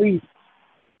 or at least,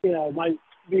 might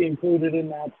be included in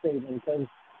that statement, because,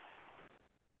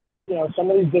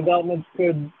 some of these developments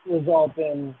could result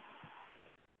in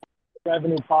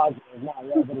revenue positive, not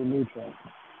revenue neutral.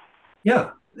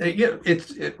 Yeah,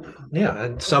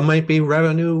 and some might be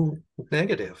revenue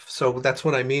negative. So that's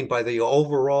what I mean by the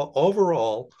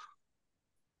overall,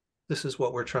 this is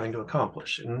what we're trying to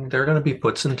accomplish. And there are going to be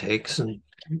puts and takes, and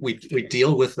we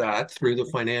deal with that through the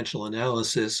financial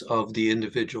analysis of the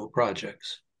individual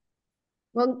projects.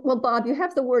 Well, Bob, you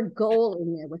have the word goal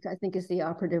in there, which I think is the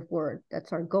operative word.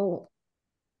 That's our goal.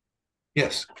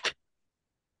 Yes.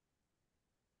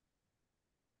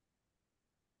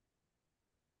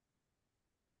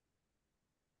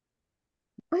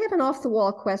 I have an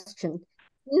off-the-wall question.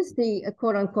 Is the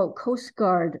quote unquote Coast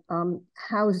Guard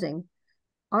housing,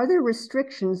 are there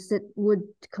restrictions that would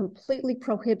completely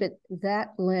prohibit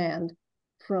that land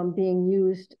from being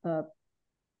used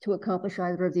to accomplish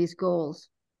either of these goals?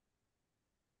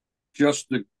 Just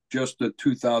the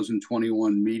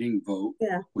 2021 meeting vote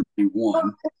would be one.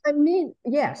 Well, I mean,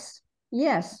 yes,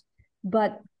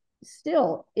 but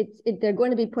still, they're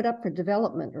going to be put up for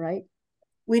development, right?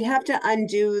 We'd have to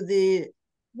undo the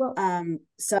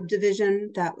subdivision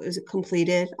that was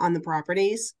completed on the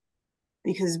properties,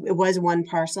 because it was one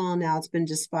parcel. Now it's been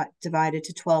just divided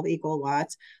to 12 equal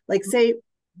lots. Like say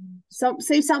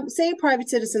private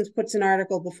citizens puts an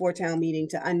article before town meeting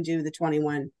to undo the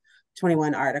 21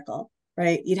 article,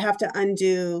 right? You'd have to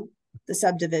undo the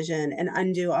subdivision and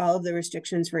undo all of the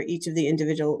restrictions for each of the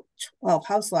individual 12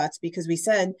 house lots, because we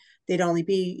said they'd only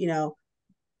be,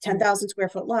 10,000 square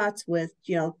foot lots with,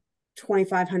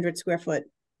 2,500 square foot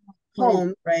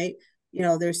home, right?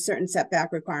 There's certain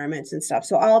setback requirements and stuff.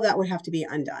 So all of that would have to be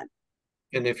undone.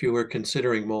 And if you were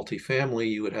considering multifamily,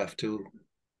 you would have to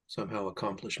somehow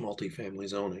accomplish multifamily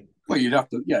zoning. Well, you'd have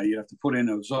to put in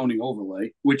a zoning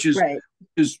overlay, which is right.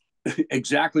 is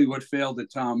exactly what failed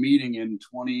at town meeting in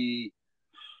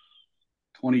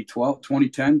 2012,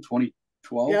 2010,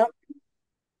 2012. Yep.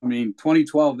 I mean,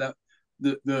 2012, that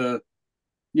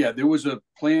there was a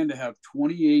plan to have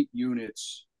 28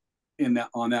 units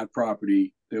on that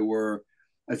property. There were,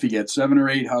 I forget, 7 or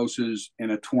 8 houses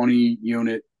and a 20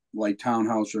 unit like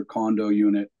townhouse or condo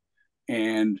unit.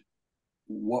 And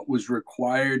what was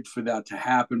required for that to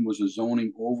happen was a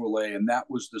zoning overlay, and that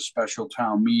was the special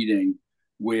town meeting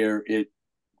where it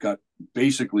got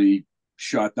basically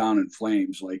shot down in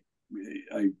flames. Like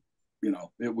it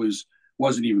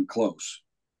wasn't even close.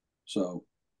 So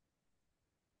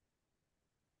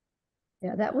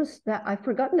yeah, that I've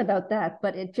forgotten about that,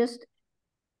 but it just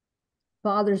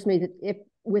bothers me that if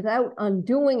without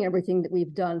undoing everything that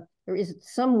we've done, there isn't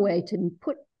some way to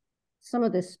put some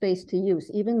of this space to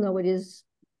use, even though it is,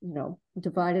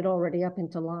 divided already up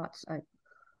into lots.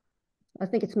 I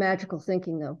think it's magical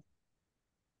thinking, though.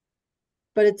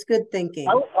 But it's good thinking.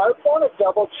 I want to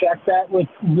double check that with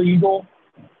legal.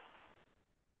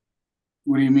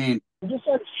 What do you mean? I'm just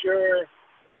unsure.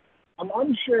 I'm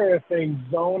unsure if a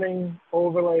zoning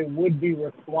overlay would be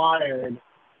required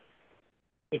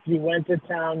if you went to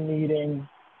town meeting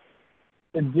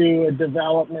to do a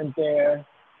development there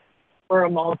for a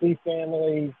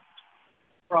multifamily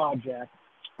project.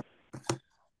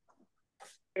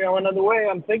 And the way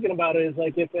I'm thinking about it is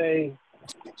like if a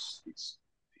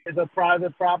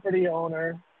private property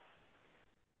owner,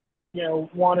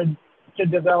 wanted to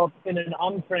develop in an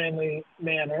unfriendly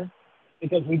manner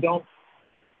because we don't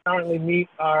currently meet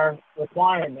our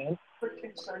requirement,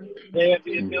 they have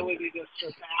the ability to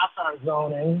surpass our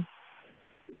zoning.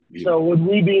 So would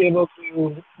we be able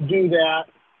to do that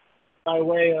by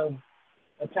way of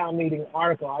a town meeting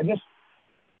article? I just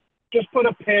put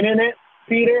a pin in it,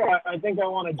 Peter. I think I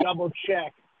want to double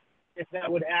check if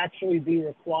that would actually be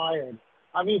required.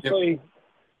 Obviously,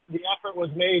 the effort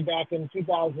was made back in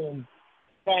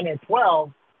 2010 or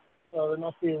 12 So there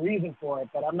must be a reason for it,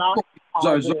 but I'm not Our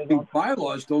positive. zoning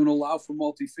bylaws don't allow for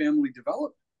multifamily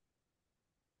development.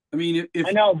 I mean, if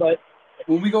I know, but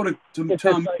when we go to it's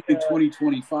town like meeting in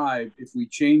 2025, if we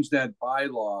change that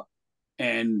bylaw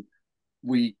and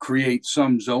we create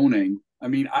some zoning, I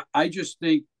mean, I just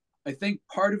think, I think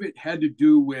part of it had to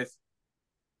do with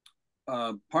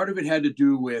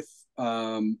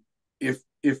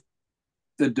if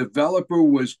the developer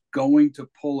was going to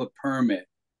pull a permit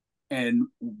and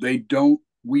we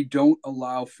don't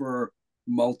allow for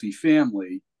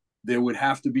multifamily, there would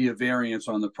have to be a variance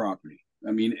on the property.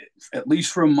 I mean, at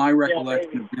least from my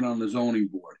recollection of being on the zoning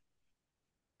board.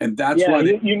 And that's why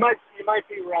you might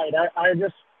be right.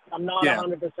 I'm not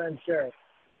 100% sure.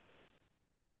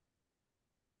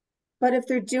 But if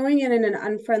they're doing it in an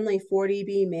unfriendly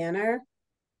 40B manner,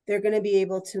 they're going to be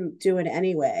able to do it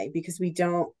anyway because we're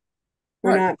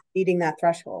not meeting that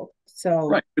threshold. So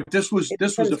right, but this was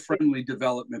a friendly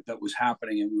development that was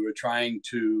happening, and we were trying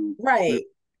to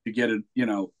to get it,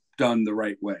 done the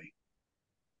right way.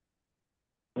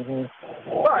 Mm-hmm.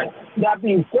 But that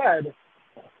being said,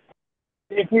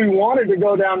 if we wanted to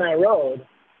go down that road,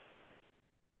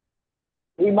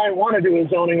 we might want to do a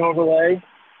zoning overlay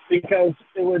because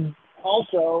it would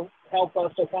also help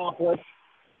us accomplish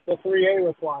the 3A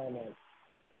requirement.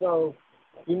 So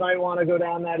you might want to go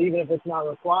down that even if it's not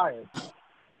required.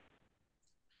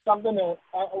 Something that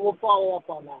we'll follow up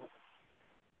on that.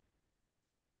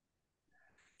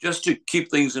 Just to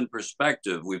keep things in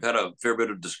perspective, we've had a fair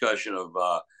bit of discussion of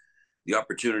the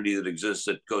opportunity that exists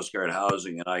at Coast Guard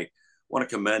Housing, and I want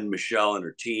to commend Michelle and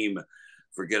her team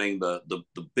for getting the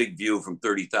big view from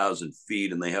 30,000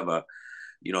 feet, and they have a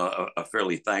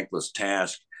fairly thankless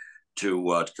task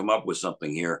to come up with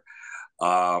something here.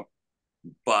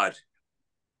 But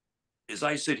as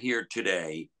I sit here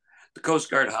today, the Coast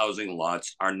Guard housing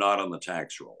lots are not on the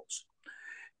tax rolls.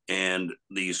 And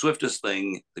the swiftest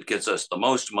thing that gets us the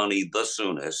most money the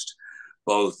soonest,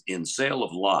 both in sale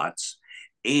of lots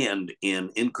and in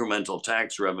incremental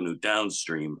tax revenue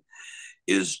downstream,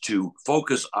 is to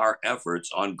focus our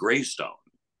efforts on Greystone.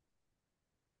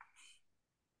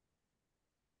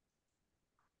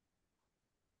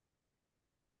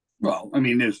 Well, I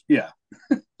mean, there's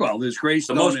there's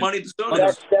Greystone. The most money the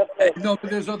soonest. No, but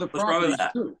there's other properties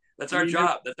too. That's our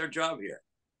job. That's our job here.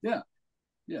 Yeah.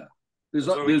 There's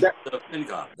the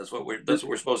income. That's what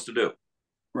we're supposed to do.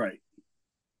 Right.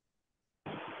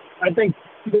 I think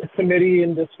the committee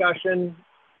in discussion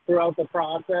throughout the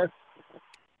process,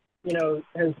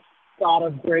 has thought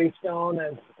of Greystone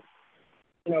as,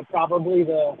 probably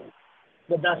the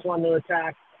best one to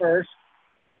attack first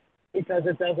because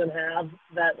it doesn't have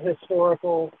that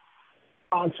historical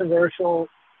controversial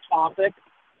topic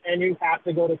and you have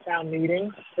to go to town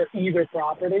meeting for either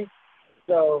property.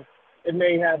 So it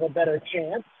may have a better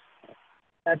chance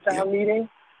at town meeting.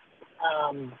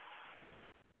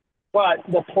 But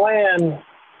the plan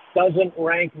doesn't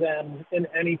rank them in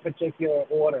any particular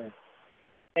order.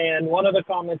 And one of the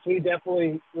comments we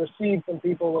definitely received from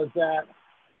people was that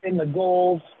in the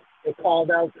goals, it called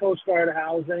out Coast Guard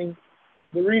housing.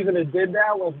 The reason it did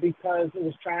that was because it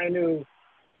was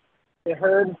it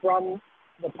heard from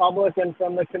the public and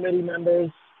from the committee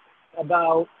members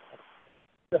about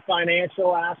the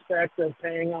financial aspect of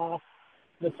paying off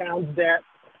the town's debt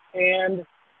and,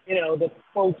 the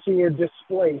folks who were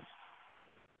displaced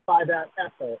by that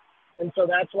effort. And so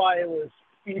that's why it was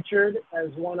featured as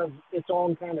one of its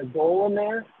own kind of goal in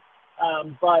there.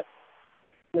 But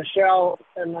Michelle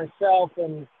and myself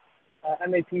and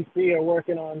MAPC are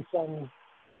working on some,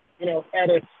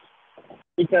 edits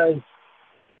because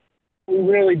we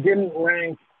really didn't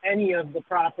rank any of the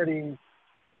properties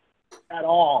at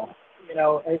all,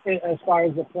 as far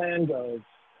as the plan goes.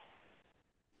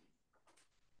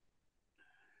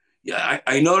 Yeah,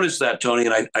 I noticed that, Tony,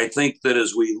 and I think that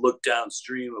as we look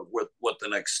downstream of what the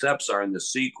next steps are in the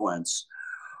sequence,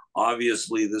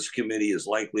 obviously this committee is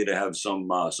likely to have some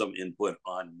input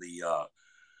on the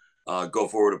go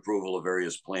forward approval of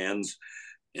various plans,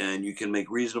 and you can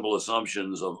make reasonable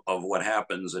assumptions of what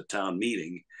happens at town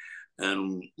meeting,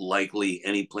 and likely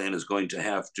any plan is going to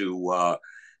have to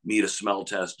meet a smell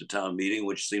test at town meeting,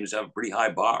 which seems to have a pretty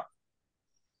high bar.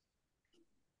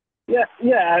 Yeah,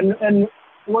 and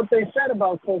what they said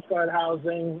about Coast Guard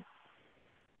housing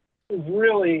is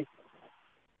really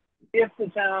if the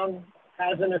town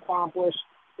hasn't accomplished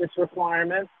its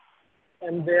requirements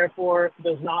and therefore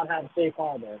does not have safe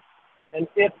harbor, and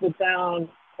if the town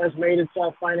has made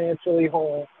itself financially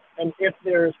whole, and if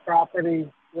there is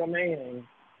property remaining,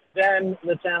 then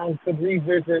the town could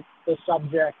revisit the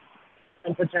subject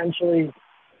and potentially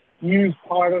use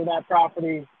part of that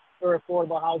property for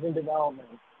affordable housing development.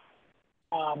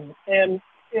 And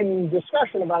in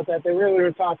discussion about that, they really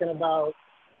were talking about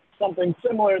something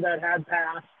similar that had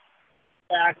passed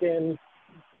back in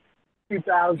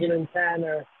 2010,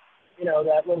 or,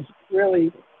 that was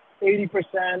really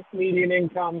 80% median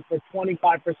income for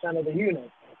 25% of the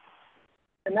units.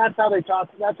 And that's how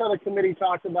the committee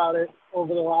talked about it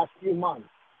over the last few months.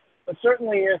 But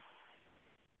certainly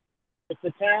if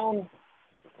the town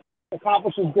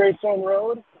accomplishes Greystone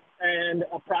Road and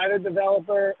a private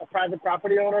developer, a private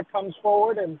property owner comes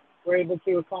forward and we're able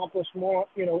to accomplish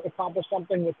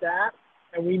something with that,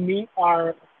 and we meet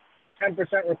our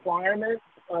 10% requirement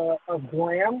of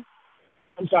GLAM,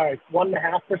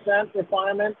 1.5%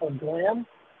 requirement of GLAM,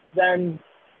 then,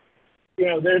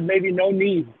 there may be no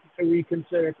need to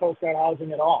reconsider Coast Guard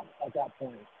housing at all at that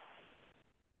point.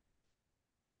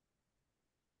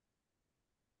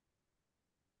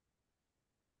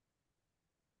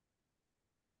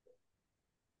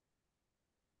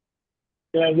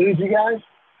 Did I lose you guys?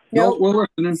 Nope, we're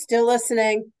listening. Still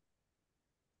listening.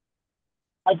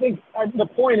 I think the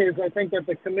point is, I think that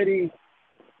the committee,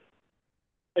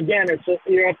 again,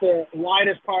 you're at the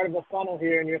widest part of the funnel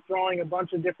here, and you're throwing a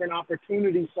bunch of different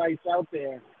opportunity sites out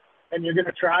there, and you're going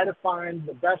to try to find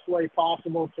the best way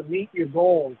possible to meet your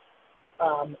goals.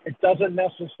 It doesn't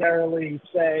necessarily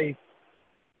say,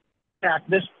 attack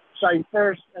this site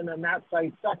first, and then that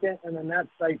site second, and then that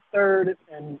site third,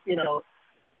 and,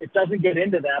 it doesn't get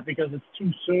into that because it's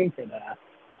too soon for that.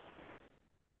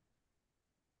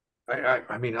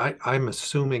 I'm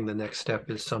assuming the next step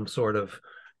is some sort of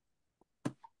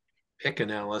pick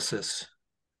analysis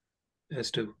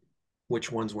as to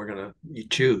which ones we're going to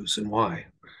choose and why.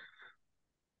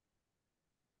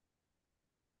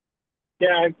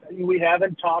 Yeah, we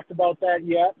haven't talked about that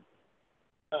yet.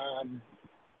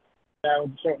 That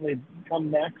would certainly come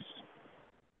next.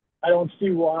 I don't see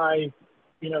why,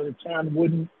 the town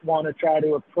wouldn't want to try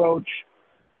to approach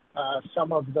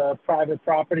some of the private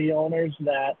property owners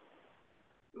that,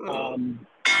 and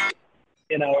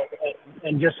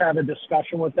just have a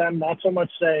discussion with them. Not so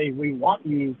much say we want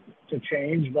you to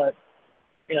change, but,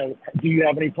 do you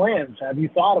have any plans? Have you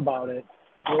thought about it?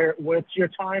 What's your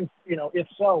time? If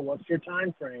so, what's your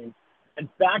time frame? And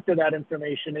factor that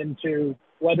information into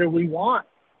whether we want,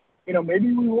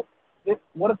 maybe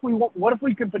what if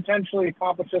we could potentially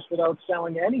accomplish this without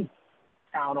selling any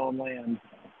town-owned land?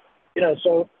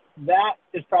 So that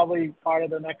is probably part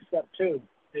of the next step too,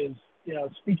 is,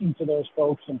 speaking to those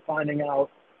folks and finding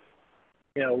out,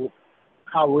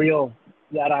 how real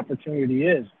that opportunity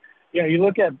is. You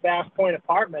look at Bass Point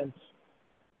Apartments,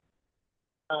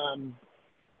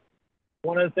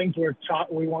 one of the things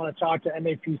we want to talk to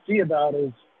MAPC about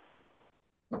is,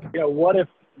 what if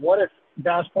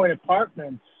Bass Point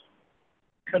Apartments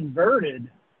converted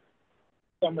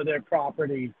some of their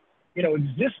property,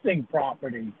 existing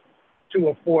property,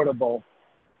 to affordable,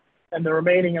 and the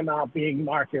remaining amount being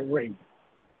market rate?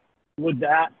 Would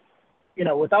that,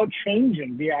 without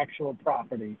changing the actual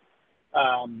property,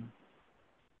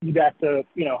 you'd have to,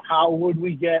 how would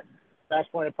we get Bass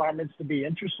Point Apartments to be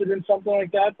interested in something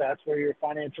like that? That's where your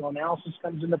financial analysis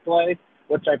comes into play,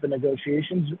 what type of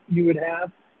negotiations you would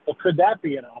have. But could that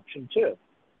be an option too?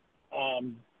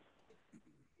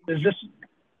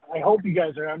 I hope you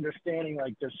guys are understanding,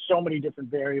 like, there's so many different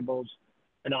variables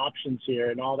and options here,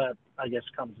 and all that, I guess,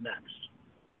 comes next.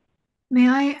 May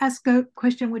I ask a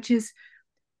question, which is,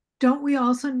 don't we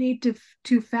also need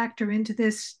to factor into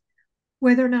this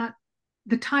whether or not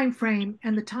the time frame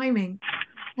and the timing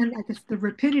and I guess the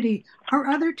rapidity? Are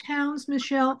other towns,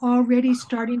 Michelle, already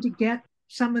starting to get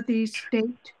some of these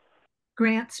state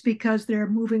grants because they're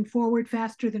moving forward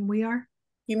faster than we are?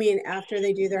 You mean after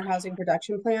they do their housing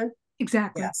production plan?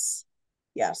 Exactly.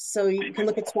 Yes. So you can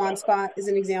look at Swampscott as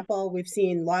an example. We've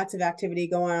seen lots of activity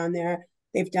going on there.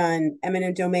 They've done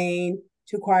eminent domain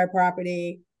to acquire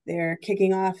property. They're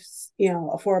kicking off,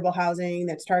 affordable housing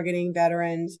that's targeting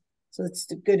veterans. So it's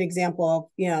a good example of,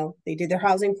 they did their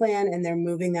housing plan and they're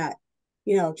moving that,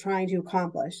 trying to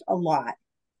accomplish a lot.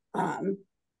 Some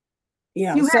of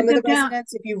the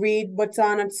residents, if you read what's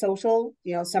on social,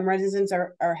 some residents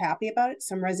are happy about it.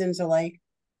 Some residents are like,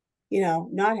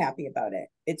 not happy about it.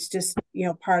 It's just,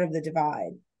 part of the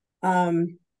divide.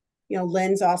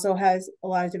 Lynn's also has a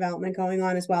lot of development going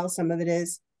on as well. Some of it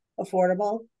is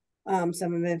affordable.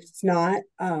 Some of it's not.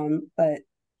 But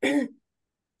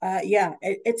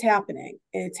it's happening.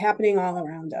 It's happening all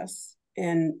around us.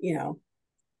 And,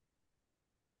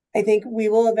 I think we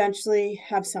will eventually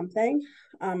have something.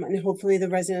 And hopefully the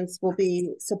residents will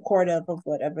be supportive of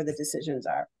whatever the decisions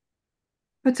are.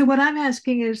 But so what I'm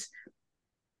asking is,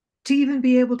 to even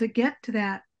be able to get to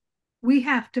that, we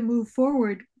have to move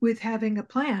forward with having a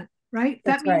plan. right?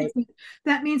 That's right.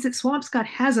 That means that Swampscott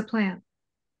has a plan.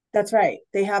 That's right.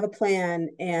 They have a plan,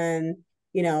 and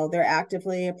they're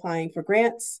actively applying for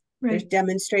grants. Right. They're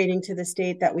demonstrating to the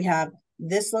state that we have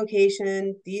this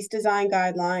location, these design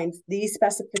guidelines, these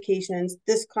specifications,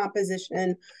 this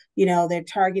composition. They're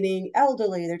targeting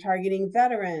elderly, they're targeting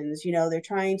veterans. They're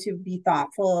trying to be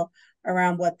thoughtful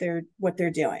around what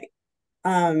they're doing.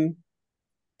 And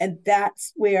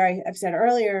that's where I've said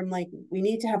earlier, I'm like, we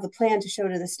need to have a plan to show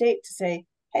to the state to say,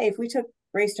 hey, if we took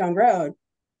Greystone Road,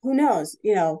 who knows,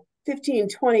 15,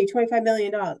 20, $25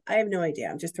 million. I have no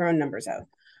idea. I'm just throwing numbers out.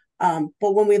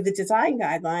 But when we have the design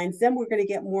guidelines, then we're going to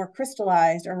get more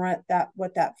crystallized around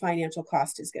what that financial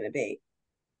cost is going to be,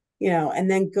 and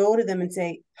then go to them and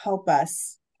say, help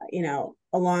us,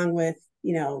 along with,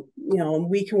 and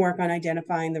we can work on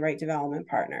identifying the right development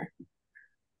partner.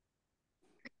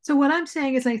 So what I'm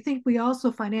saying is I think we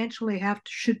also financially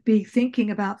should be thinking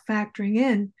about factoring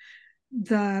in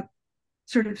the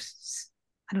sort of,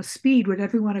 speed,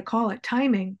 whatever you want to call it,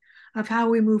 timing of how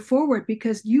we move forward,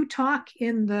 because you talk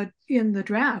in the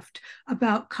draft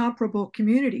about comparable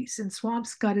communities, and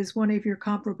Swampscott is one of your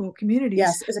comparable communities.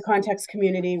 Yes, as a context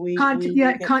community,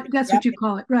 that's what you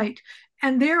call it, right?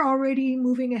 And they're already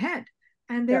moving ahead,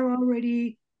 and they're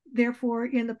already therefore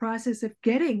in the process of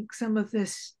getting some of the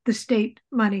state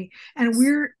money, and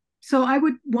so I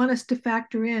would want us to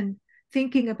factor in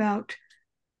thinking about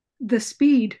the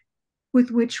speed with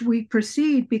which we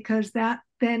proceed, because that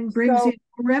then brings in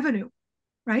revenue,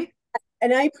 right?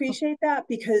 And I appreciate that,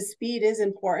 because speed is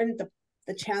important.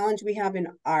 The challenge we have in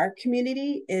our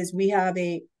community is we have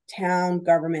a town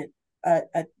government,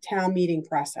 a town meeting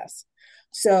process.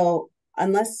 So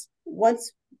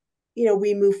once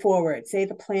we move forward, say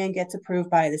the plan gets approved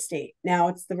by the state, now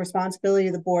it's the responsibility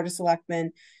of the Board of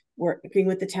Selectmen working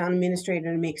with the town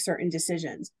administrator to make certain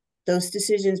decisions. Those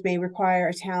decisions may require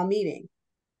a town meeting.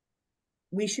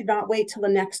 We should not wait till the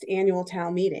next annual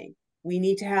town meeting. We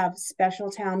need to have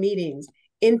special town meetings,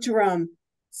 interim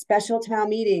special town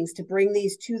meetings, to bring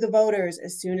these to the voters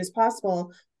as soon as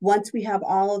possible, once we have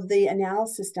all of the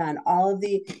analysis done, all of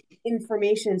the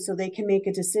information, so they can make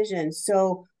a decision.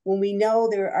 So when we know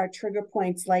there are trigger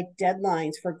points like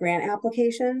deadlines for grant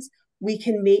applications, we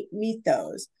can meet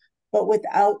those. But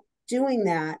without doing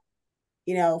that,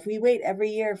 if we wait every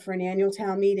year for an annual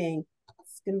town meeting,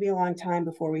 it's going to be a long time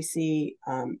before we see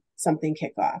something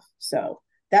kick off. So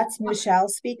that's Michelle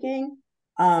speaking.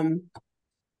 And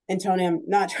Tony, I'm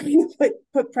not trying to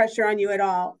put pressure on you at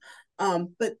all.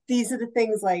 But these are the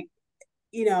things, like,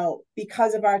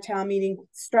 because of our town meeting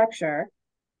structure,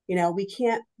 we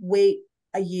can't wait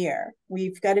a year.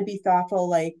 We've got to be thoughtful.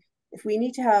 Like, if we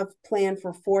need to have planned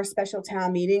for 4 special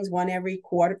town meetings, one every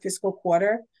fiscal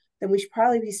quarter, then we should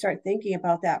probably start thinking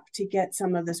about that to get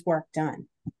some of this work done.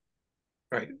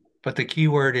 Right. But the key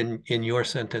word in your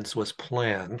sentence was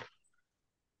plan.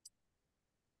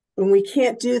 And we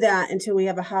can't do that until we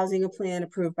have a housing plan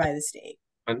approved by the state.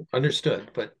 Understood.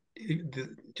 But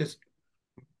just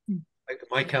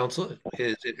my counsel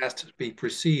is it has to be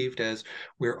perceived as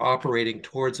we're operating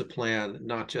towards a plan,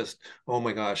 not just, oh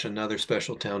my gosh, another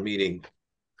special town meeting.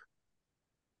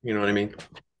 You know what I mean?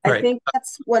 I think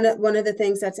that's one of the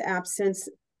things that's absent,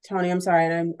 Tony. I'm sorry,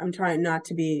 and I'm trying not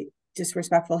to be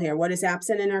disrespectful here. What is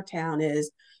absent in our town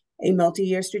is a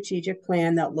multi-year strategic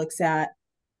plan that looks at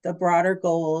the broader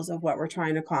goals of what we're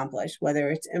trying to accomplish, whether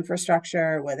it's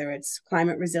infrastructure, whether it's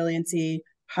climate resiliency,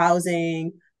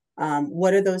 housing.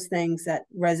 What are those things that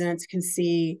residents can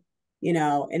see, in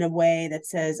a way that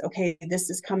says, okay, this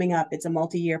is coming up. It's a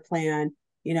multi-year plan.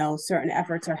 Certain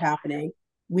efforts are happening.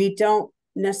 We don't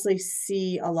necessarily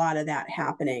see a lot of that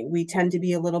happening. We tend to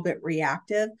be a little bit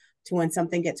reactive to when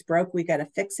something gets broke. We got to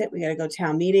fix it. We got to go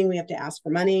town meeting. We have to ask for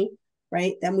money,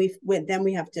 right? Then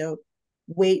we have to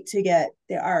wait to get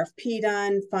the RFP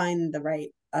done, find the right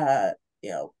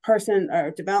person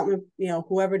or development,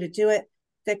 whoever to do it,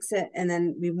 fix it, and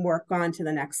then we work on to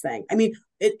the next thing. I mean,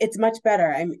 it's much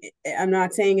better. I'm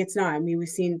not saying it's not. I mean, we've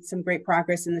seen some great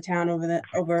progress in the town over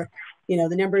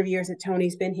the number of years that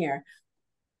Tony's been here.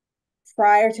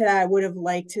 Prior to that, I would have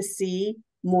liked to see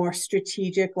more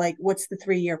strategic, like, what's the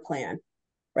 3-year plan,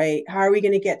 right? How are we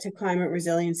going to get to climate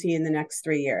resiliency in the next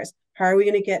 3 years? How are we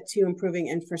going to get to improving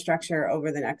infrastructure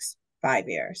over the next 5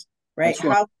 years, right?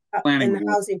 And the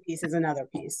housing piece is another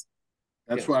piece.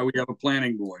 That's why we have a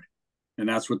planning board, and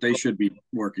that's what they should be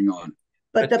working on.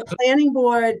 But the planning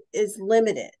board is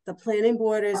limited. The planning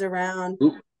board is around.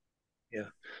 Yeah.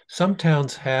 Some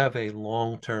towns have a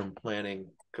long-term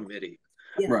planning committee.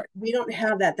 Yeah, right. We don't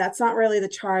have that. That's not really the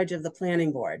charge of the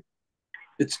planning board.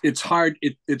 It's hard.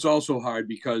 It's also hard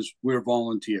because we're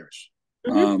volunteers.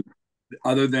 Mm-hmm.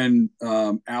 other than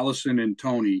Allison and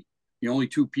Tony, the only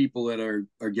two people that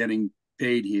are getting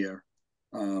paid here.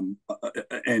 And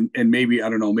maybe, I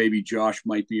don't know, maybe Josh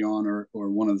might be on, or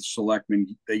one of the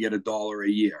selectmen, they get $1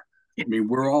 a year. I mean,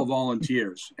 we're all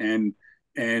volunteers, and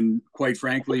quite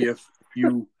frankly,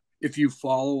 if you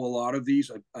follow a lot of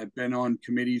these, I've been on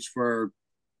committees for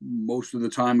most of the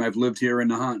time I've lived here in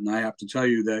Nahant, and I have to tell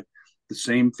you that the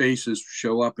same faces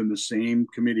show up in the same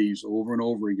committees over and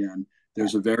over again.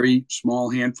 There's a very small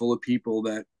handful of people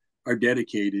that are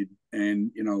dedicated,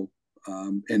 and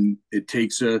and it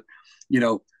takes a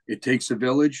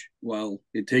village. Well,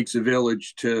 it takes a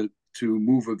village to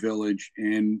move a village,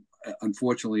 and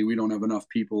unfortunately, we don't have enough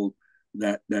people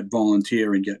that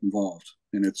volunteer and get involved,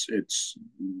 and it's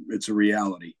a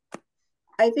reality.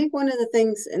 I think one of the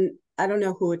things, and I don't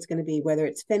know who it's going to be, whether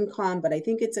it's FinCom, but I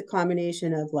think it's a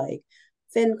combination of like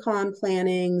FinCom,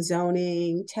 planning,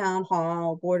 zoning, town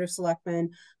hall, board of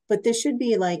selectmen, but this should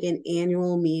be like an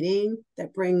annual meeting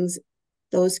that brings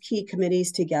those key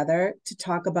committees together to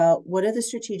talk about what are the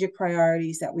strategic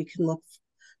priorities that we can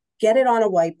get it on a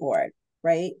whiteboard,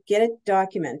 right? Get it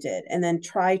documented, and then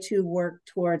try to work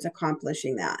towards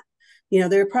accomplishing that.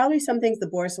 There are probably some things the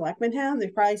board of selectmen have,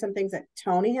 there's probably some things that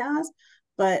Tony has,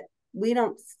 but we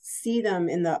don't see them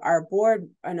in our board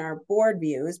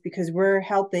views, because we're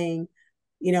helping,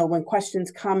 when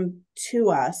questions come to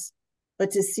us,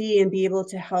 but to see and be able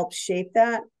to help shape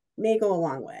that may go a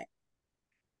long way.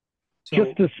 So,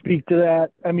 just to speak to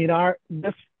that, I mean,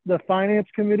 the finance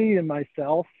committee and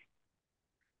myself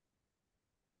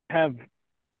have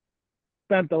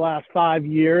spent the last 5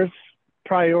 years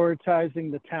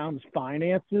prioritizing the town's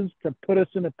finances to put us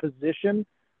in a position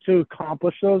to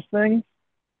accomplish those things.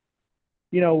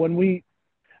 When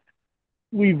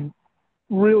we've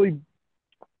really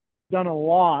done a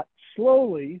lot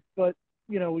slowly, but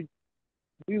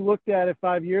we looked at it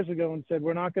 5 years ago and said,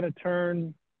 we're not going to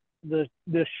turn the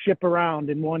ship around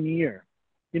in 1 year,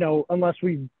 unless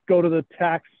we go to the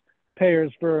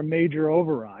taxpayers for a major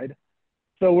override.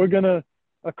 So we're going to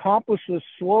accomplish this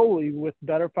slowly with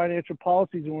better financial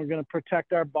policies, and we're going to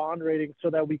protect our bond rating so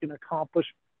that we can accomplish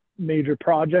major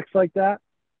projects like that.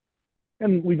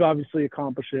 And we've obviously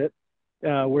accomplished it.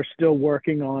 We're still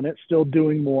working on it, still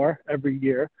doing more every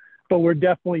year, but we're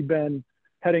definitely been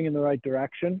heading in the right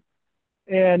direction.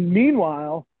 And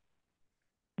meanwhile,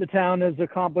 the town has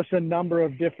accomplished a number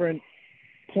of different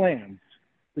plans.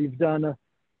 We've done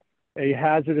a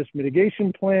hazardous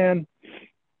mitigation plan.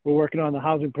 We're working on the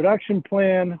housing production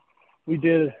plan. We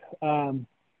did,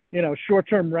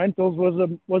 short-term rentals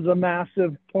was a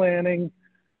massive planning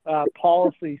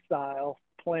policy style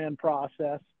plan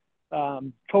process.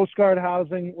 Coast Guard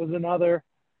housing was another,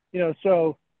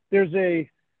 so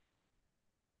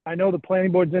I know the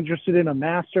planning board's interested in a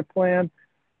master plan.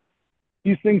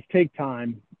 These things take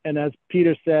time. And as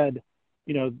Peter said,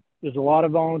 there's a lot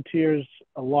of volunteers,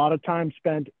 a lot of time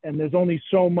spent, and there's only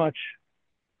so much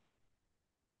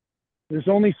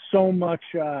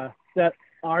that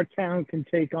our town can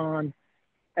take on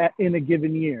in a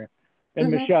given year. And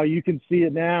Michelle, you can see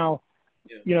it now.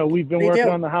 Yeah. We've been working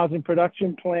on the housing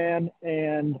production plan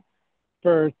and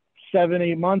for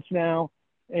 7-8 months now.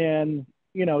 And,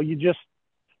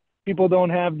 people don't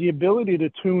have the ability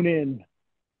to tune in,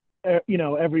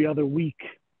 every other week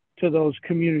to those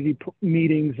community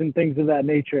meetings and things of that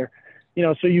nature.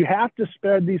 So you have to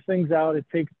spread these things out. It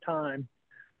takes time.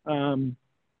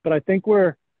 But I think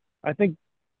what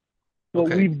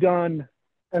we've done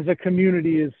as a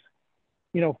community is,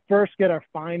 first get our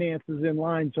finances in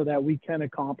line so that we can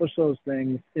accomplish those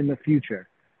things in the future.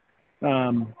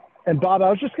 And Bob, I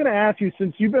was just going to ask you,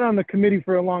 since you've been on the committee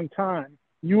for a long time,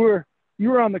 you were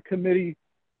on the committee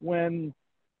when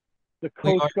the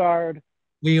Coast Guard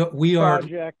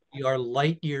project. We are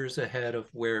light years ahead of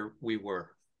where we were.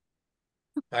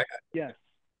 Yes.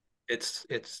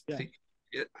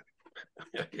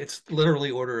 It's literally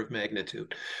order of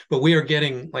magnitude, but we are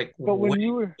getting way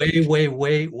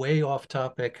off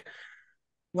topic.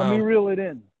 Let me reel it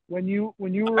in. When you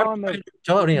were on the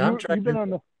Tony, you've been on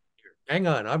the. Hang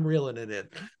on, I'm reeling it in.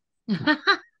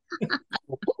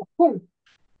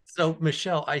 So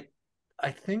Michelle, I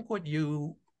think what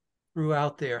you threw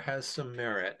out there has some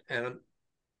merit, and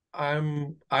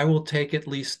I will take at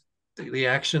least the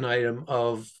action item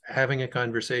of having a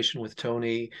conversation with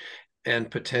Tony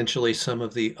and potentially some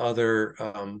of the other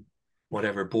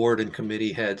board and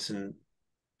committee heads, and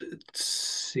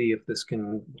see if this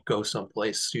can go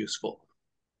someplace useful.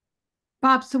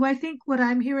 Bob, so I think what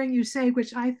I'm hearing you say,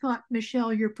 which I thought,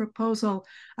 Michelle, your proposal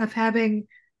of having,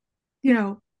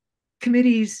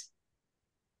 committees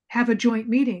have a joint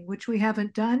meeting, which we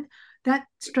haven't done, that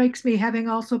strikes me, having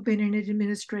also been in an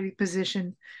administrative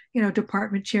position,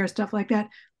 department chair, stuff like that.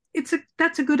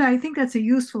 That's a good, I think that's a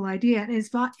useful idea. And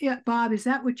Bob, is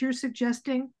that what you're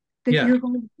suggesting? That Yeah. you're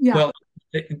going, yeah. Well,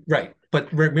 right.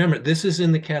 But remember, this is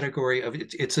in the category of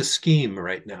it's a scheme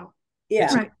right now. Yeah.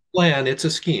 It's right. a plan, it's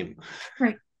a scheme.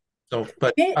 Right. So,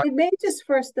 but it may just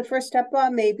the first step,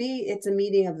 Bob, maybe it's a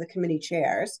meeting of the committee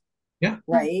chairs. Yeah.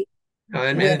 Right.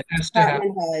 And With it has to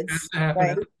happen, heads,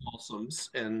 right? At the Folsoms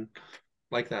and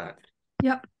like that.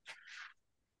 Yep.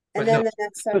 And then the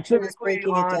next section is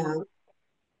breaking it down.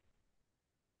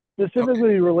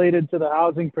 Specifically related to the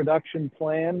housing production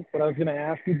plan, what I was going to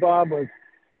ask you, Bob, was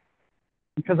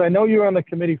because I know you were on the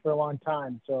committee for a long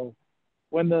time. So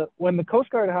when the Coast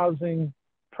Guard housing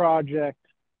project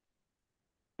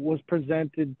was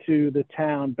presented to the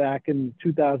town back in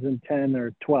 2010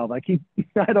 or 12, I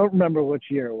don't remember which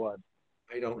year it was.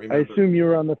 I don't remember. I assume you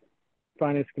were on the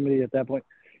finance committee at that point.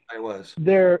 I was.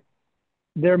 There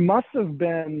must have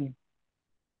been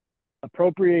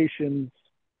appropriations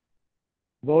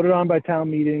voted on by town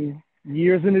meeting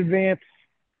years in advance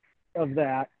of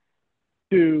that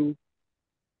to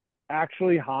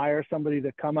actually hire somebody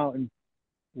to come out and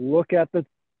look at the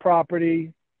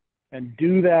property and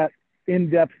do that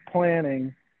in-depth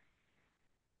planning,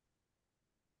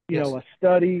 a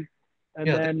study, and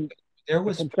then there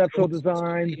was conceptual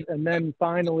design, and then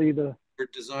finally the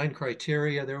design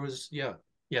criteria. There was,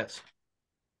 yes.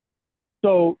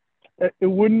 So it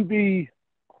wouldn't be,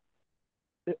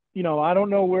 I don't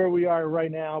know where we are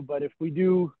right now, but if we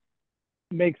do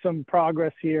make some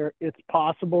progress here, it's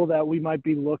possible that we might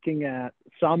be looking at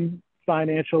some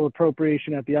financial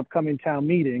appropriation at the upcoming town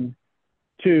meeting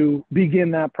to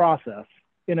begin that process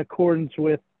in accordance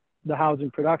with the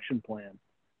housing production plan.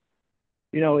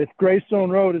 If Greystone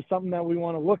Road is something that we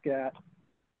want to look at,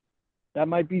 that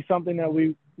might be something that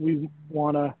we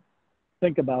want to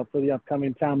think about for the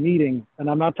upcoming town meeting. And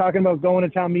I'm not talking about going to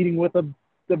town meeting with a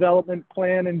development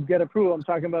plan and get approval. I'm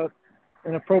talking about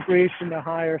an appropriation to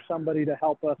hire somebody to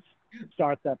help us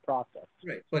start that process.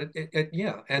 Right, but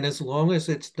and as long as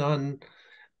it's done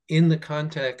in the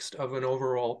context of an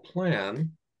overall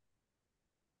plan,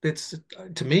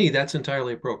 to me, that's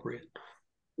entirely appropriate.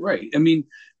 Right. I mean,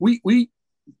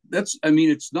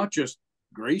 it's not just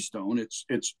Greystone,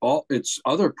 it's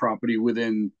other property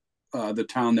within the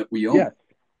town that we own. Yes.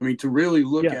 I mean, to really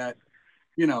look at,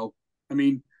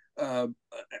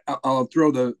 I'll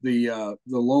throw the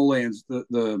lowlands,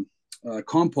 the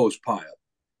compost pile.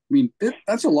 I mean,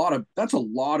 that's a lot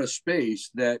of space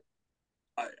that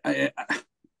I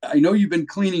know you've been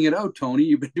cleaning it out, Tony.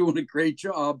 You've been doing a great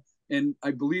job. And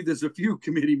I believe there's a few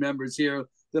committee members here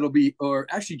that'll be, or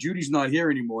actually Judy's not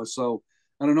here anymore. So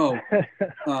I don't know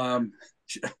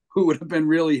who would have been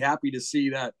really happy to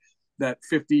see that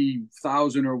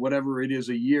 50,000 or whatever it is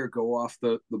a year go off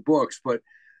the books. But,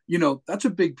 that's a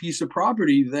big piece of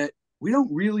property that we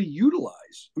don't really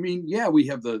utilize. I mean, yeah, we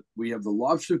have the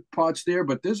lobster pots there,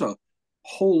 but there's a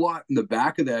whole lot in the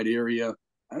back of that area.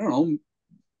 I don't know.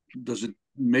 Does it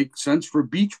make sense for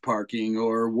beach parking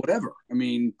or whatever? I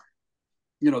mean,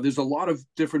 there's a lot of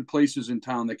different places in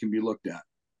town that can be looked at.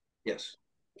 Yes.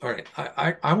 All right.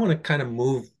 I want to kind of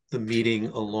move the meeting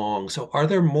along. So are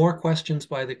there more questions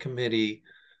by the committee?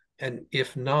 And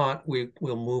if not,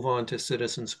 we'll move on to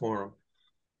Citizens Forum.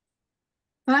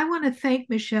 But I want to thank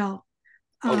Michelle.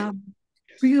 Yes.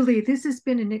 Really, this has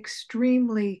been an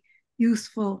extremely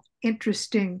useful,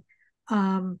 interesting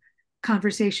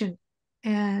conversation.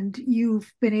 And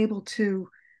you've been able to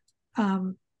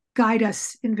guide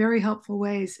us in very helpful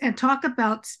ways and talk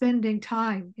about spending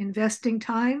time, investing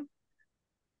time.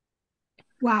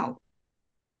 Wow.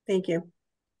 Thank you.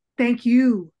 Thank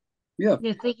you. Yeah,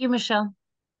 thank you, Michelle.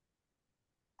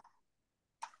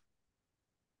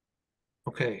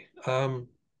 Okay.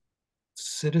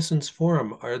 Citizens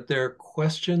Forum, are there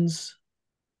questions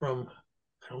from,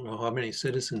 I don't know how many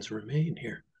citizens remain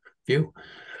here. Few.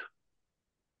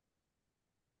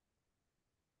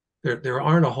 There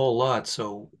aren't a whole lot,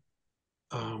 so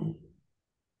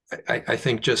I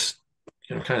think just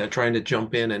kind of trying to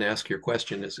jump in and ask your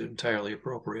question is entirely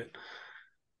appropriate.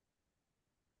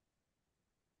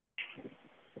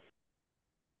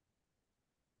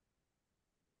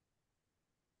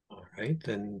 All right,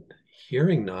 then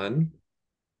hearing none,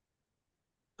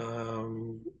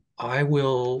 I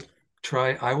will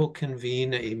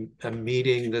convene a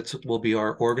meeting will be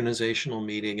our organizational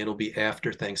meeting. It'll be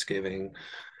after Thanksgiving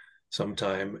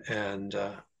sometime, and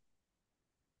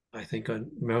I think a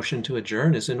motion to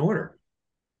adjourn is in order.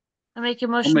 I make a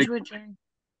motion to adjourn.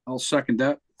 I'll second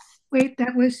that. Wait,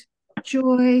 that was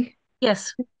Joy.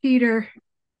 Yes. Peter.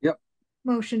 Yep.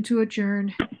 Motion to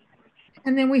adjourn.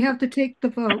 And then we have to take the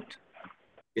vote.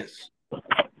 Yes. All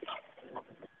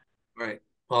right.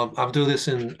 I'll do this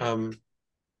in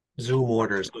Zoom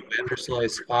order. So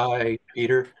Vanderslice, aye.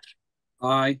 Peter?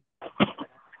 Aye.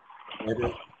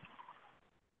 Barbara?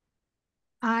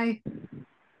 Aye.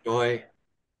 Joy?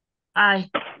 Aye.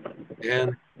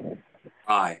 Dan?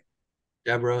 Aye.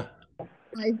 Deborah?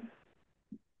 Aye.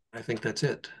 I think that's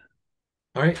it.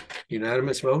 All right.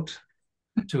 Unanimous vote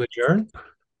to adjourn.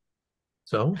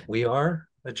 So we are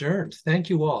adjourned. Thank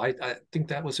you all. I think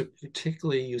that was a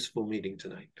particularly useful meeting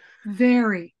tonight.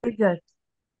 Very. Very good.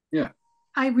 Yeah.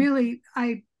 I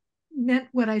meant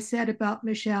what I said about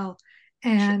Michelle.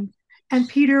 And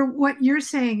Peter, what you're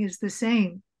saying is the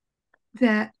same,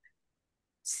 that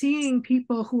seeing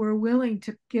people who are willing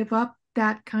to give up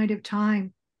that kind of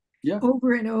time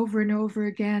over and over and over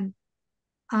again.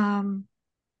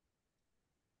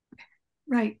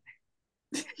 Right.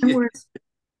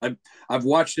 And I've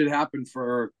watched it happen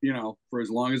for as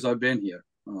long as I've been here.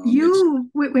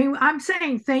 I'm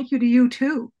saying thank you to you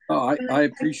too. Oh, I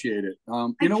appreciate it. I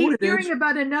keep hearing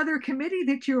about another committee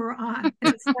that you were on.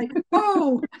 And it's like,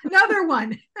 oh, another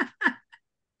one.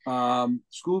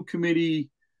 School committee,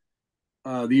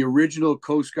 the original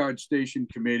Coast Guard Station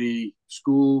Committee,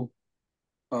 school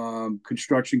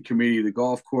construction committee, the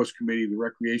golf course committee, the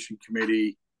recreation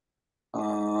committee,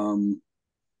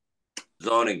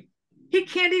 zoning. He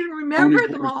can't even remember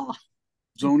them all.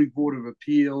 Zoning Board of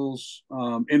Appeals,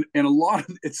 and a lot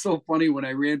of it's so funny. When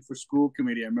I ran for school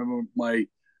committee, I remember my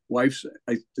wife.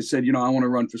 I said, I want to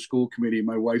run for school committee.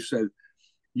 My wife said,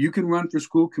 "You can run for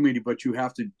school committee, but you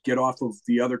have to get off of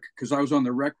the other." Because I was on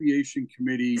the recreation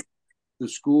committee, the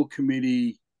school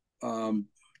committee,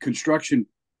 construction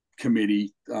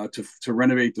committee to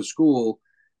renovate the school,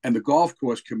 and the golf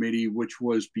course committee, which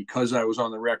was because I was on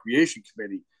the recreation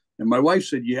committee. And my wife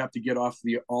said, you have to get off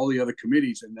all the other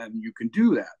committees and then you can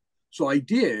do that. So I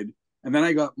did. And then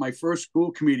I got my first school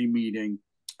committee meeting.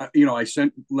 I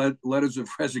sent letters of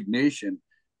resignation.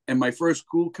 And my first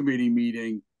school committee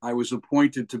meeting, I was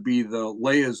appointed to be the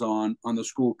liaison on the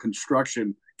school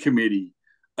construction committee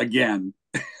again.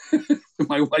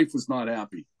 My wife was not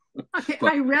happy. Okay,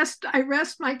 but I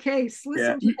rest my case.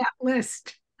 Listen to that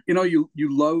list. You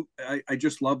love, I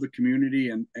just love the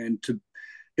community and to,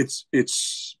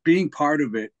 it's being part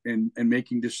of it and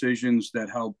making decisions that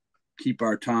help keep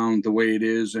our town the way it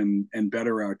is and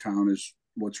better our town is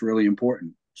what's really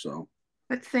important. So,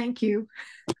 but thank you.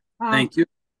 Thank you.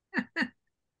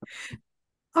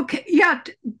 Okay. Yeah,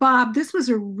 Bob, this was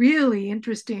a really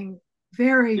interesting,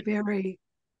 very, very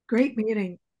great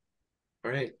meeting.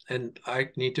 All right. And I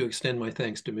need to extend my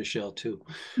thanks to Michelle too.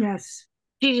 Yes.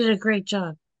 She did a great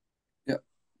job. Yep.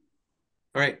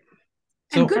 All right.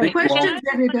 And good questions,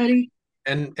 everybody.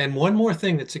 And one more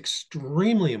thing that's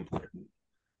extremely important.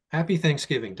 Happy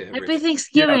Thanksgiving to everybody. Happy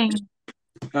Thanksgiving.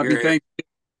 Yeah. Happy Thanksgiving.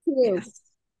 Yes.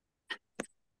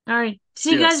 All right.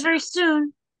 See you guys very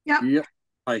soon. Yep.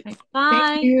 Bye. Bye.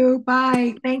 Thank you.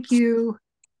 Bye. Thank you.